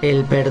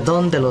 el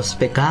perdón de los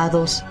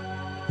pecados,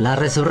 la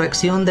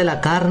resurrección de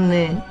la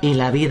carne y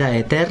la vida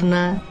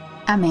eterna.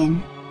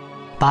 Amén.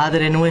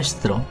 Padre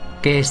nuestro,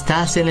 que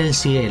estás en el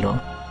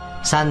cielo,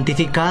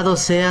 santificado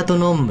sea tu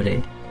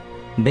nombre.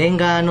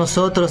 Venga a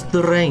nosotros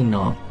tu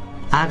reino.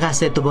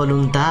 Hágase tu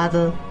voluntad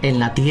en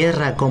la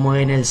tierra como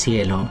en el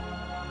cielo.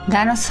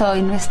 Danos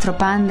hoy nuestro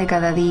pan de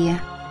cada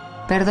día.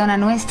 Perdona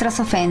nuestras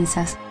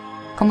ofensas,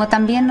 como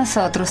también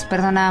nosotros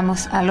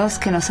perdonamos a los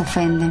que nos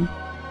ofenden.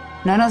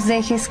 No nos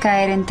dejes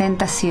caer en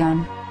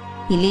tentación,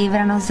 y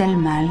líbranos del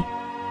mal.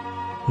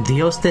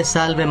 Dios te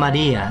salve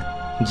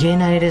María,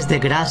 llena eres de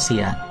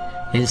gracia.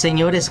 El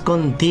Señor es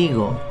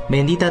contigo,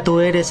 bendita tú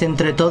eres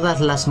entre todas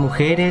las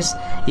mujeres,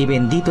 y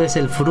bendito es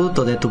el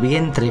fruto de tu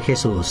vientre,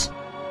 Jesús.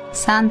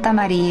 Santa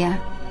María,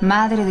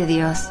 Madre de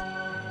Dios,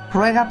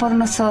 ruega por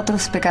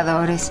nosotros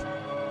pecadores,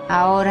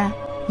 ahora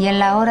y en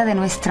la hora de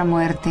nuestra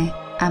muerte.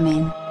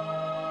 Amén.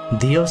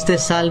 Dios te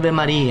salve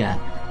María,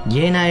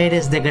 llena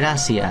eres de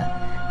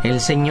gracia, el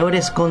Señor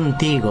es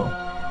contigo,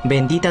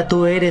 bendita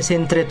tú eres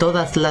entre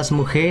todas las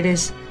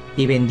mujeres,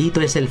 y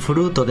bendito es el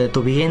fruto de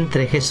tu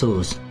vientre,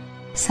 Jesús.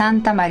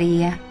 Santa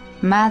María,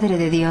 Madre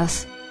de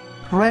Dios,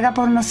 ruega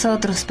por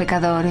nosotros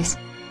pecadores,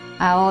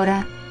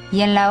 ahora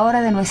y en la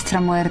hora de nuestra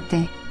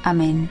muerte.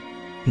 Amén.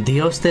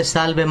 Dios te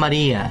salve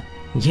María,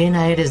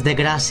 llena eres de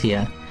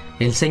gracia,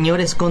 el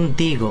Señor es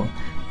contigo,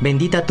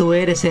 bendita tú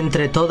eres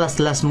entre todas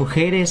las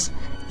mujeres,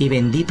 y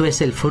bendito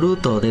es el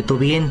fruto de tu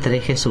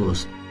vientre,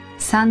 Jesús.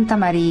 Santa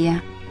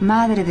María,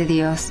 Madre de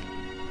Dios,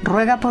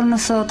 ruega por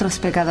nosotros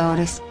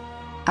pecadores,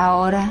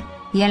 ahora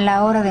y en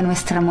la hora de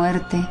nuestra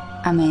muerte.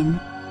 Amén.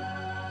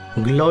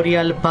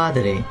 Gloria al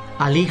Padre,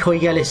 al Hijo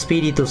y al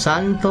Espíritu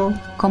Santo,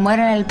 como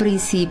era en el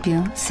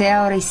principio,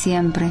 sea ahora y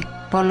siempre,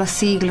 por los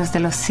siglos de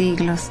los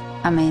siglos.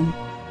 Amén.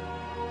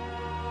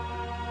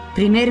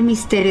 Primer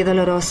misterio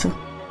doloroso: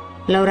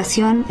 la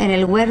oración en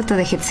el huerto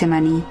de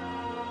Getsemaní.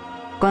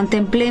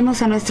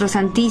 Contemplemos a nuestro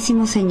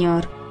Santísimo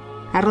Señor,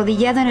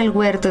 arrodillado en el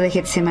huerto de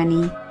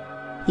Getsemaní,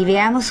 y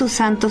veamos sus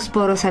santos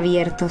poros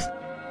abiertos,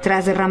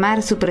 tras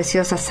derramar su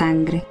preciosa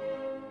sangre.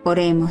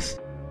 Oremos.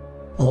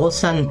 Oh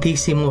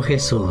Santísimo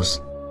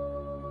Jesús,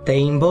 te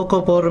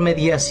invoco por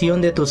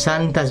mediación de tus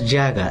santas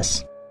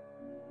llagas.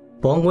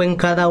 Pongo en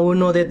cada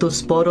uno de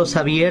tus poros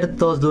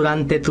abiertos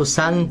durante tu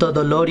santo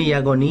dolor y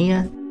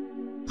agonía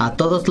a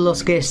todos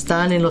los que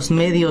están en los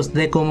medios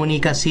de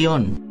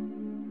comunicación,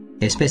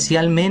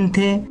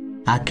 especialmente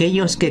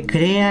aquellos que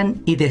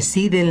crean y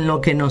deciden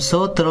lo que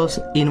nosotros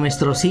y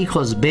nuestros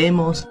hijos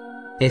vemos,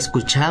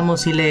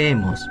 escuchamos y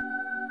leemos.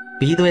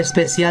 Pido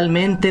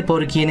especialmente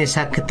por quienes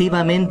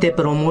activamente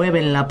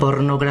promueven la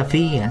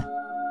pornografía,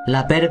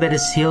 la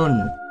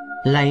perversión,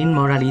 la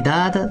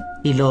inmoralidad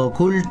y lo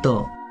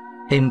oculto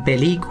en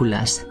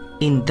películas,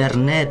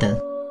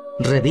 internet,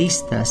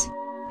 revistas,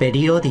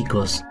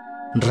 periódicos,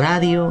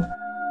 radio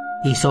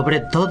y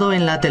sobre todo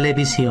en la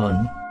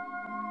televisión.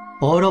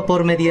 Oro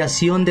por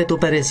mediación de tu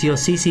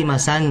preciosísima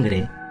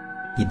sangre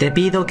y te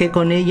pido que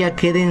con ella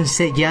queden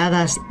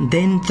selladas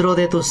dentro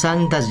de tus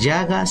santas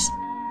llagas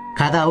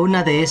cada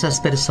una de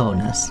esas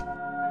personas.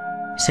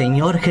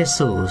 Señor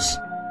Jesús,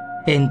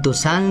 en tu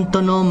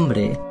santo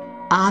nombre,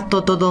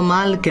 ato todo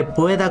mal que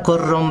pueda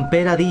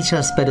corromper a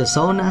dichas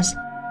personas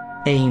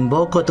e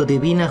invoco tu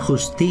divina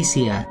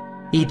justicia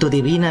y tu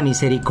divina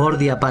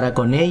misericordia para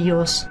con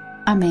ellos.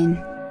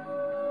 Amén.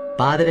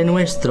 Padre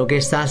nuestro que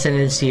estás en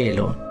el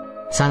cielo,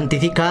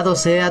 santificado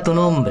sea tu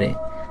nombre.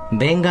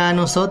 Venga a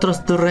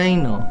nosotros tu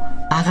reino.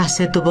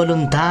 Hágase tu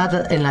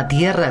voluntad en la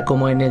tierra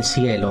como en el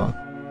cielo.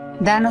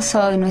 Danos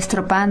hoy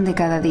nuestro pan de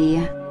cada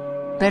día.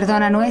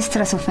 Perdona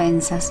nuestras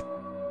ofensas,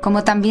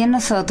 como también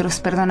nosotros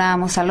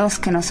perdonamos a los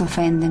que nos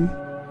ofenden.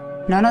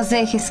 No nos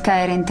dejes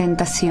caer en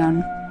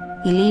tentación,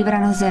 y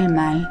líbranos del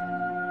mal.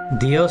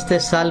 Dios te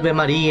salve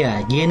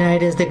María, llena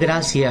eres de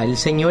gracia, el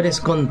Señor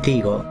es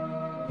contigo.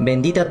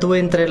 Bendita tú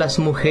entre las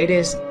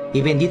mujeres,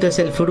 y bendito es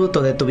el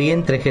fruto de tu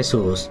vientre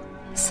Jesús.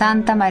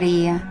 Santa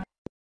María,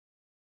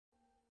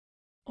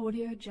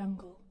 Audio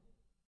Jungle.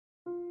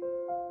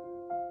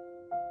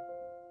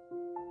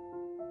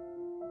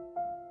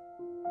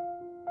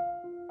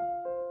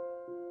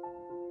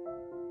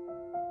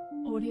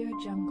 Audio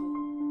Jungle.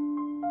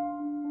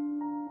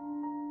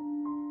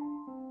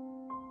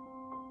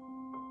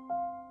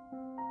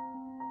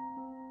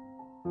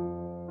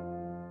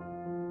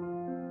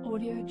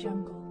 Audio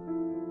Jungle.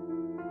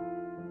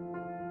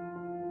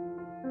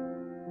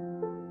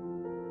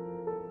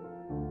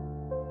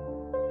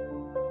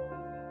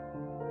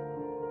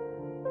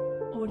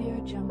 Audio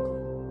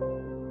Jungle.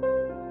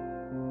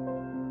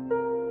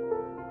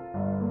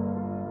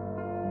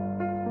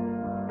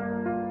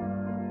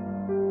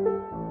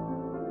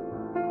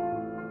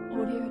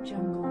 Audio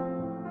Jungle.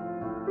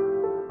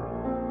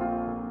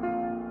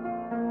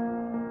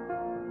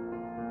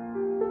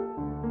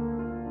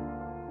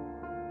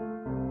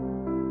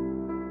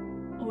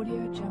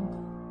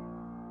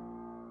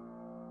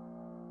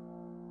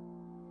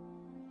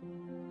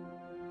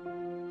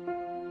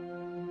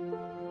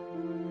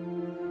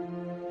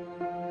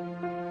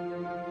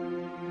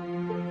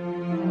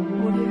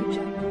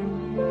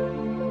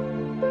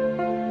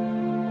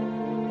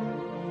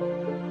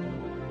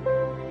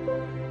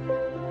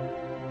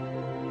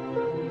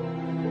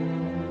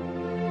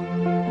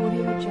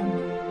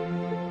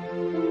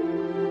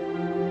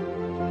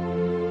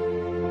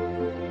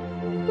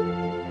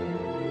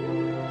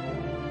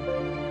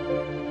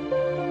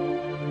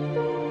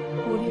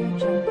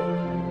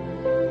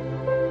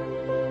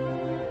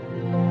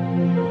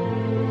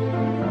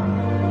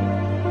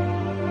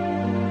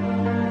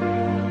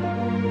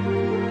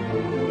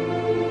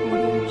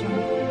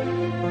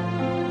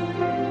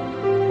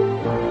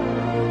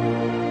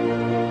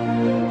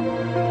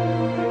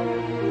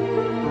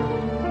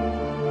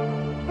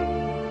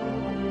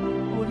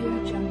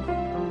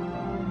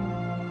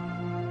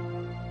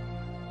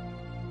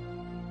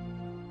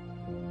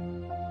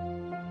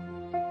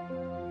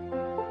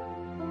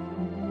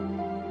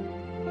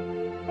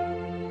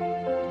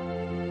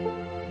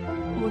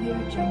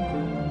 Audio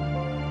Jungle.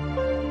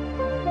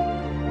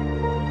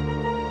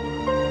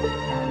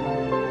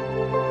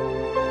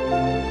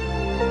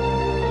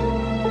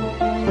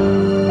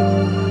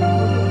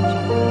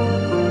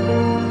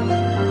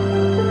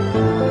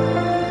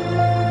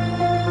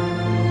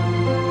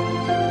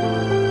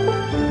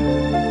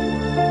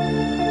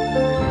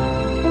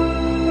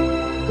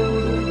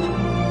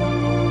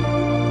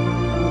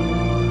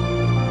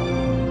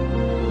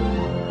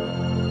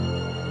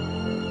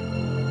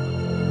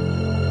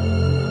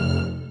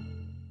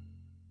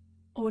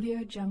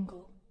 Audio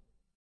Jungle.